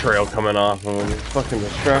smoke trail coming off of him. It's fucking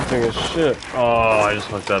distracting as shit. Oh, I just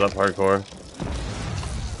fucked that up hardcore.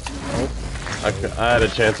 I had a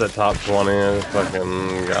chance at top 20 and I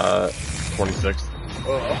fucking got 26th.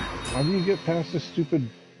 How do you get past this stupid...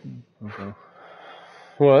 Okay.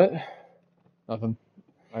 What? Nothing.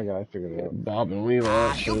 I figured it out. Bob and weave all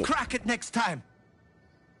that You shit. crack it next time.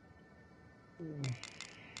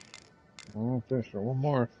 Oh, fish for one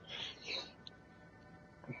more.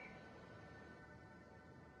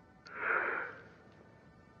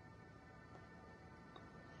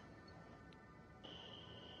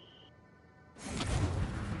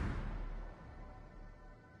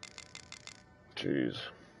 Jeez.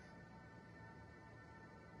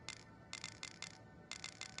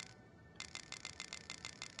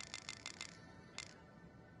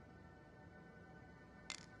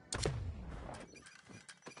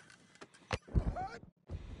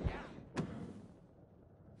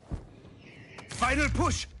 Final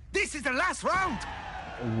push. This is the last round.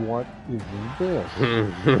 What is this?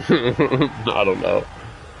 I don't know.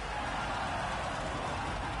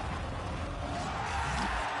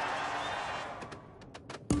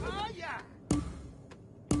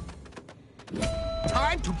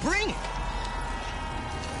 Time to bring it.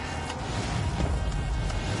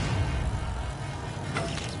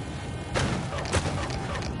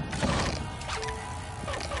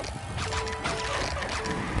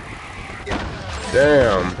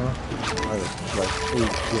 Damn. I was like,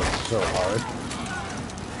 ate shit so hard.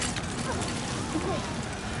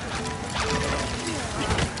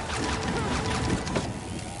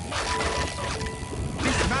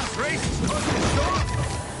 This mass race is costing short.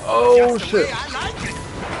 Oh Just the way shit. I like it.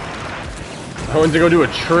 I went to go do a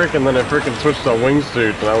trick and then I freaking switched to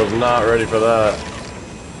wingsuit and I was not ready for that.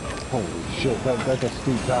 Holy shit, that's a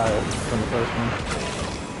steep dive from the first one.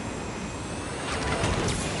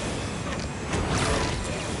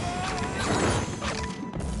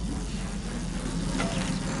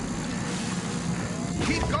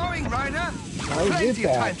 Keep going, Ryder. I did Plenty of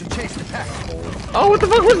that. time to chase the pack. Oh, what the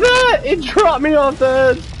fuck was that? It dropped me off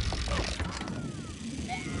the edge.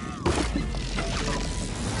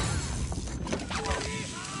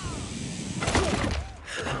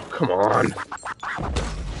 Come on.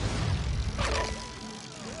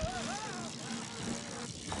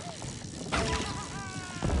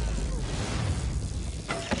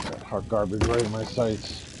 Hot garbage right in my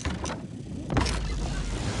sights.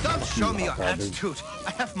 Don't show me your garbage. attitude.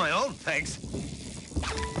 I have my own, thanks.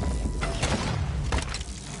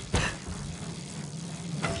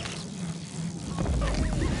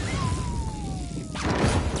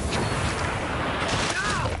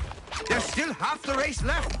 They're still high. Half the race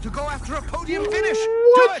left to go after a podium finish.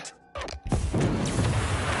 Do it!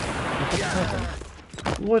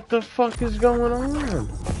 What the fuck is going on?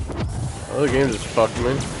 Oh, the game just fucked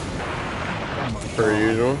me. Per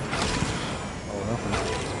usual. Oh, nothing.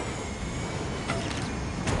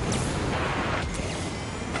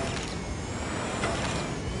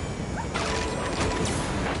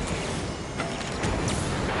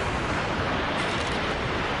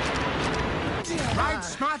 Ride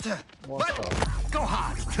smarter, but go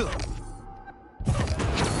hard too.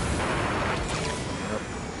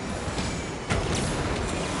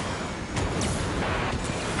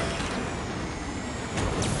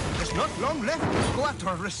 There's not long left to go after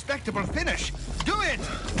a respectable finish. Do it!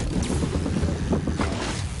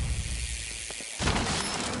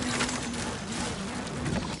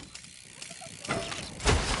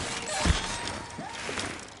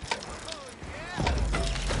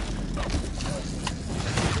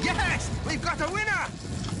 Yes! We've got a winner!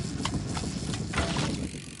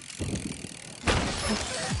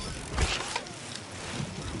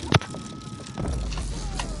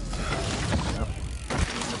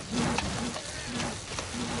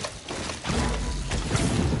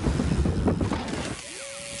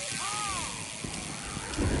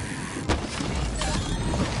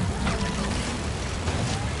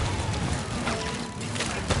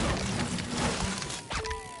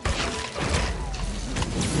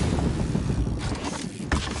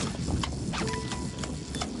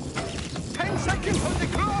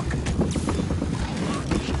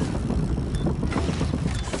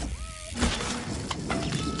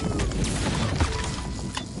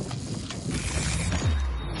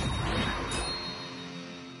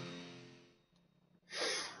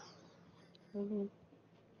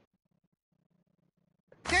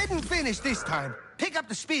 Didn't finish this time. Pick up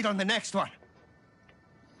the speed on the next one.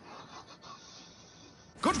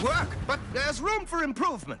 Good work, but there's room for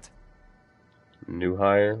improvement. New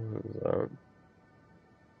hire?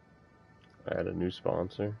 Add a new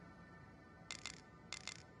sponsor.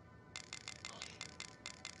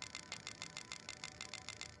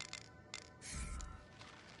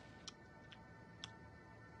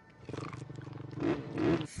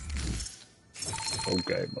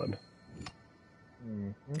 Okay, bud.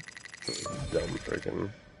 Dumb freaking.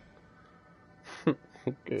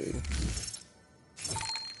 Okay.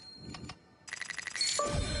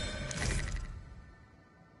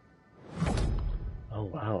 Oh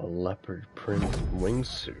wow, a leopard print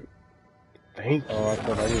wingsuit. Thank you. Oh, that's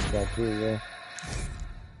what I just got too, yeah.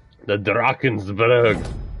 The Drakensberg.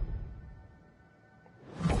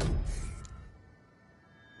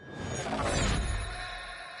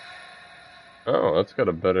 Oh, that's got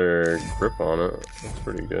a better grip on it. That's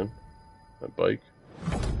pretty good. That bike.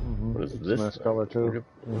 What is this? Nice color too.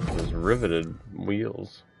 Look at those riveted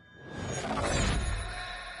wheels.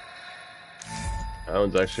 That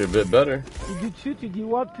one's actually a bit better. Du dessus, tu dis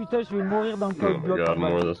ouais, putain, je vais mourir dans le Oh my god,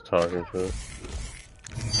 more of this talking shit.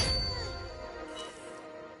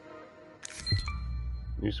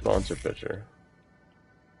 New sponsor picture.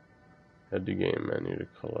 Head to game menu to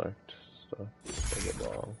collect stuff. Blah,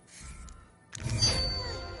 blah, blah.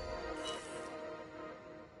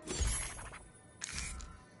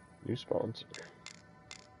 New sponsor.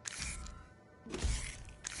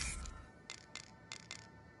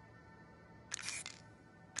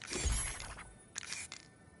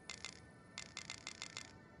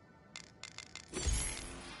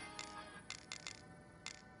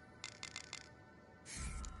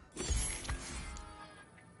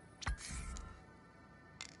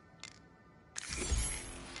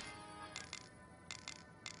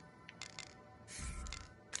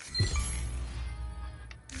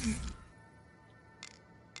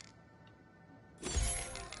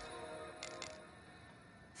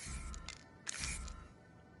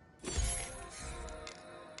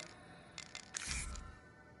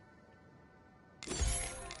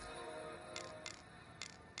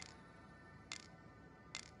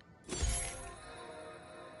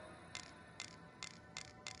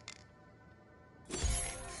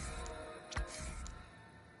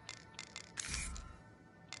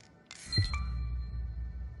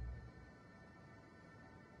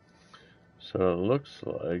 So it looks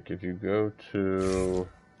like if you go to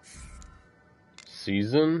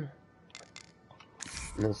season,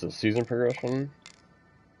 and it's a season progression,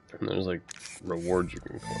 and there's like rewards you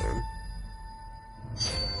can claim.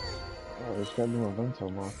 Oh, there's got new events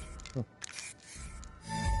unlocked. Huh.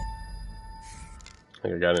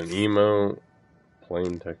 Like I got an emote,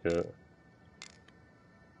 plane ticket.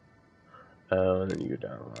 Oh, and then you go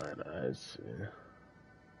down the line. I see.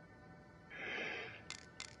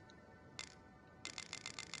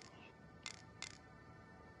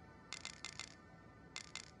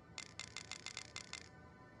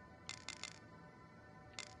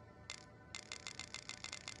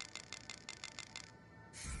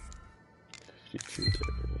 52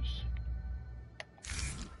 days.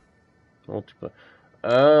 Multiplayer.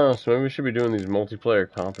 Oh, so maybe we should be doing these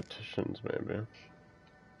multiplayer competitions, maybe.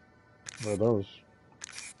 What are those?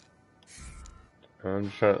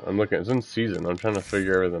 I'm looking, it's in season. I'm trying to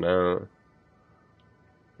figure everything out.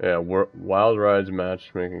 Yeah, Wild Rides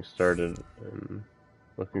matchmaking started and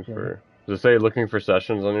looking for. Does it say looking for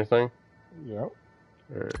sessions on your thing? Yep.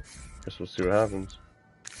 Alright. Guess we'll see what happens.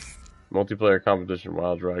 Multiplayer competition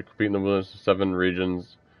Wild Ride. Compete in the wilderness of 7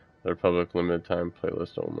 regions that are public limited time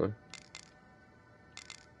playlist only.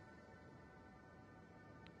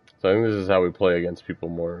 So I think this is how we play against people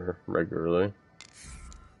more regularly.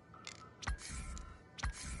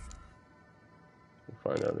 We'll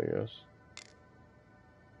find out, I guess.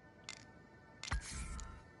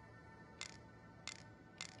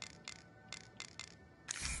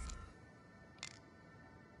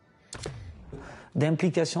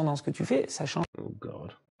 D'implication dans ce que tu fais, ça change. Oh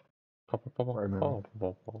God. I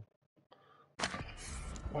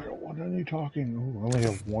don't want any talking. Ooh, I only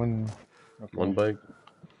have one. Okay. One bike.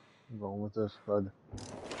 I'm going with this, bud.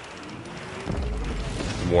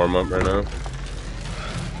 Warm up right now.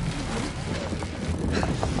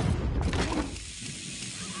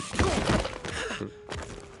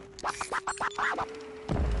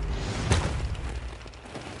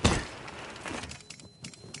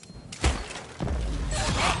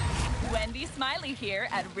 Wendy Smiley here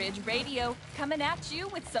at Ridge Radio, coming at you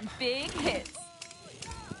with some big hits.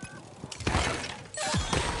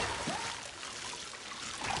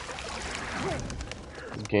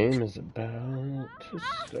 The game is about to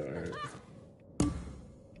start.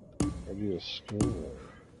 Ready to school.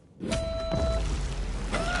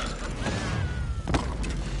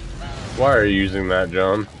 Why are you using that,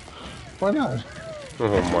 John? Why not?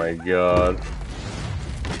 Oh my God.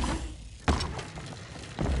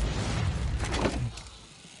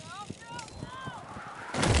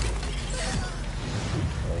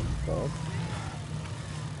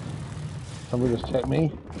 Somebody just hit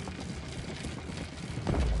me.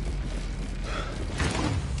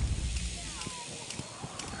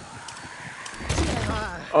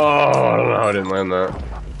 Oh, I don't know how I didn't land that.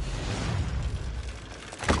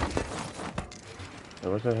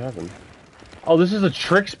 What's that happen? Oh, this is a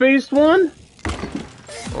tricks-based one?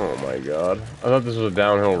 Oh my God. I thought this was a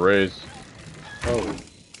downhill race. Oh.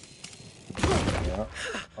 Yeah.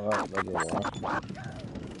 That'd be a lot.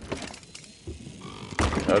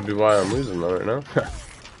 That'd be why I'm losing though right now.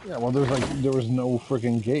 Yeah, well, there was no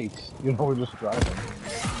freaking gates. You know, we're just driving.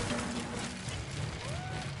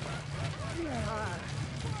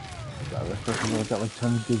 Got like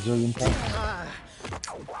 10 gazillion points.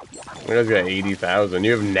 You guys got 80,000.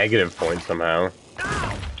 You have negative points somehow.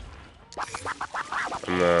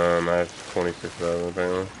 And then I have 26,000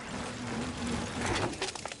 apparently.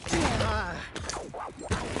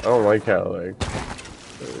 I don't like how, like...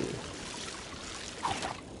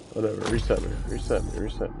 Whatever, reset me.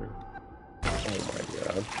 Oh my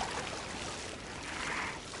God.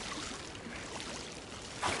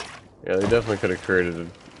 Yeah, they definitely could have created a...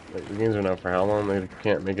 Like, the games are now for how long? They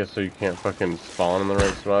can't make it so you can't fucking spawn in the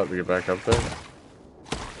right spot to get back up there?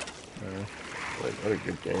 Like, what a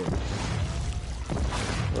good game.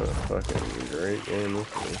 What a fucking great game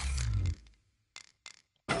this is.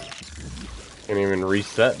 Can't even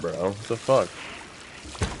reset, bro. What the fuck?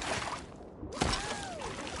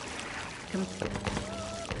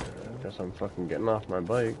 Guess I'm fucking getting off my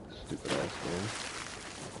bike. Stupid ass game.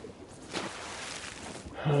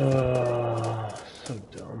 So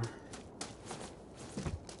dumb.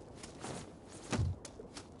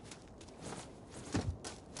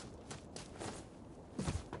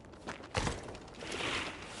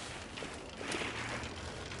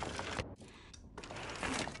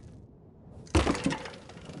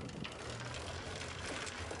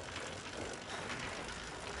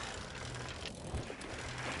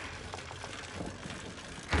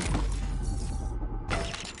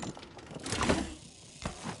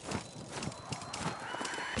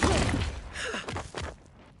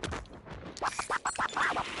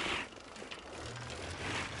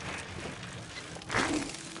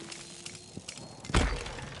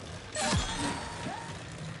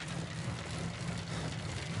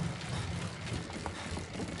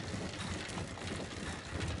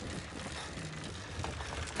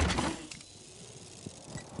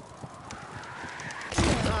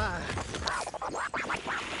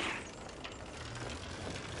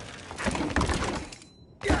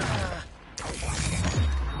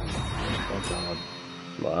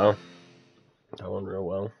 Wow. That went real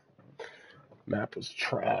well. Map was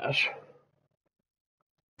trash.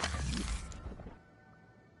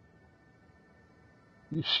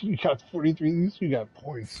 You got 43. At least you got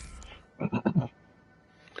points.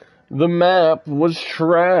 The map was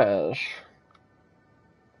trash.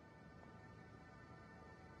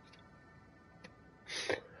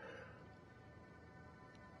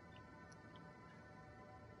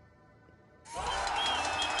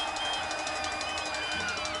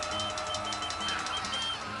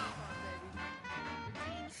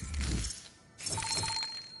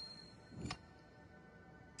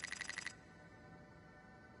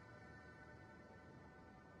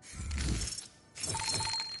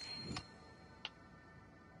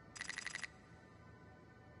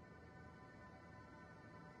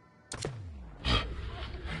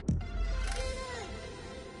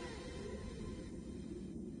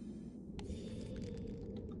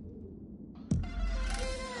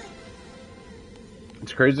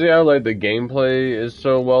 It's crazy how like the gameplay is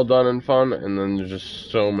so well done and fun, and then there's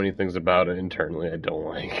just so many things about it internally I don't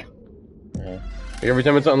like. Yeah. Like every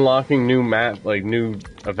time it's unlocking new map, like new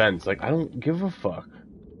events, like I don't give a fuck.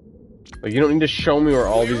 Like you don't need to show me where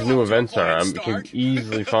all these new events are. I can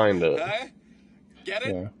easily find it. Get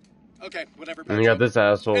it? Yeah. Okay, whatever. And you got this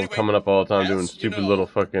asshole coming up all the time doing stupid little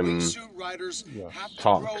fucking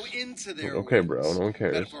talks. Okay, bro, no one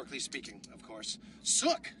cares. Metaphorically speaking, of course.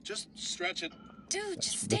 Sook, just stretch it. Dude,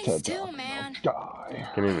 just stay still, man.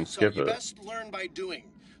 Can't even skip You it. best learn by doing.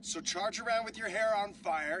 So charge around with your hair on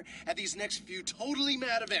fire at these next few totally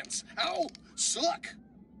mad events. Ow! Sook!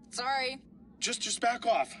 Sorry. Just back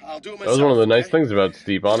off. I'll do it myself. That was one of the nice things about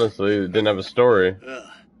Steep, honestly. It didn't have a story.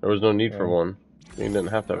 There was no need for one. You didn't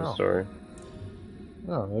have to have a story.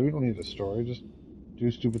 No, we don't need a story. Just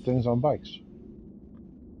do stupid things on bikes.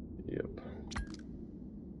 Yep.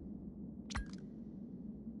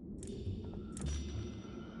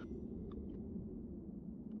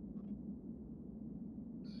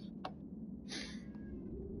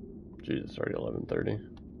 Jesus, already 11:30.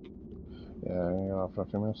 Yeah, I got off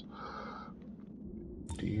 15 minutes.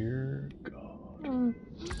 Dear God.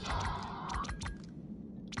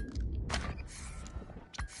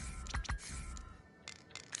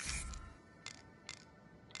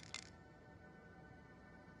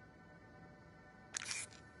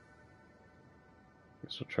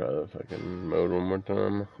 Guess we'll try the fucking mode one more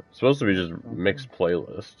time. It's supposed to be just mixed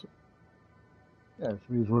playlist. Yeah, it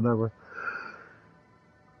means whatever.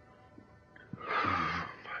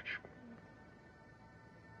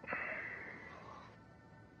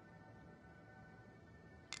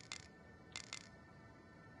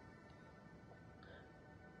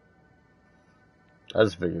 I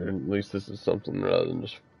just figured at least this is something rather than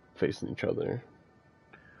just facing each other.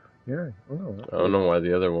 Yeah, I know. I don't know why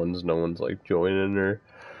the other ones, no one's like joining or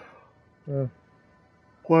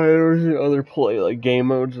why there's the other play like game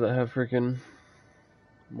modes that have freaking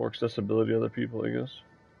more accessibility to other people, I guess.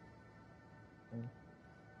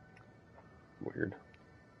 Weird.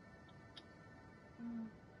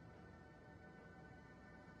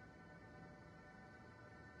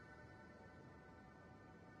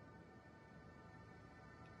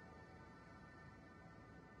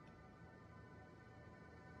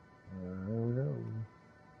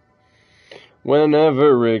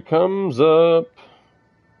 Whenever it comes up,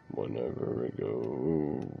 whenever it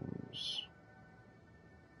goes.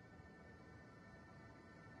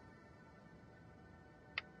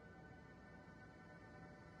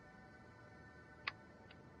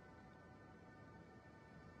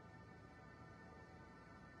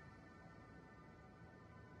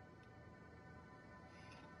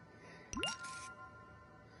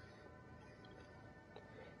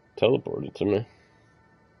 Teleported to me.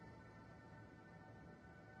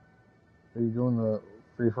 Are you doing the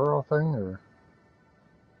free-for-all thing, or?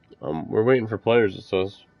 We're waiting for players, it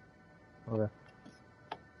says. Okay.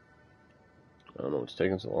 I don't know what's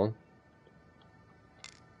taking so long.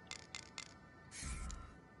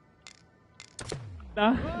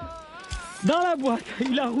 Là, dans la boîte,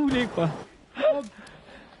 il a roulé, quoi.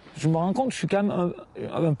 Je me rends compte, je suis quand même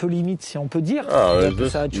un peu limite, si on peut dire.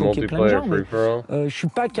 Ça a choqué plein de gens, mais je suis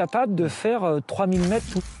pas capable de faire 3000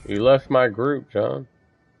 mètres tout. You left my group, John.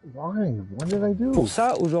 Why? What did I do? Pour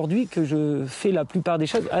ça, aujourd'hui, que je fais la plupart des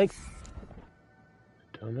choses avec...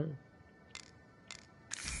 Don't know.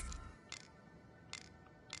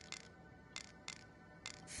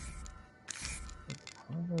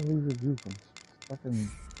 How did I leave the group? I'm fucking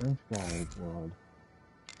French guy world.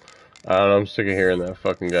 I don't know, I'm sick of hearing that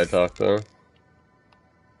fucking guy talk, though.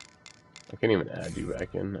 I can't even add you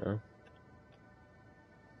back in now.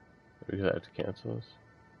 Maybe I have to cancel this.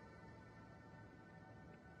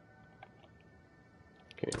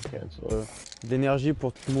 Can't even cancel it. D'énergie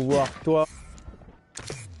pour te mouvoir, toi,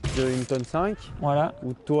 de 1,5 tonne, voilà,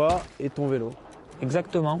 ou toi et ton vélo.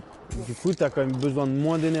 Exactement. Du coup, t'as quand même besoin de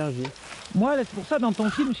moins d'énergie. Moi, là, c'est pour ça, dans ton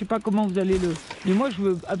film, je sais pas comment vous allez le... Mais moi, je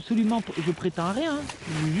veux absolument... Je prétends à rien. Hein.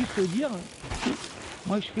 Je veux juste te dire...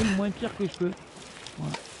 Moi, je fais le moins pire que je peux.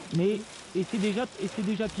 Voilà. Mais... Et c'est déjà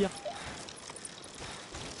pire.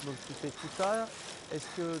 Donc tu fais tout ça. Qu'est-ce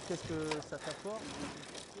que ça t'apporte?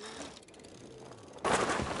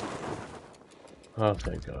 Oh,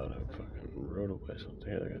 thank God, I fucking wrote away something.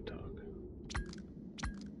 Here, I gotta talk.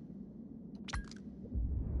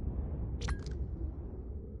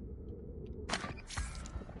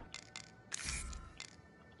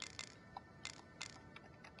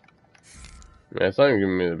 Man, it's not even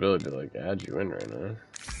giving me the ability to, like, add you in right now.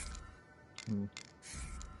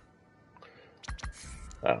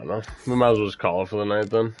 I don't know. We might as well just call it for the night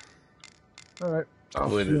then. Alright.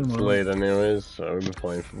 It's late anyways, so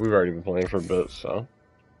we've already been playing for a bit, so.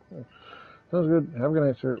 Sounds good. Have a good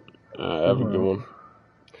night, sir. Have a good one.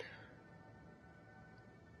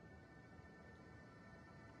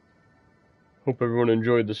 Hope everyone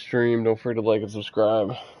enjoyed the stream. Don't forget to like and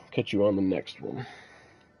subscribe. Catch you on the next one.